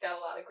movie's got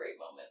a lot of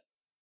great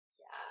moments.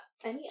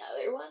 Yeah. Any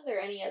other ones, or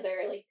any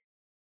other, like,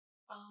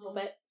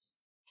 moments?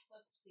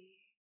 Let's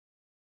see.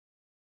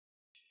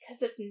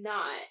 Because if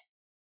not,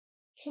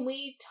 can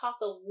we talk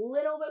a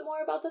little bit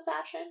more about the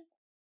fashion?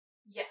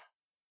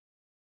 Yes.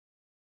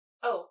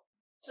 Oh,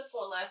 just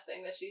one last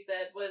thing that she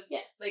said was,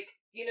 like,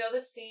 you know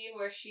the scene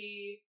where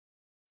she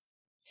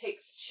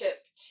takes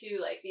Chip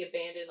to, like, the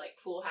abandoned, like,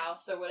 pool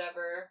house or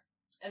whatever,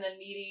 and then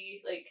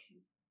Needy, like,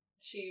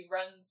 she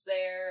runs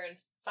there and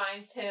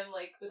finds him,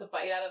 like, with a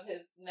bite out of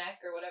his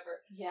neck or whatever.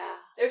 Yeah.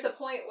 There's a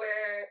point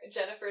where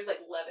Jennifer's,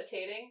 like,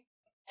 levitating,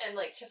 and,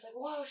 like, Chip's like,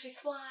 whoa, she's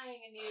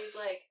flying, and Needy's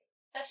like,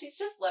 she's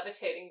just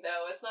levitating,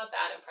 though. It's not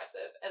that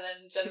impressive. And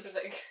then Jennifer's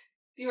like,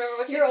 do you remember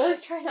what she said? You're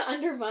always trying to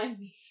undermine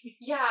me.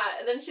 Yeah,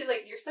 and then she's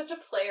like, you're such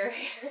a player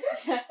hater.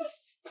 Yes.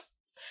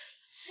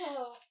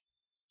 Oh.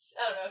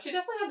 I don't know. She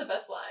definitely had the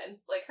best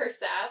lines. Like, her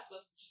sass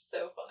was just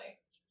so funny.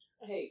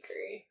 I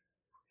agree.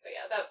 But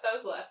yeah, that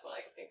was the last one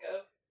I could think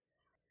of.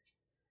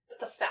 But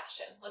the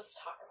fashion. Let's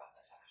talk about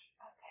the fashion.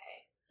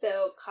 Okay.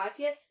 So,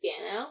 Katya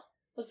Stano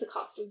was the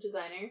costume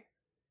designer.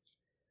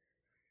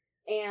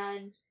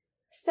 And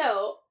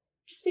so,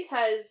 just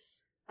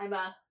because I'm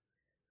a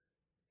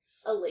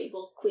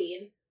labels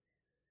queen,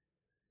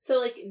 so,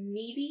 like,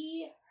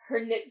 Needy,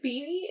 her knit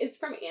beanie is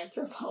from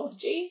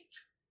Anthropologie.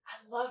 I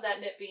love that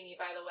knit beanie,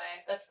 by the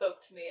way. That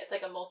spoke to me. It's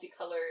like a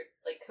multicolored,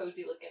 like,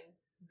 cozy looking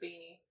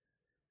beanie.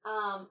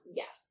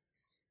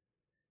 Yes.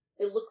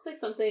 It looks like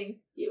something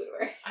you would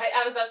wear.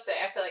 I was about to say,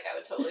 I feel like I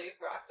would totally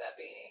rock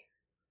that beanie.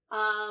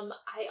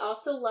 I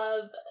also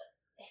love,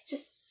 it's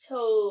just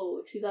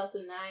so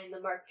 2009,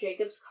 the Marc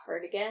Jacobs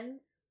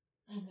cardigans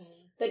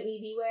that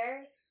Needy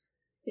wears.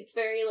 It's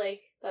very,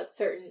 like, that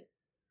certain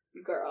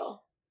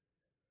girl.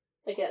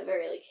 Like, a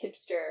very, like,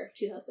 hipster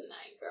 2009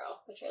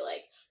 girl, which I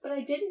like. But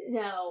I didn't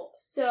know,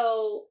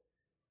 so,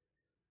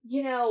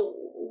 you know,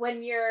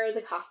 when you're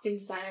the costume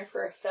designer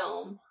for a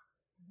film,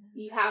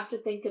 you have to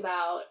think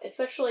about,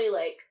 especially,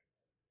 like,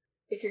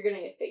 if you're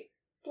gonna get big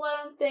blood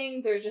on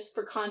things, or just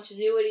for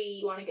continuity,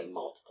 you want to get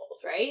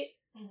multiples, right?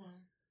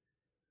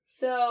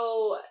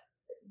 So,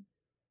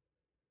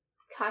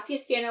 Katya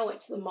Stano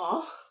went to the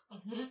mall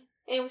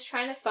and was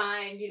trying to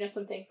find, you know,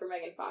 something for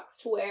Megan Fox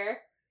to wear.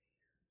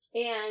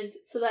 And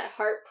so that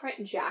heart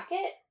print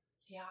jacket,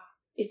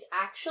 it's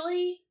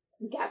actually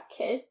Gap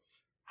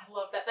Kids. I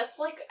love that. That's,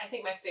 like, I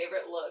think my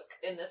favorite look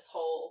in this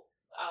whole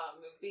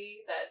movie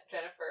that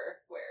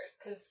Jennifer wears.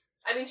 Because,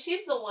 I mean,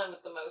 she's the one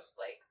with the most,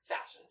 like,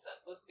 fashion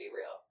sense, let's be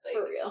real. Like,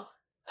 For real.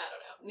 I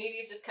don't know.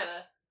 Needy's just kind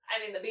of, I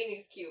mean, the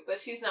beanie's cute,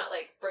 but she's not,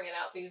 like, bringing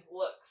out these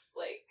looks,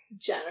 like...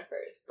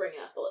 Jennifer's bringing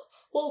out the look.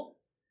 Well,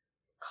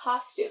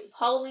 costumes,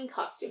 Halloween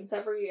costumes,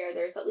 every year,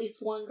 there's at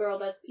least one girl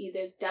that's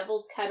either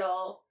Devil's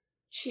Kettle,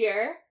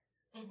 Cheer,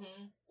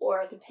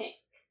 or the Pink.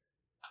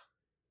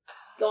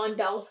 Go on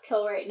Devil's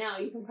Kill right now,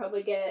 you can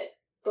probably get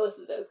both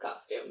of those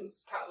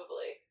costumes.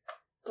 Probably.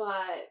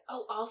 But,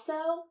 oh, also,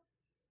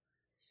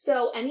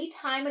 so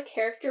anytime a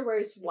character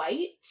wears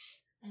white,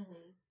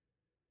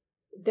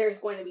 there's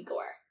going to be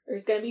gore.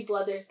 There's going to be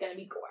blood, there's going to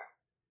be gore.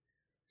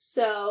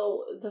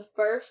 So, the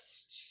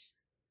first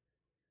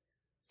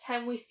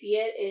time we see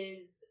it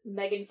is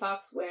Megan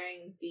Fox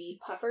wearing the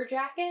puffer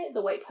jacket,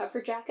 the white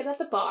puffer jacket at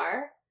the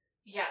bar.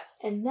 Yes.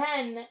 And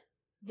then,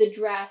 the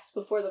dress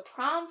before the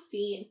prom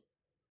scene,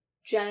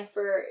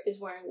 Jennifer is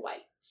wearing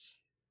white.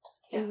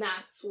 Yes. And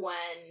that's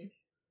when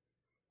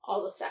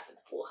all the stuff at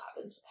the pool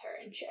happens with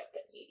her and Chip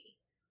and Needy.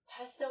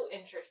 That is so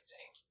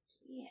interesting.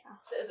 Yeah.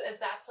 So is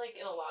that, like,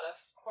 in a lot of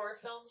horror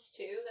films,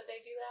 too, that they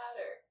do that,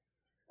 or...?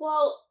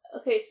 Well,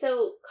 okay,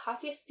 so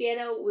Katya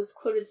Stano was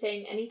quoted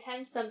saying,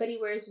 anytime somebody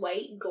wears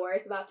white, gore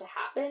is about to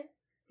happen,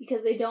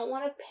 because they don't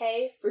want to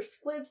pay for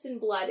squibs and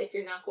blood if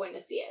you're not going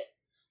to see it.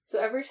 So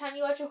every time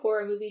you watch a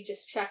horror movie,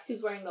 just check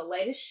who's wearing the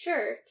lightest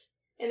shirt,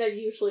 and they're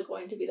usually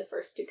going to be the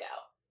first to go.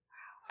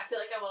 I feel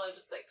like I want to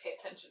just, like, pay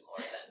attention more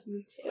than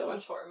Me too.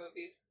 watch horror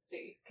movies,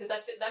 see, because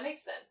that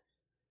makes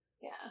sense.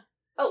 Yeah.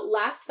 Oh,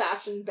 last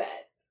fashion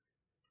bit.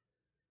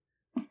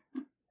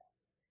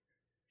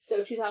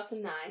 So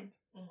 2009.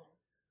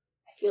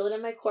 I feel it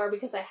in my core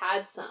because I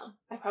had some.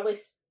 I probably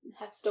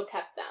have still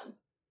kept them.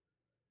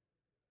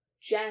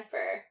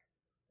 Jennifer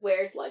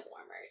wears leg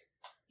warmers.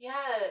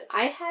 Yes.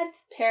 I had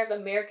this pair of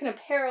American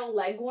Apparel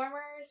leg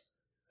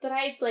warmers that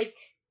I, like,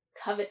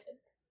 coveted.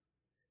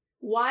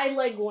 Why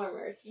leg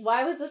warmers?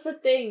 Why was this a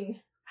thing?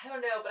 I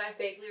don't know, but I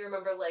vaguely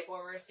remember leg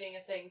warmers being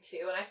a thing,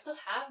 too, and I still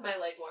have my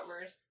leg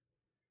warmers.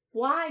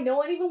 Why? No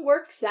one even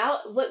works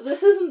out. But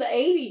this isn't the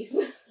 80s.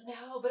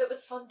 No, but it was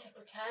fun to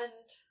pretend.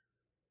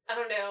 I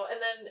don't know. And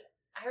then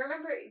I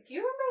remember, do you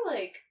remember,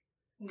 like,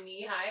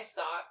 knee-high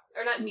socks?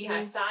 Or not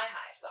knee-high,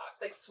 thigh-high socks.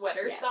 Like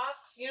sweater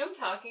socks. You know what I'm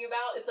talking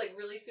about? It's, like,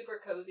 really super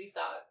cozy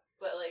socks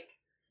that, like,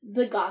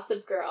 the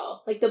Gossip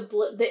Girl, like the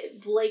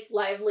Blake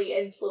Lively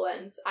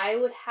influence. I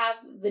would have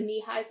the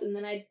knee highs and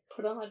then I'd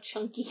put on a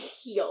chunky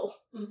heel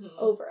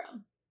over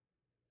them.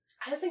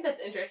 I just think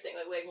that's interesting,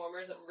 like leg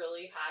warmers and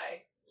really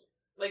high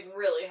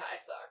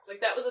socks. Like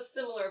that was a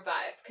similar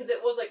vibe because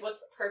it was like, what's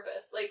the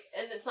purpose? Like,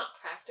 and it's not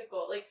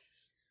practical. Like,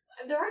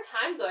 there are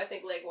times though I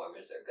think leg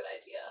warmers are a good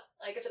idea.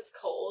 Like if it's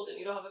cold and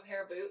you don't have a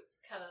pair of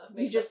boots, kind of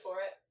makes up for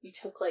it. You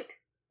took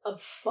like a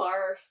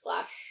bar /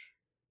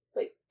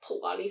 like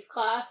Pilates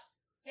class.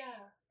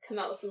 Yeah. Come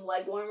out with some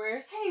leg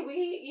warmers. Hey,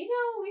 we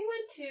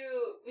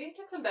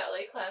took some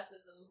ballet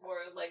classes and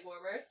wore leg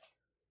warmers.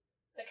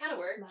 That kind of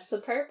worked. That's the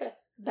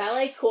purpose.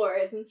 Ballet core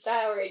is in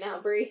style right now,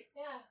 Brie.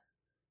 Yeah.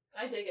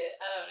 I dig it.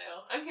 I don't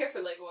know. I'm here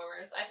for leg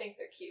warmers. I think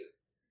they're cute.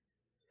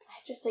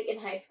 Just like in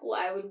high school,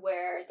 I would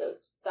wear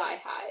those thigh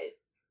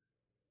highs,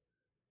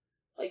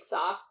 like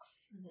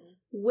socks,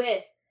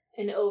 with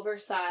an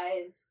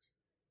oversized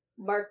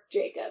Marc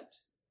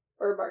Jacobs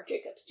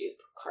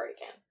dupe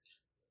cardigan.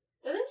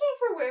 Doesn't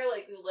Jennifer wear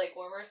like leg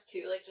warmers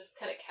too? Like just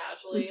kind of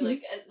casually,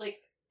 like I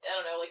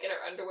don't know, like in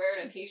her underwear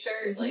and a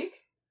t-shirt,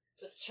 like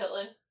just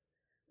chilling.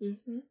 That's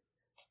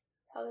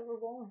how they were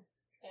born.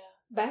 Yeah.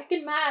 Back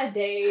in my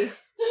day.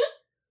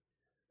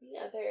 the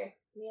other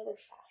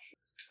fashion.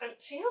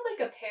 She had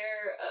like a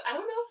pair. I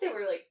don't know if they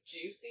were like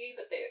juicy,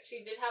 but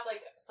she did have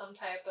like some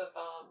type of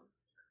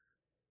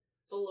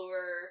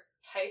velour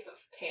type of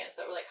pants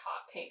that were like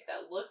hot pink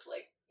that looked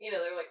like, they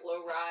were like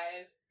low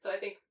rise. So I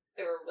think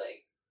they were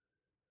like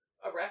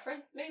a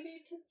reference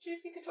maybe to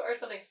Juicy Couture or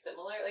something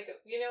similar. Like,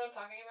 you know what I'm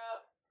talking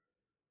about?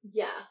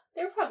 Yeah,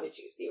 they were probably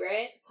juicy,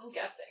 right? I'm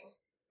guessing.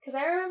 Because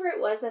I remember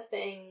it was a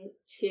thing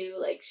too.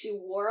 Like she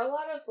wore a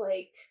lot of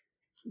like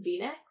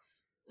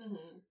V-necks.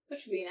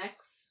 Which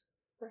V-necks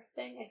were a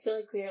thing. I feel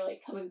like they're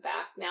like coming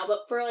back now,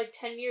 but for like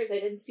 10 years I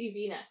didn't see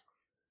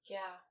V-necks.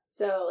 Yeah.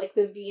 So like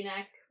the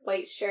V-neck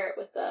white shirt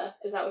with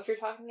is that what you're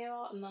talking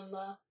about? And then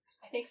I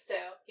think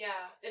so.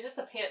 Yeah. It's just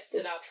the pants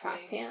stood out to me.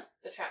 Track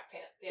pants. The track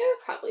pants. They Yeah.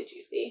 were probably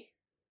juicy.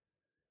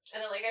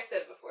 And then, like I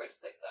said before,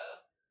 just like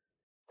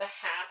the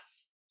half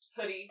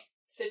hoodie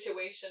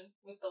situation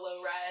with the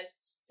low rise,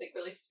 like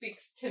really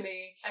speaks to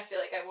me. I feel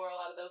like I wore a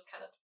lot of those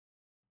kind of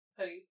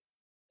hoodies,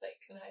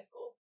 like in high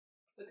school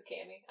with the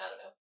cami. I don't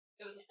know.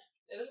 It was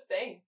a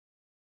thing.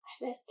 I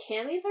miss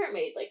camis aren't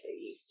made like they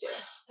used to.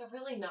 They're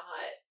really not.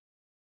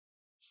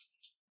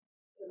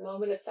 The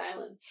moment of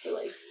silence for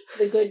like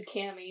the good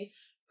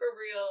camis. For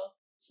real.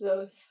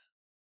 Those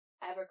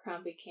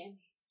Abercrombie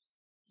camis.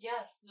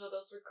 Yes, no,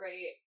 those were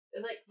great.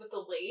 And like with the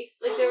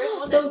lace, like there was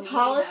one those that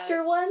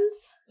Hollister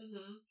ones.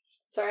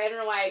 Sorry, I don't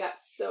know why I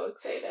got so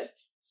excited.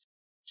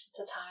 It's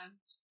a time.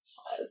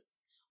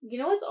 You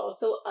know what's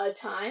also a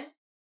time?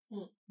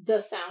 The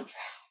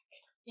soundtrack.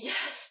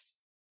 Yes.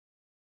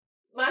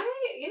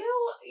 You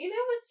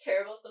know what's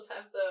terrible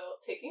sometimes though?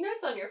 Taking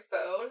notes on your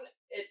phone,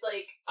 it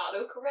like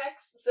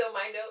autocorrects. So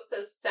my note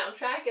says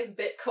soundtrack is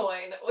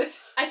Bitcoin, which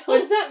I don't. What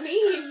does that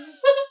mean?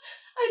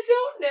 I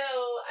don't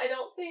know.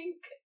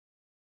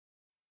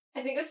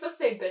 I think it was supposed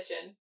to say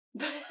bitchin'.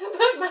 But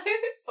my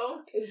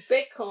phone. It was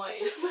Bitcoin.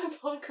 My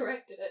phone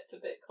corrected it to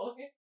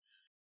Bitcoin.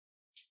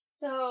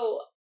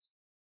 So,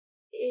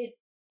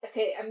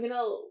 okay, I'm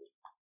gonna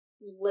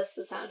list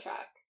the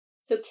soundtrack.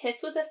 So,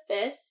 Kiss with a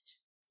Fist,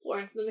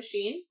 Florence and the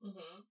Machine.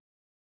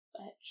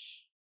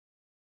 Which,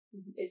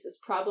 is this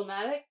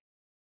problematic?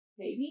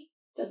 Maybe?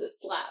 Does it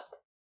slap?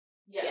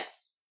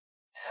 Yes.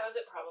 How is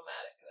it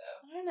problematic,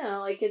 though? I don't know,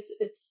 like,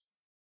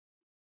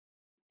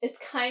 it's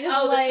kind of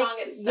like... like... Oh, the song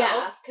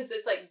itself? Because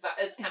it's like,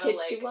 it's kind of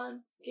like... Hit you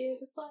once, give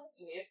a slap.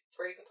 You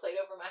break a plate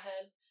over my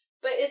head.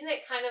 But isn't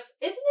it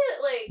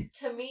like,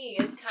 to me,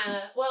 is kind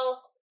of...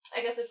 Well,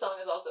 I guess this song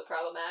is also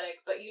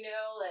problematic, but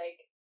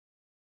like...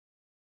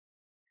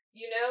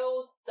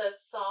 the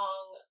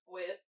song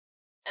with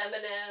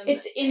Eminem.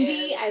 It's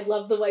indie. I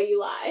love the way you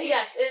lie.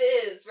 Yes,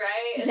 it is,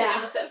 right? It's yeah. Like,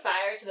 I'm gonna set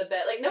fire to the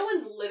bed. Like, no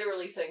one's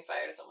literally setting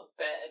fire to someone's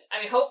bed. I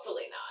mean,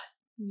 hopefully not.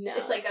 No.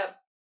 It's like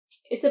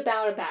it's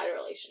about a bad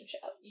relationship.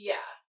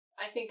 Yeah.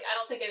 I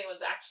don't think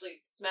anyone's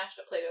actually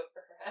smashed a plate over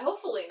her head.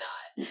 Hopefully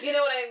not. You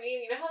know what I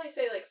mean? You know how they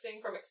say, like,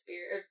 sing from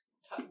experience,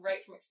 or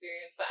write from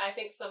experience, but I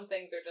think some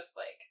things are just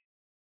like,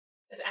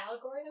 is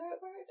allegory the right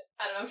word?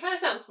 I don't know, I'm trying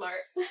to sound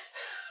smart.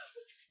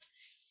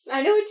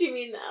 I know what you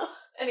mean, though.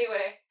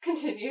 Anyway,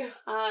 continue.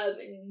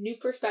 New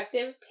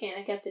Perspective,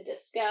 Panic at the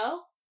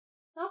Disco.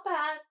 Not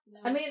bad.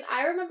 No. I mean,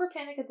 I remember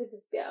Panic at the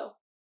Disco.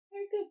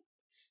 Very good.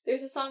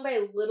 There's a song by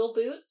Little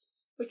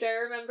Boots, which I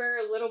remember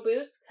Little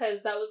Boots,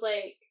 because that was,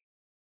 like,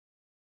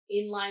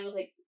 in line with,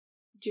 like,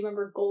 do you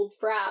remember Gold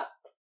Frap?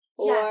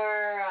 Or,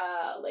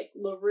 Yes. Like,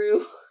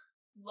 LaRue.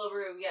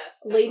 LaRue, yes.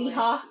 Lady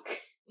Definitely.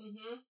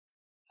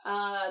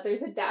 Hawk.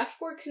 There's a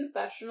Dashboard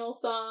Confessional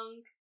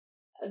song.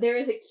 There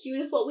is a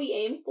Cute Is What We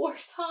Aim For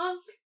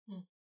song.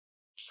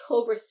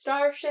 Cobra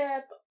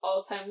Starship,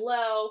 All Time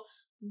Low.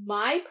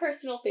 My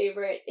personal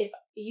favorite, if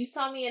you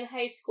saw me in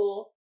high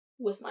school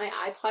with my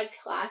iPod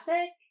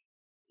Classic,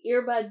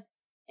 earbuds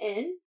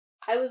in,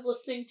 I was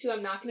listening to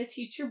I'm Not Gonna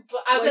Teach Your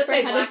But I was gonna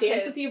say Boyfriend How Black to Dance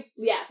Kids. With You.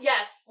 Yes.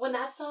 Yes, when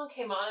that song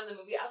came on in the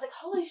movie, I was like,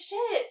 "Holy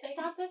shit, they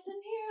got this in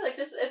here!" Like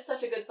this, it's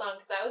such a good song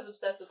because I was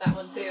obsessed with that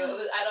one too. It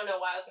was, I don't know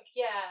why I was like,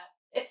 "Yeah,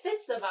 it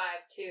fits the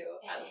vibe too."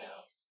 I don't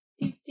know.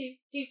 Doop, doop,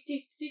 doop,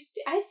 doop, doop,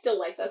 doop. I still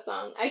like that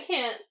song. I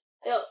can't.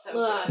 It's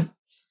so ugh. good.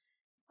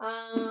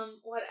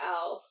 What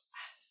else?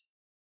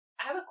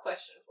 I have a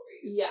question for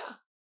you. Yeah.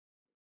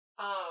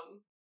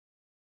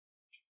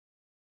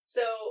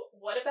 So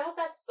what about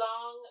that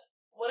song?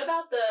 What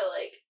about the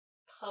like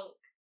punk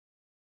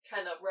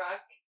kind of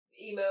rock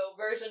emo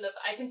version of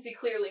 "I Can See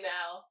Clearly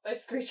Now" by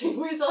Screeching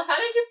Weasel? How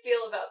did you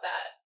feel about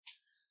that?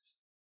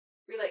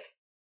 Were you like,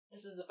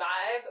 this is a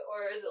vibe,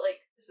 or is it like,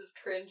 this is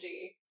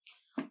cringy?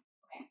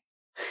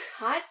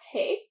 Hot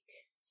take.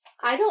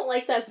 I don't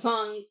like that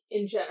song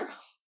in general.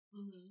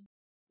 Mm-hmm.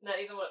 Not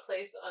even when it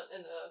plays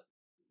in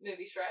the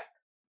movie Shrek?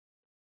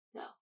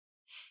 No.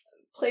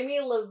 Play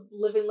me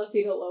Living La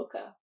Vida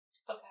Loca.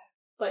 Okay.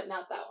 But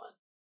not that one.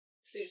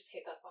 So you just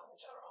hate that song in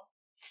general?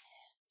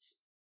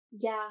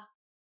 Yeah.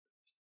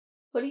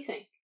 What do you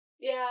think?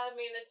 Yeah, I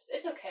mean,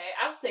 it's okay.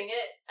 I'll sing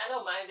it. I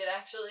don't mind it,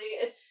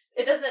 actually.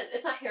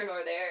 It's not here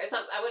nor there. It's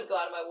not, I wouldn't go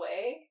out of my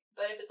way,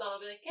 but if it's on, I'll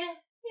be like,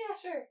 yeah,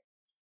 sure.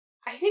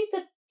 I think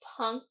the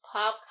punk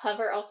pop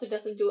cover also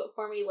doesn't do it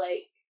for me.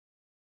 Like,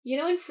 you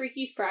know in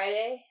Freaky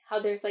Friday, how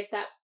there's like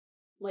that,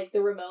 like the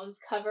Ramones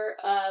cover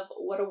of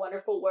What a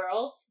Wonderful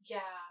World? Yeah.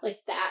 Like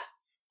that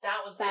That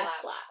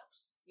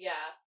slaps.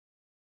 Yeah.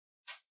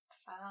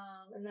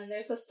 And then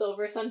there's a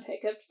Silver Sun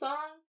Pickup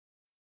song.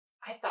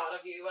 I thought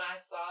of you when I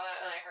saw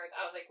that and I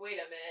was like, wait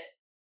a minute.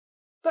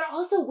 But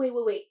also,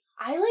 wait.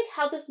 I like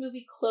how this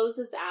movie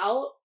closes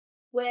out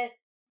with,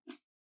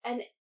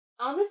 and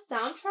on the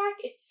soundtrack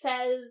it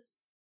says,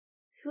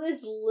 who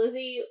is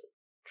Lizzie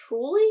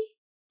Truly?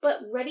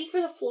 But Ready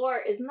for the Floor,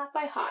 isn't that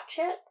by Hot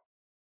Chip?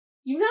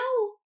 You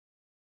know.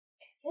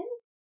 Is it?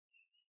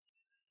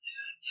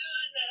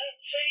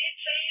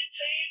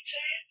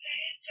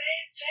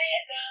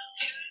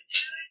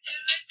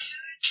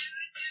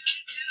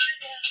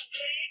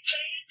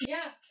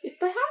 Yeah. It's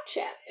by Hot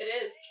Chip. It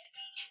is.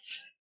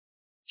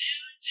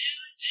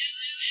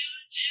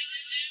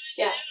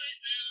 Yeah.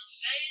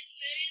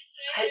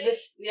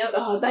 Yep.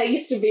 Oh, that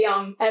used to be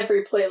on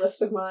every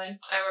playlist of mine.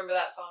 I remember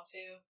that song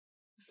too.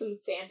 Some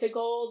Santa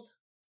Gold.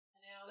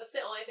 I know. That's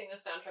the only thing the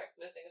soundtrack's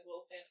missing is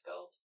Little Santa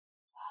Gold.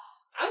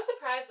 I was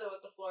surprised though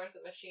with the Florence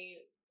and the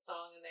Machine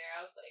song in there.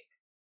 I was like,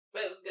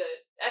 but it was good.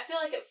 I feel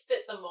like it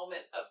fit the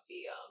moment of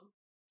the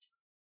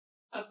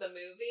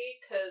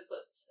movie because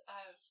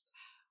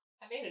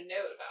I made a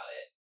note about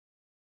it.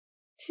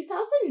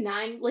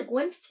 2009, like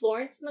when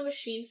Florence and the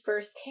Machine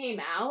first came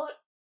out,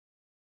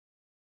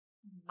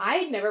 I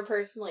had never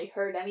personally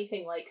heard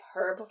anything like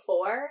her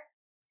before.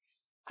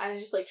 I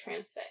was just like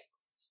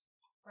transfixed.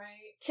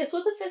 Right. Kiss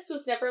with a Fist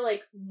was never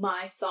like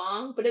my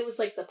song, but it was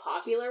like the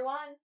popular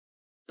one.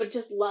 But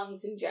just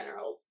Lungs in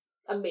general's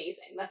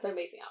amazing. That's an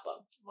amazing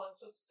album.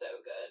 Lungs is so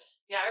good.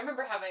 Yeah, I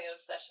remember having an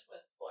obsession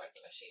with Florence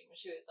and the Machine when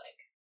she was like,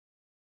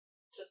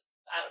 just,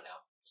 I don't know,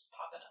 just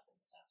popping up and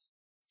stuff.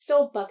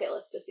 Still bucket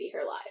list to see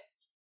her live.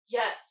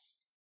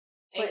 Yes.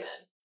 Like,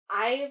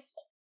 Amen.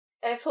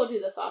 I've told you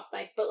this off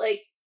mic, but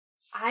like,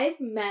 I've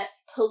met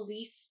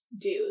police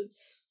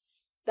dudes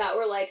that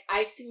were like,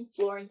 I've seen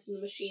Florence and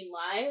the Machine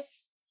live,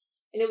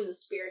 and it was a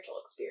spiritual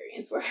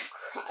experience where I've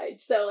cried.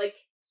 So like,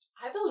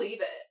 I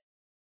believe it.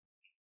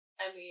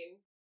 I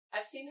mean,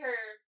 I've seen her,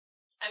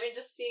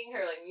 just seeing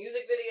her like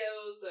music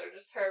videos or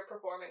just her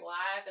performing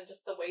live and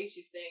just the way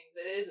she sings,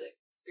 it is a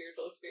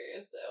spiritual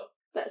experience, so.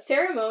 but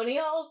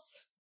ceremonials,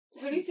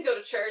 Who needs to go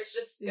to church?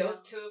 Just go No.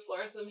 to a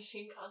Florence and the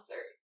Machine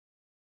concert.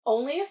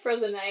 Only for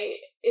the Night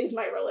is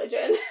my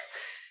religion.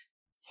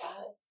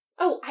 Yes.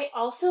 Oh, I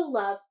also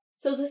love,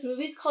 so this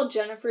movie's called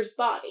Jennifer's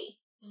Body,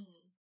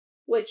 Mm-hmm.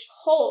 which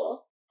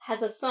Hole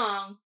has a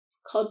song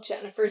called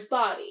Jennifer's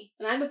Body,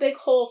 and I'm a big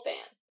Hole fan.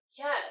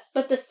 Yes.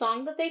 But the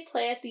song that they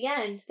play at the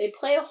end, they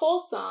play a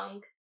Hole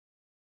song,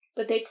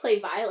 but they play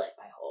Violet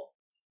by Hole.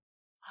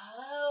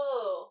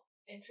 Oh,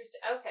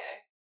 interesting.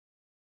 Okay.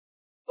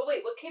 But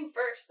wait, what came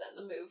first then?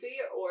 The movie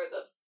or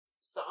the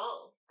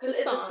song? Because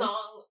The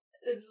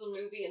is the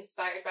movie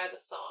inspired by the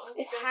song?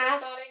 It Jennifer's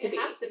has Body? to be. It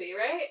has to be,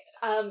 right?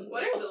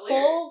 What are the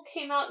Hole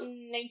came out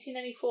in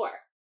 1994.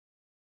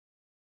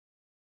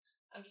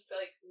 I'm just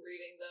like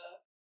reading the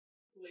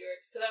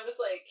lyrics because I'm just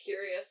like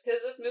curious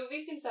because this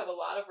movie seems to have a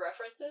lot of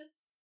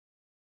references.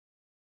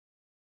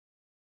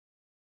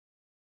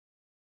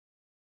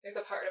 There's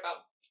a part about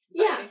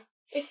Yeah. biting.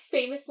 It's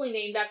famously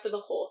named after the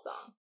Hole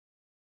song.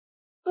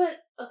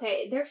 But,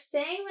 okay, they're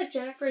saying that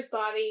Jennifer's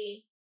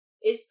Body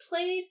is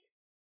played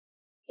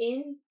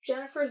in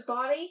Jennifer's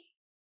Body?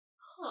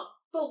 Huh.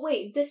 But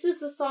wait, this is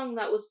the song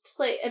that was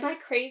played. Am I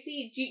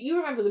crazy? Do you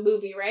remember the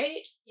movie,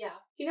 right? Yeah.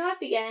 You know at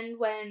the end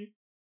when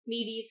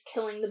Needy's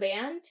killing the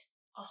band?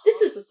 Uh-huh.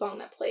 This is the song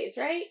that plays,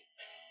 right?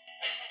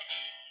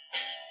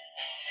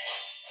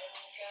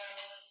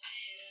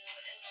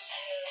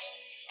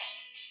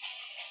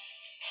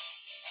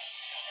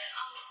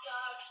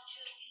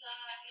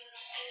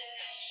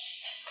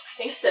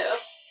 I think so.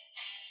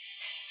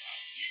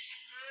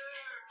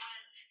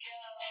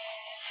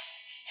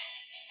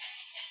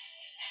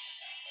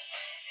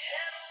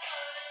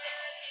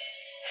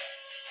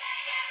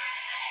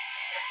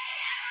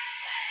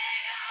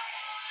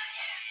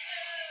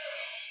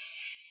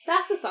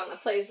 That's the song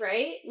that plays,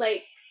 right?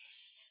 Like,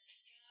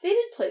 they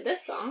did play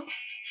this song.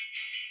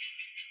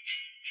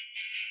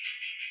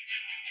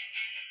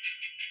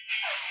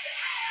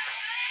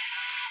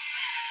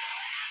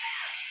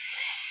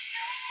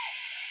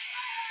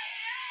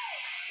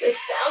 They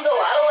sound a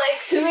lot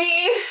alike to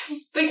me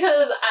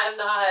because I'm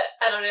not,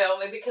 I don't know,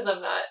 maybe because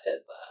I'm not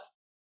as,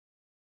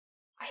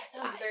 it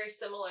sounds very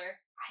similar.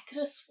 I could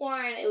have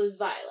sworn it was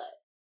Violet.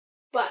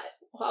 But,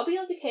 while being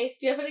on the case,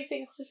 do you have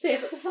anything else to say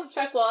about the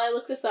soundtrack while I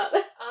look this up?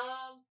 I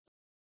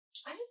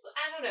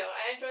don't know,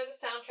 I enjoy the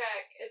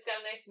soundtrack. It's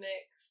got a nice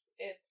mix.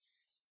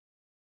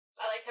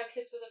 I like how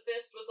Kiss with a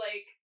Fist was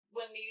like,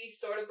 when Needy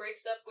sort of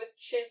breaks up with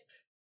Chip,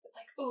 it's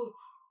like, ooh,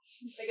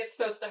 like it's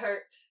supposed to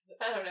hurt.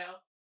 I don't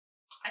know.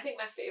 I think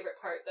my favorite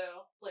part,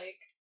 though, like,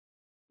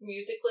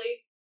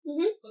 musically,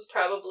 was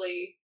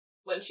probably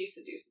when she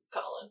seduces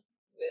Colin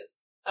with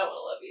I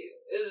Wanna Love You.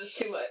 It was just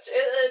too much.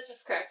 It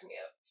just cracked me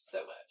up so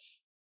much.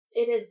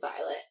 It is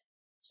Violet.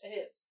 It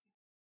is.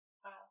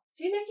 Wow.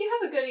 See, Nick, you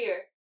have a good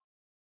ear.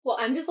 Well,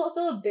 I'm just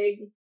also a big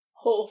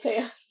Hole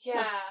fan.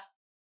 Yeah.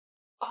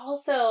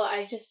 Also,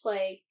 I just,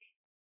 like,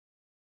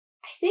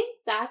 I think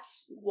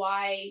that's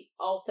why,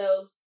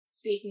 also,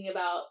 speaking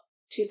about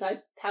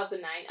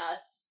 2009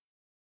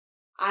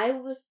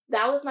 Us,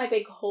 that was my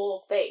big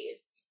Hole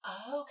phase.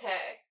 Oh,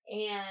 okay.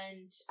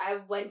 And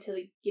I went to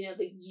the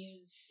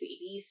used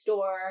CD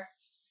store,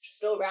 which was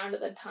still around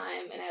at the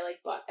time, and I,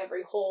 like, bought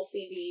every Hole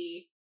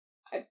CD.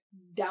 I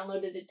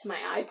downloaded it to my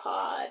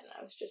iPod, and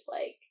I was just,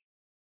 like,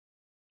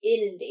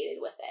 inundated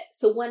with it.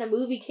 So when a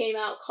movie came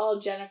out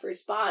called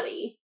Jennifer's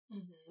Body,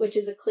 which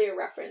is a clear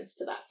reference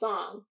to that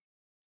song,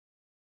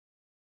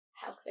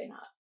 how could I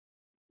not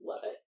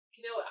love it?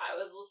 You know what I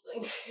was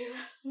listening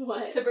to?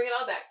 What? To bring it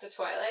all back to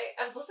Twilight.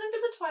 I was listening to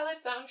the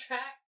Twilight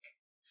soundtrack.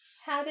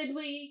 How Did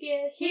We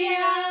Get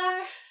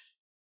Here?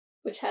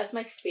 Which has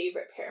my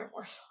favorite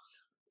Paramore song.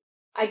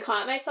 I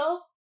Caught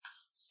Myself.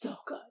 So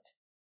good.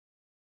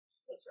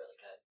 That's really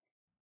good.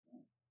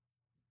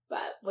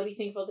 But what do you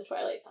think about the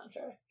Twilight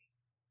soundtrack?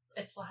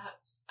 It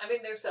slaps. I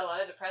mean, there's a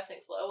lot of depressing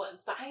slow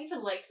ones, but I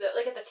even liked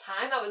like at the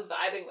time I was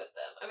vibing with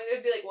them. I mean,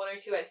 there'd be like one or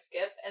two I'd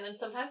skip, and then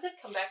sometimes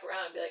I'd come back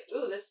around and be like,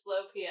 ooh, this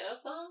slow piano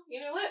song? You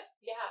know what?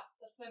 Yeah,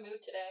 that's my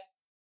mood today.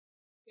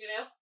 You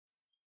know?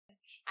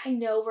 I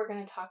know we're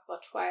going to talk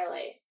about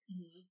Twilight.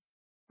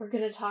 We're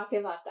going to talk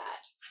about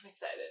that. I'm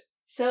excited.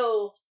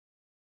 So,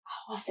 I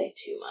don't want to say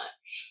too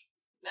much.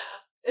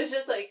 Nah. It's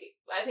just like,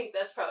 I think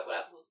that's probably what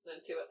I was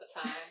listening to at the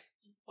time.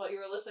 While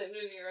you were listening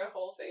to your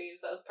whole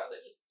phase, I was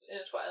probably just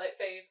in a Twilight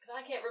phase, because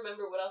I can't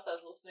remember what else I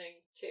was listening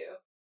to.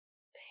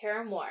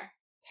 Paramore.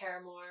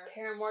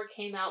 Paramore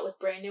came out with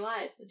Brand New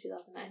Eyes in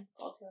 2009,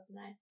 fall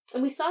 2009.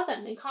 And we saw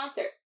them in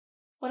concert.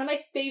 One of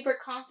my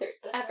favorite concerts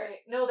ever.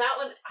 Right. No, that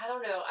one, I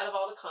don't know, out of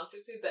all the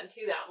concerts we've been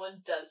to, that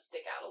one does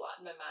stick out a lot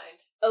in my mind.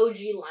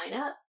 OG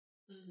lineup,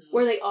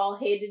 where they all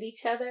hated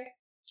each other.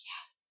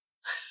 Yes.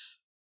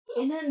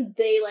 And then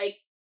they, like,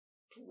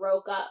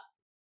 broke up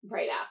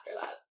right after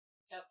that.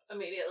 Yep,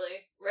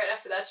 immediately. Right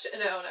after that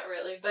no, not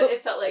really, but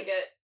it felt like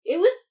it. It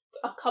was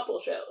a couple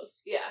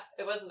shows. Yeah,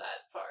 it wasn't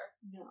that far.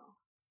 No.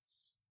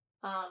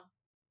 I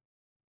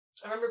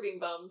remember being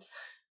bummed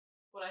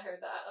when I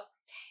heard that. I was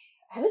like, dang.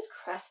 I was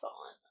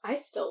crestfallen. I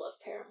still love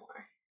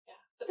Paramore. Yeah.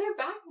 But they're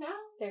back now.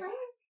 They're right?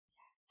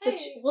 back. Hey.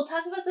 Which, we'll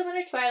talk about them in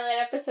our Twilight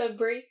episode,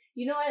 Brie.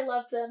 You know I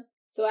love them.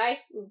 So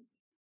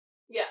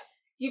Yeah.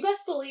 You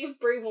best believe,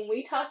 Brie, when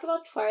we talk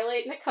about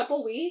Twilight in a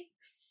couple weeks,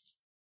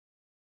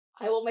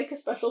 I will make a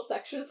special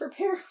section for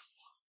Paramore.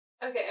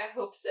 Okay, I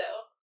hope so.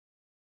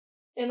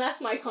 And that's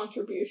my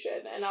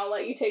contribution, and I'll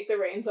let you take the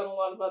reins on a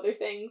lot of other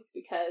things,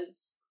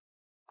 because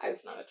I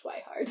was not a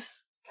Twihard.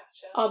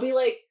 Gotcha. I'll be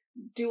like,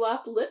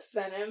 Doo-Wop Lip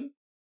Venom,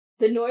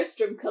 the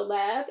Nordstrom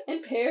collab,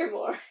 and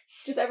Paramore.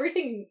 Just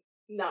everything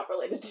not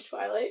related to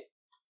Twilight.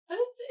 But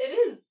it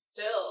is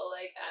still,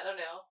 like, I don't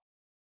know.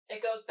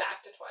 It goes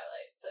back to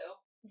Twilight, so.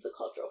 It's a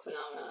cultural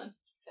phenomenon.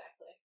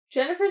 Exactly.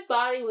 Jennifer's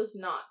Body was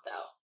not,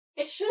 though.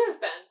 It should have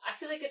been. I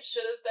feel like it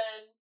should have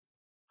been.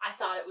 I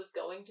thought it was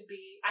going to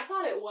be. I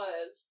thought it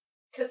was.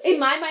 In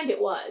my mind, it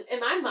was. In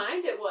my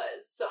mind, it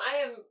was. So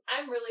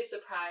I'm really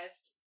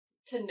surprised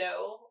to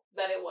know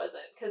that it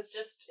wasn't. Because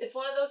just, it's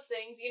one of those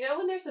things, you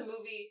know when there's a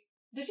movie.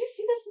 Did you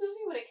see this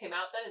movie when it came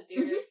out then in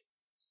theaters?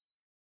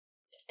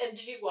 And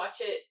did you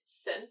watch it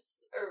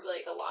since? Or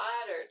like a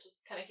lot? Or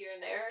just kind of here and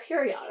there?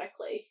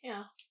 Periodically,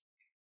 yeah.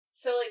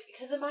 So like,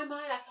 because in my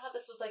mind, I thought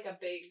this was like a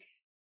big.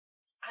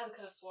 I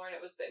could have sworn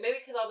it was big.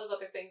 Maybe because all those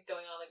other things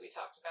going on, like we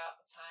talked about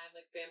at the time,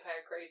 like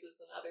vampire crazes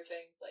and other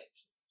things, like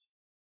just.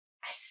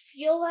 I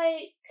feel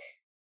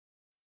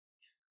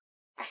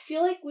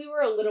like we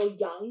were a little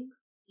young,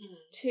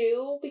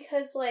 too,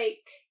 because,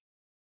 like,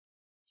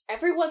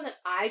 everyone that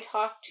I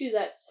talked to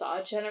that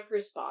saw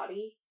Jennifer's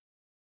Body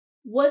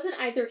wasn't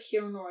either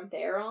here nor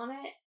there on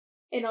it.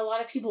 And a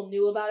lot of people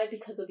knew about it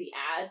because of the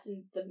ads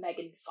and the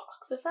Megan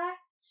Fox effect.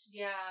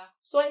 Yeah.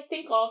 So I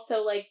think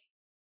also, like,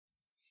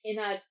 in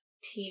a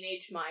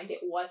teenage mind, it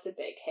was a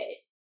big hit.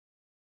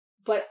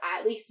 But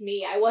at least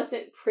me, I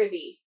wasn't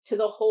privy to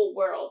the whole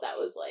world that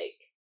was like,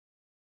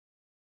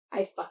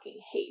 I fucking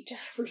hate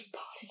Jennifer's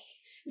body.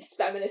 This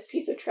feminist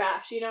piece of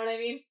trash, you know what I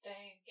mean? Dang,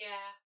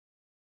 yeah.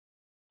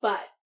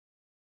 But,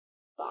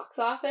 box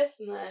office,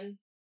 and then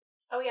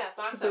Oh yeah,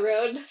 box The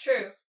office. Road.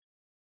 True.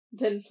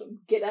 then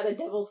get out of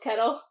Devil's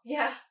Kettle.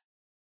 Yeah.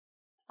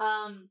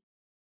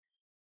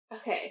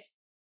 Okay.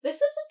 This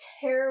is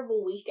a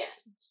terrible weekend.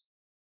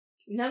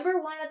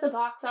 Number 1 at the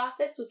box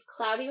office was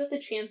Cloudy with a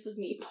Chance of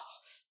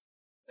Meatballs.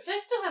 Which I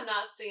still have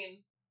not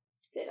seen.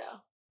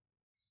 Ditto.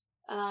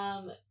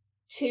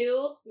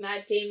 2,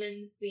 Matt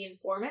Damon's The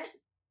Informant.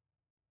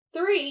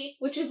 3,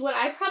 which is what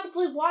I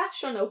probably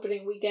watched on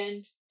opening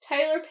weekend,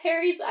 Tyler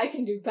Perry's I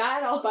Can Do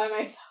Bad All By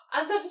Myself.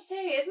 I was about to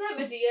say, isn't that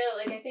Medea?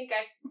 Like,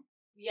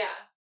 yeah.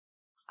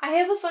 I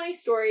have a funny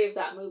story of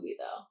that movie,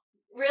 though.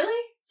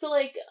 Really? So,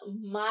 like,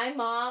 my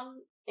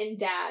mom and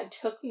dad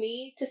took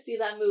me to see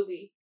that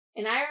movie,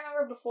 and I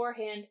remember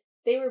beforehand,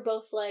 they were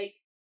both like,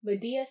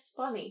 Medea's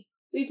funny.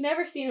 We've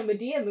never seen a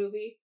Medea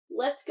movie.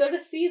 Let's go to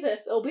see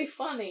this. It'll be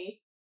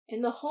funny.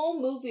 And the whole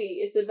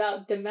movie is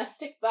about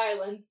domestic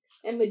violence,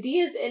 and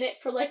Medea's in it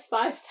for like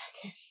 5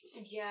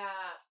 seconds.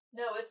 Yeah.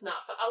 No, it's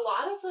not. A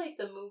lot of, like,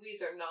 the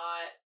movies are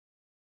not...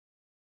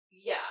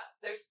 Yeah,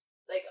 there's,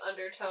 like,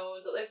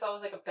 undertones. There's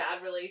always, like, a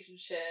bad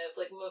relationship.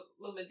 Like,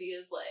 when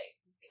Medea's like,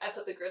 I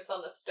put the grits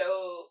on the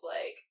stove.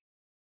 Like,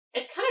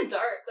 it's kind of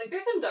dark. Like,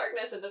 there's some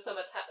darkness into some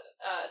of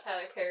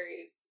Tyler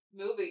Perry's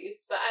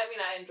movies. But, I mean,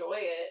 I enjoy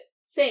it.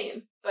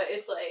 Same. But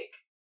it's, like...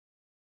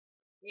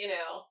 You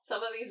know,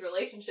 some of these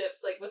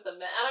relationships, like, with the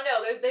men... I don't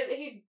know,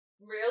 he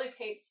rarely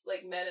paints,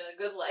 like, men in a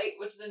good light,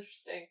 which is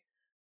interesting.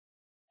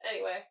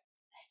 Anyway.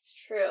 It's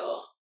true.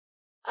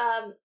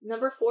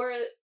 Number 4,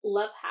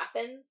 Love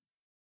Happens,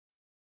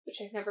 which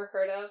I've never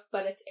heard of,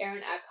 but it's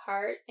Aaron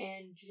Eckhart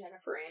and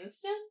Jennifer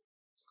Aniston.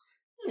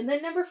 And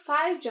then number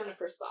 5,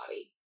 Jennifer's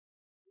Body.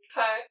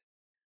 Okay.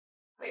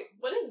 Wait,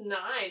 what is 9?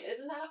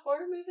 Isn't that a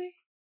horror movie?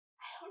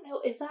 I don't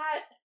know, is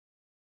that...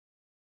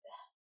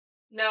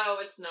 No,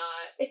 it's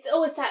not. It's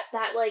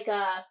that like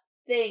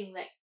thing,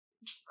 that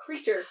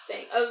creature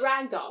thing, a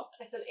ragdoll.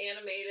 It's an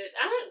animated.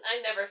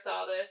 I never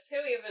saw this. Who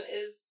even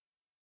is?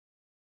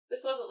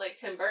 This wasn't like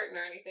Tim Burton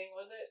or anything,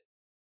 was it?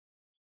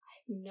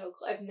 No,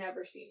 I've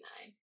never seen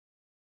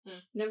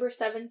 9. Number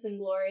 7's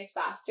Inglourious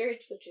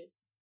Bastards, which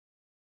is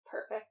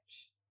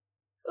perfect.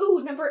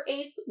 Ooh, number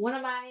 8's one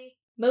of my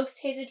most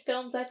hated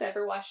films I've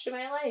ever watched in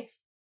my life.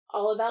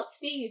 All About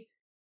Steve.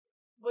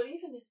 What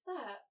even is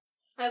that?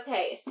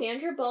 Okay,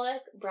 Sandra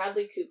Bullock,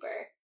 Bradley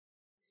Cooper.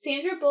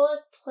 Sandra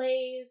Bullock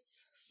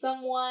plays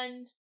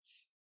someone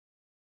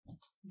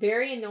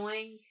very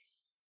annoying.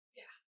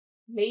 Yeah.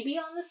 Maybe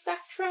on the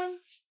spectrum.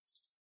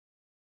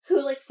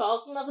 Who, like,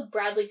 falls in love with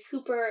Bradley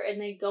Cooper and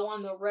they go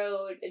on the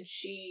road and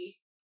she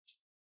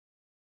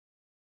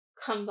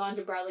comes on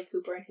to Bradley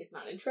Cooper and he's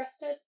not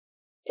interested.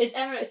 I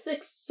don't know, it's,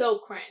 like, so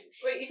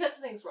cringe. Wait, you said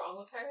something's wrong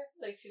with her?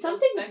 Like, she's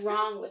Something's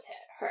wrong with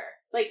her.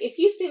 Like, if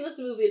you've seen this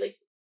movie, like,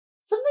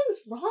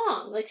 something's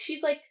wrong. Like,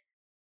 she's like,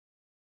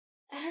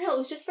 I don't know, it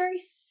was just very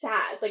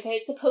sad. Like,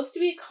 it's supposed to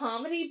be a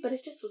comedy, but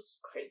it just was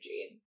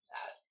cringy and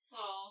sad.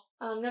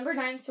 Aww. Number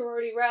 9,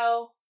 Sorority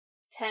Row.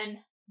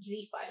 10,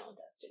 The Final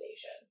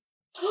Destination.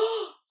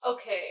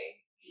 Okay.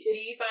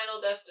 The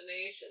Final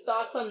Destination.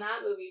 Thoughts on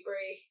that movie,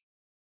 Brie?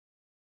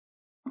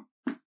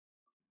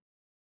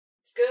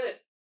 It's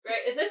good.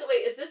 Right? Is this when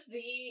it says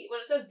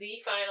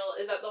the final,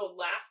 is that the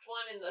last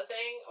one in the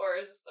thing, or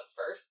is this the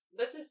first?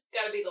 This has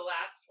got to be the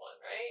last one,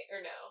 right? Or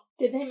no?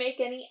 Did they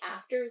make any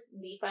after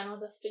The Final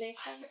I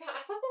Destination? forgot.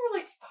 I thought there were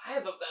like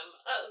 5 of them.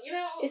 You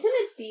know? Isn't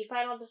it The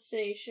Final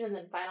Destination and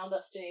then Final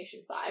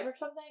Destination 5 or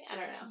something? I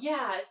don't know.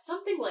 Yeah, it's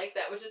something like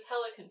that, which is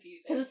hella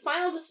confusing. Because it's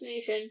Final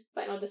Destination,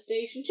 Final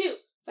Destination 2,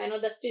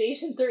 Final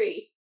Destination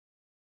 3.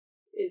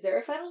 Is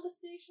there a Final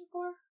Destination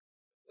 4?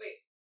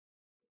 Wait.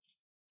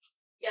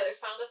 Yeah,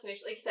 there's Final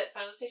Destination, like you said,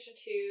 Final Destination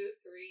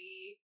 2,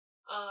 3,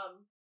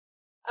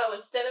 oh,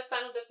 instead of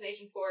Final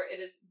Destination 4,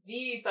 it is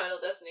The Final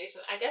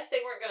Destination. I guess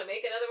they weren't going to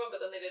make another one, but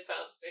then they did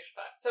Final Destination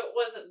 5. So it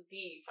wasn't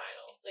the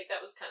final. Like,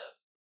 that was kind of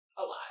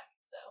a lie.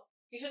 So,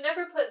 you should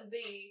never put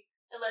the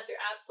unless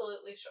you're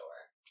absolutely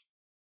sure.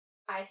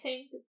 I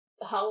think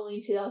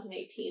Halloween 2018,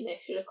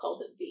 they should have called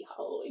it The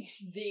Halloween.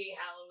 The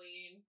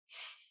Halloween.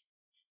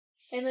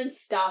 And then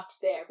stopped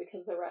there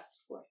because the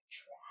rest were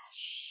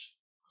trash.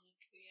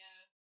 Honestly,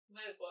 yeah.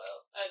 Might as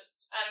well. I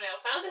don't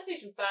know. Final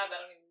Destination 5, I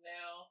don't even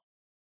know.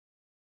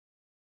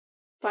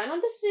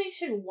 Final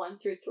Destination 1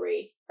 through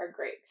 3 are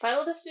great.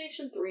 Final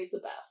Destination 3 is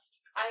the best.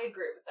 I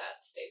agree with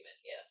that statement,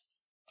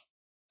 yes.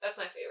 That's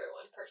my favorite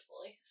one,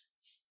 personally.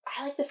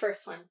 I like the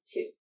first one,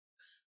 too.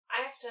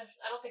 I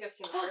don't think I've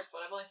seen the first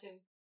one. I've only seen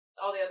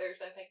all the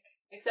others, I think.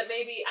 Except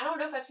maybe, I don't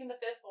know if I've seen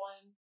the 5th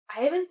one.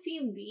 I haven't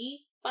seen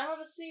The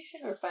Final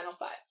Destination or Final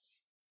 5.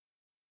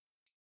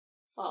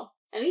 Well,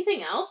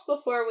 Anything else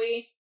before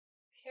we...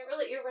 Can't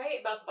really. You're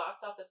right about the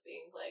box office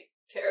being like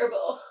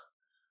terrible.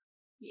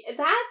 Yeah,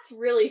 that's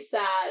really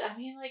sad. I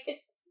mean, like,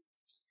 it's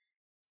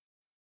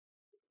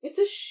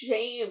a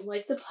shame.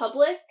 Like, the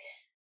public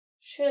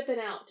should have been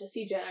out to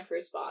see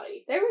Jennifer's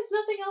Body. There was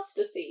nothing else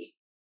to see.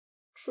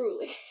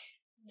 Truly.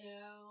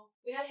 No.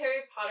 We had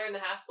Harry Potter and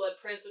the Half-Blood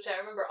Prince, which I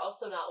remember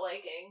also not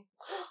liking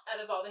out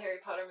of all the Harry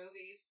Potter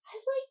movies. I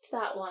liked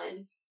that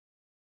one.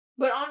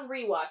 But on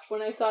rewatch,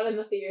 when I saw it in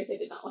the theaters, I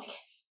did not like it.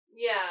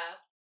 Yeah.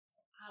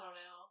 I don't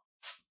know.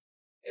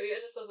 Maybe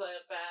it just was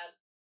a bad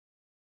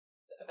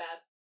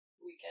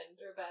weekend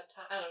or a bad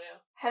time. I don't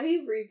know. Have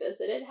you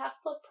revisited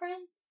Half-Blood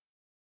Prince?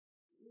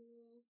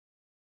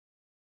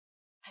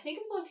 I think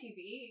it was on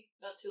TV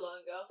not too long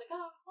ago. I was like,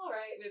 oh,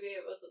 alright, maybe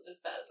it wasn't as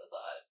bad as I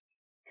thought.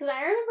 Because I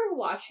remember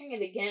watching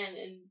it again,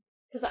 and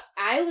because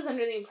I was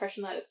under the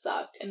impression that it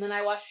sucked, and then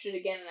I watched it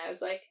again, and I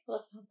was like, well,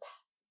 that's not bad.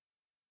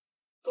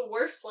 The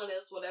worst one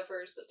is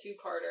whatever is the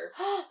two-parter.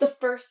 The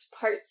first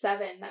part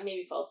 7, that made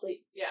me fall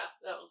asleep. Yeah,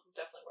 that one's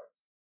definitely worse.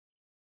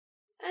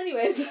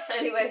 Anyways.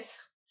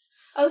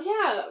 Oh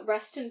yeah,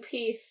 rest in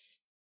peace,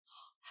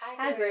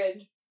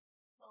 Hagrid.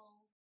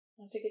 Oh.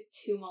 I have to get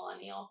too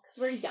millennial, because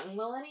we're young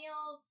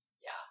millennials.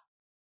 Yeah.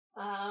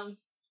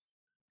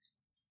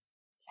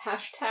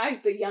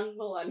 Hashtag the young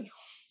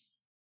millennials.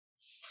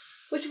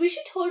 Which we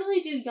should totally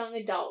do young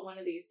adult one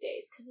of these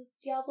days, because it's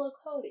Diablo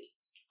Cody.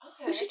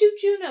 Okay. We should do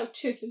Juno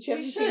too, since you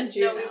We haven't should.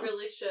 seen Juno. No, we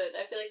really should.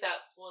 I feel like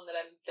that's one that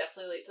I'm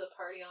definitely late to the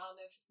party on.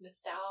 I've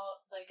missed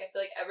out. Like, I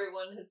feel like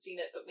everyone has seen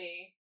it but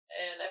me,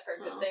 and I've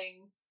heard good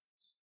things.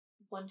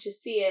 Once you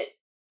see it,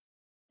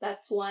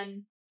 that's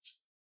one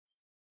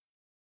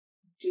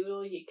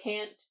doodle you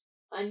can't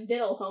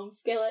undiddle, home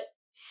skillet.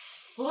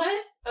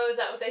 What? Oh, is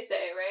that what they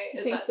say, right?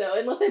 I think so,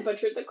 unless I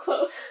butchered the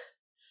quote.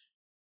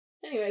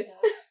 Anyways.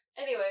 Yeah.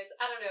 Anyways,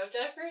 I don't know.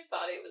 Jennifer's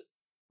Body was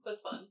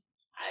fun.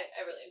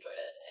 I really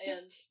enjoyed it,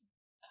 and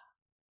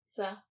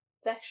So,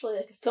 it's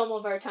actually like a film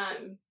of our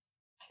times.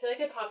 I feel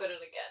like I'd pop it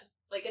in again.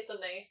 Like, it's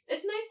nice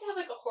to have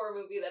like a horror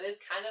movie that is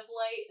kind of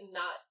light and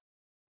not,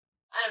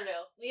 I don't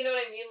know. You know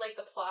what I mean? Like,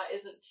 the plot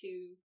isn't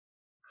too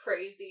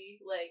crazy.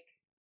 Like,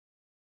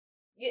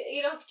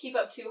 you don't have to keep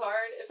up too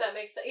hard, if that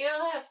makes sense. You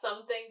know, I have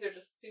some things are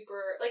just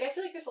super, like, I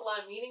feel like there's a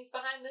lot of meanings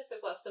behind this.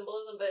 There's a lot of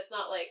symbolism, but it's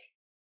not like,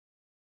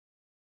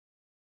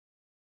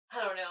 I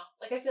don't know.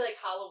 Like, I feel like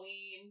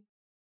Halloween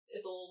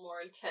is a little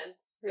more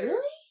intense.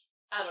 Really?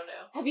 I don't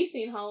know. Have you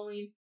seen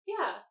Halloween?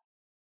 Yeah.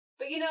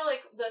 But you know,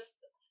 like,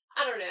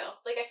 I don't know.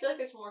 Like, I feel like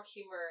there's more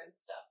humor and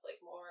stuff. Like,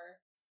 more...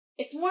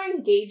 It's more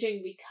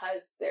engaging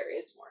because there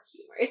is more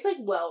humor. It's, like,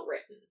 well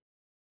written.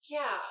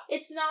 Yeah.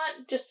 It's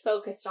not just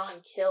focused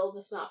on kills.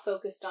 It's not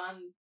focused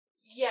on...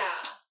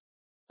 Yeah.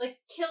 Like,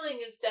 killing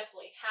is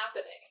definitely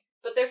happening.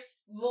 But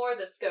there's more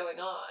that's going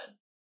on.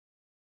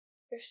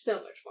 There's so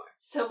much more.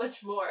 So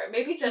much more.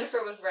 Maybe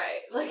Jennifer was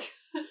right. Like,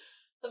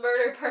 the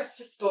murder part's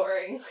just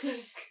boring.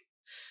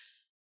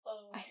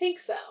 I think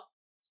so.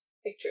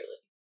 Like,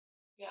 truly.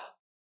 Yeah.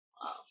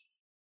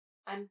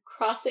 I'm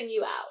crossing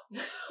you out.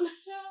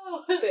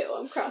 No. Boo,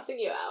 I'm crossing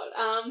you out.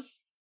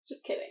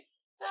 Just kidding.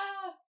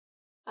 Ah.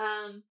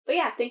 But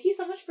yeah, thank you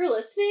so much for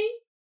listening,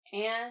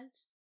 and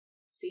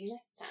see you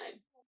next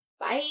time.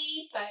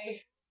 Bye!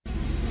 Bye.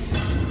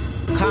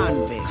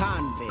 Convict,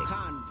 convict,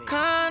 convict,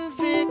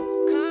 convict,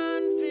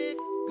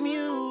 convict,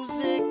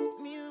 music,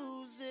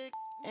 music,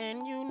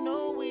 and you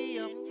know we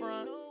up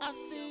front. I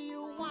see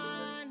you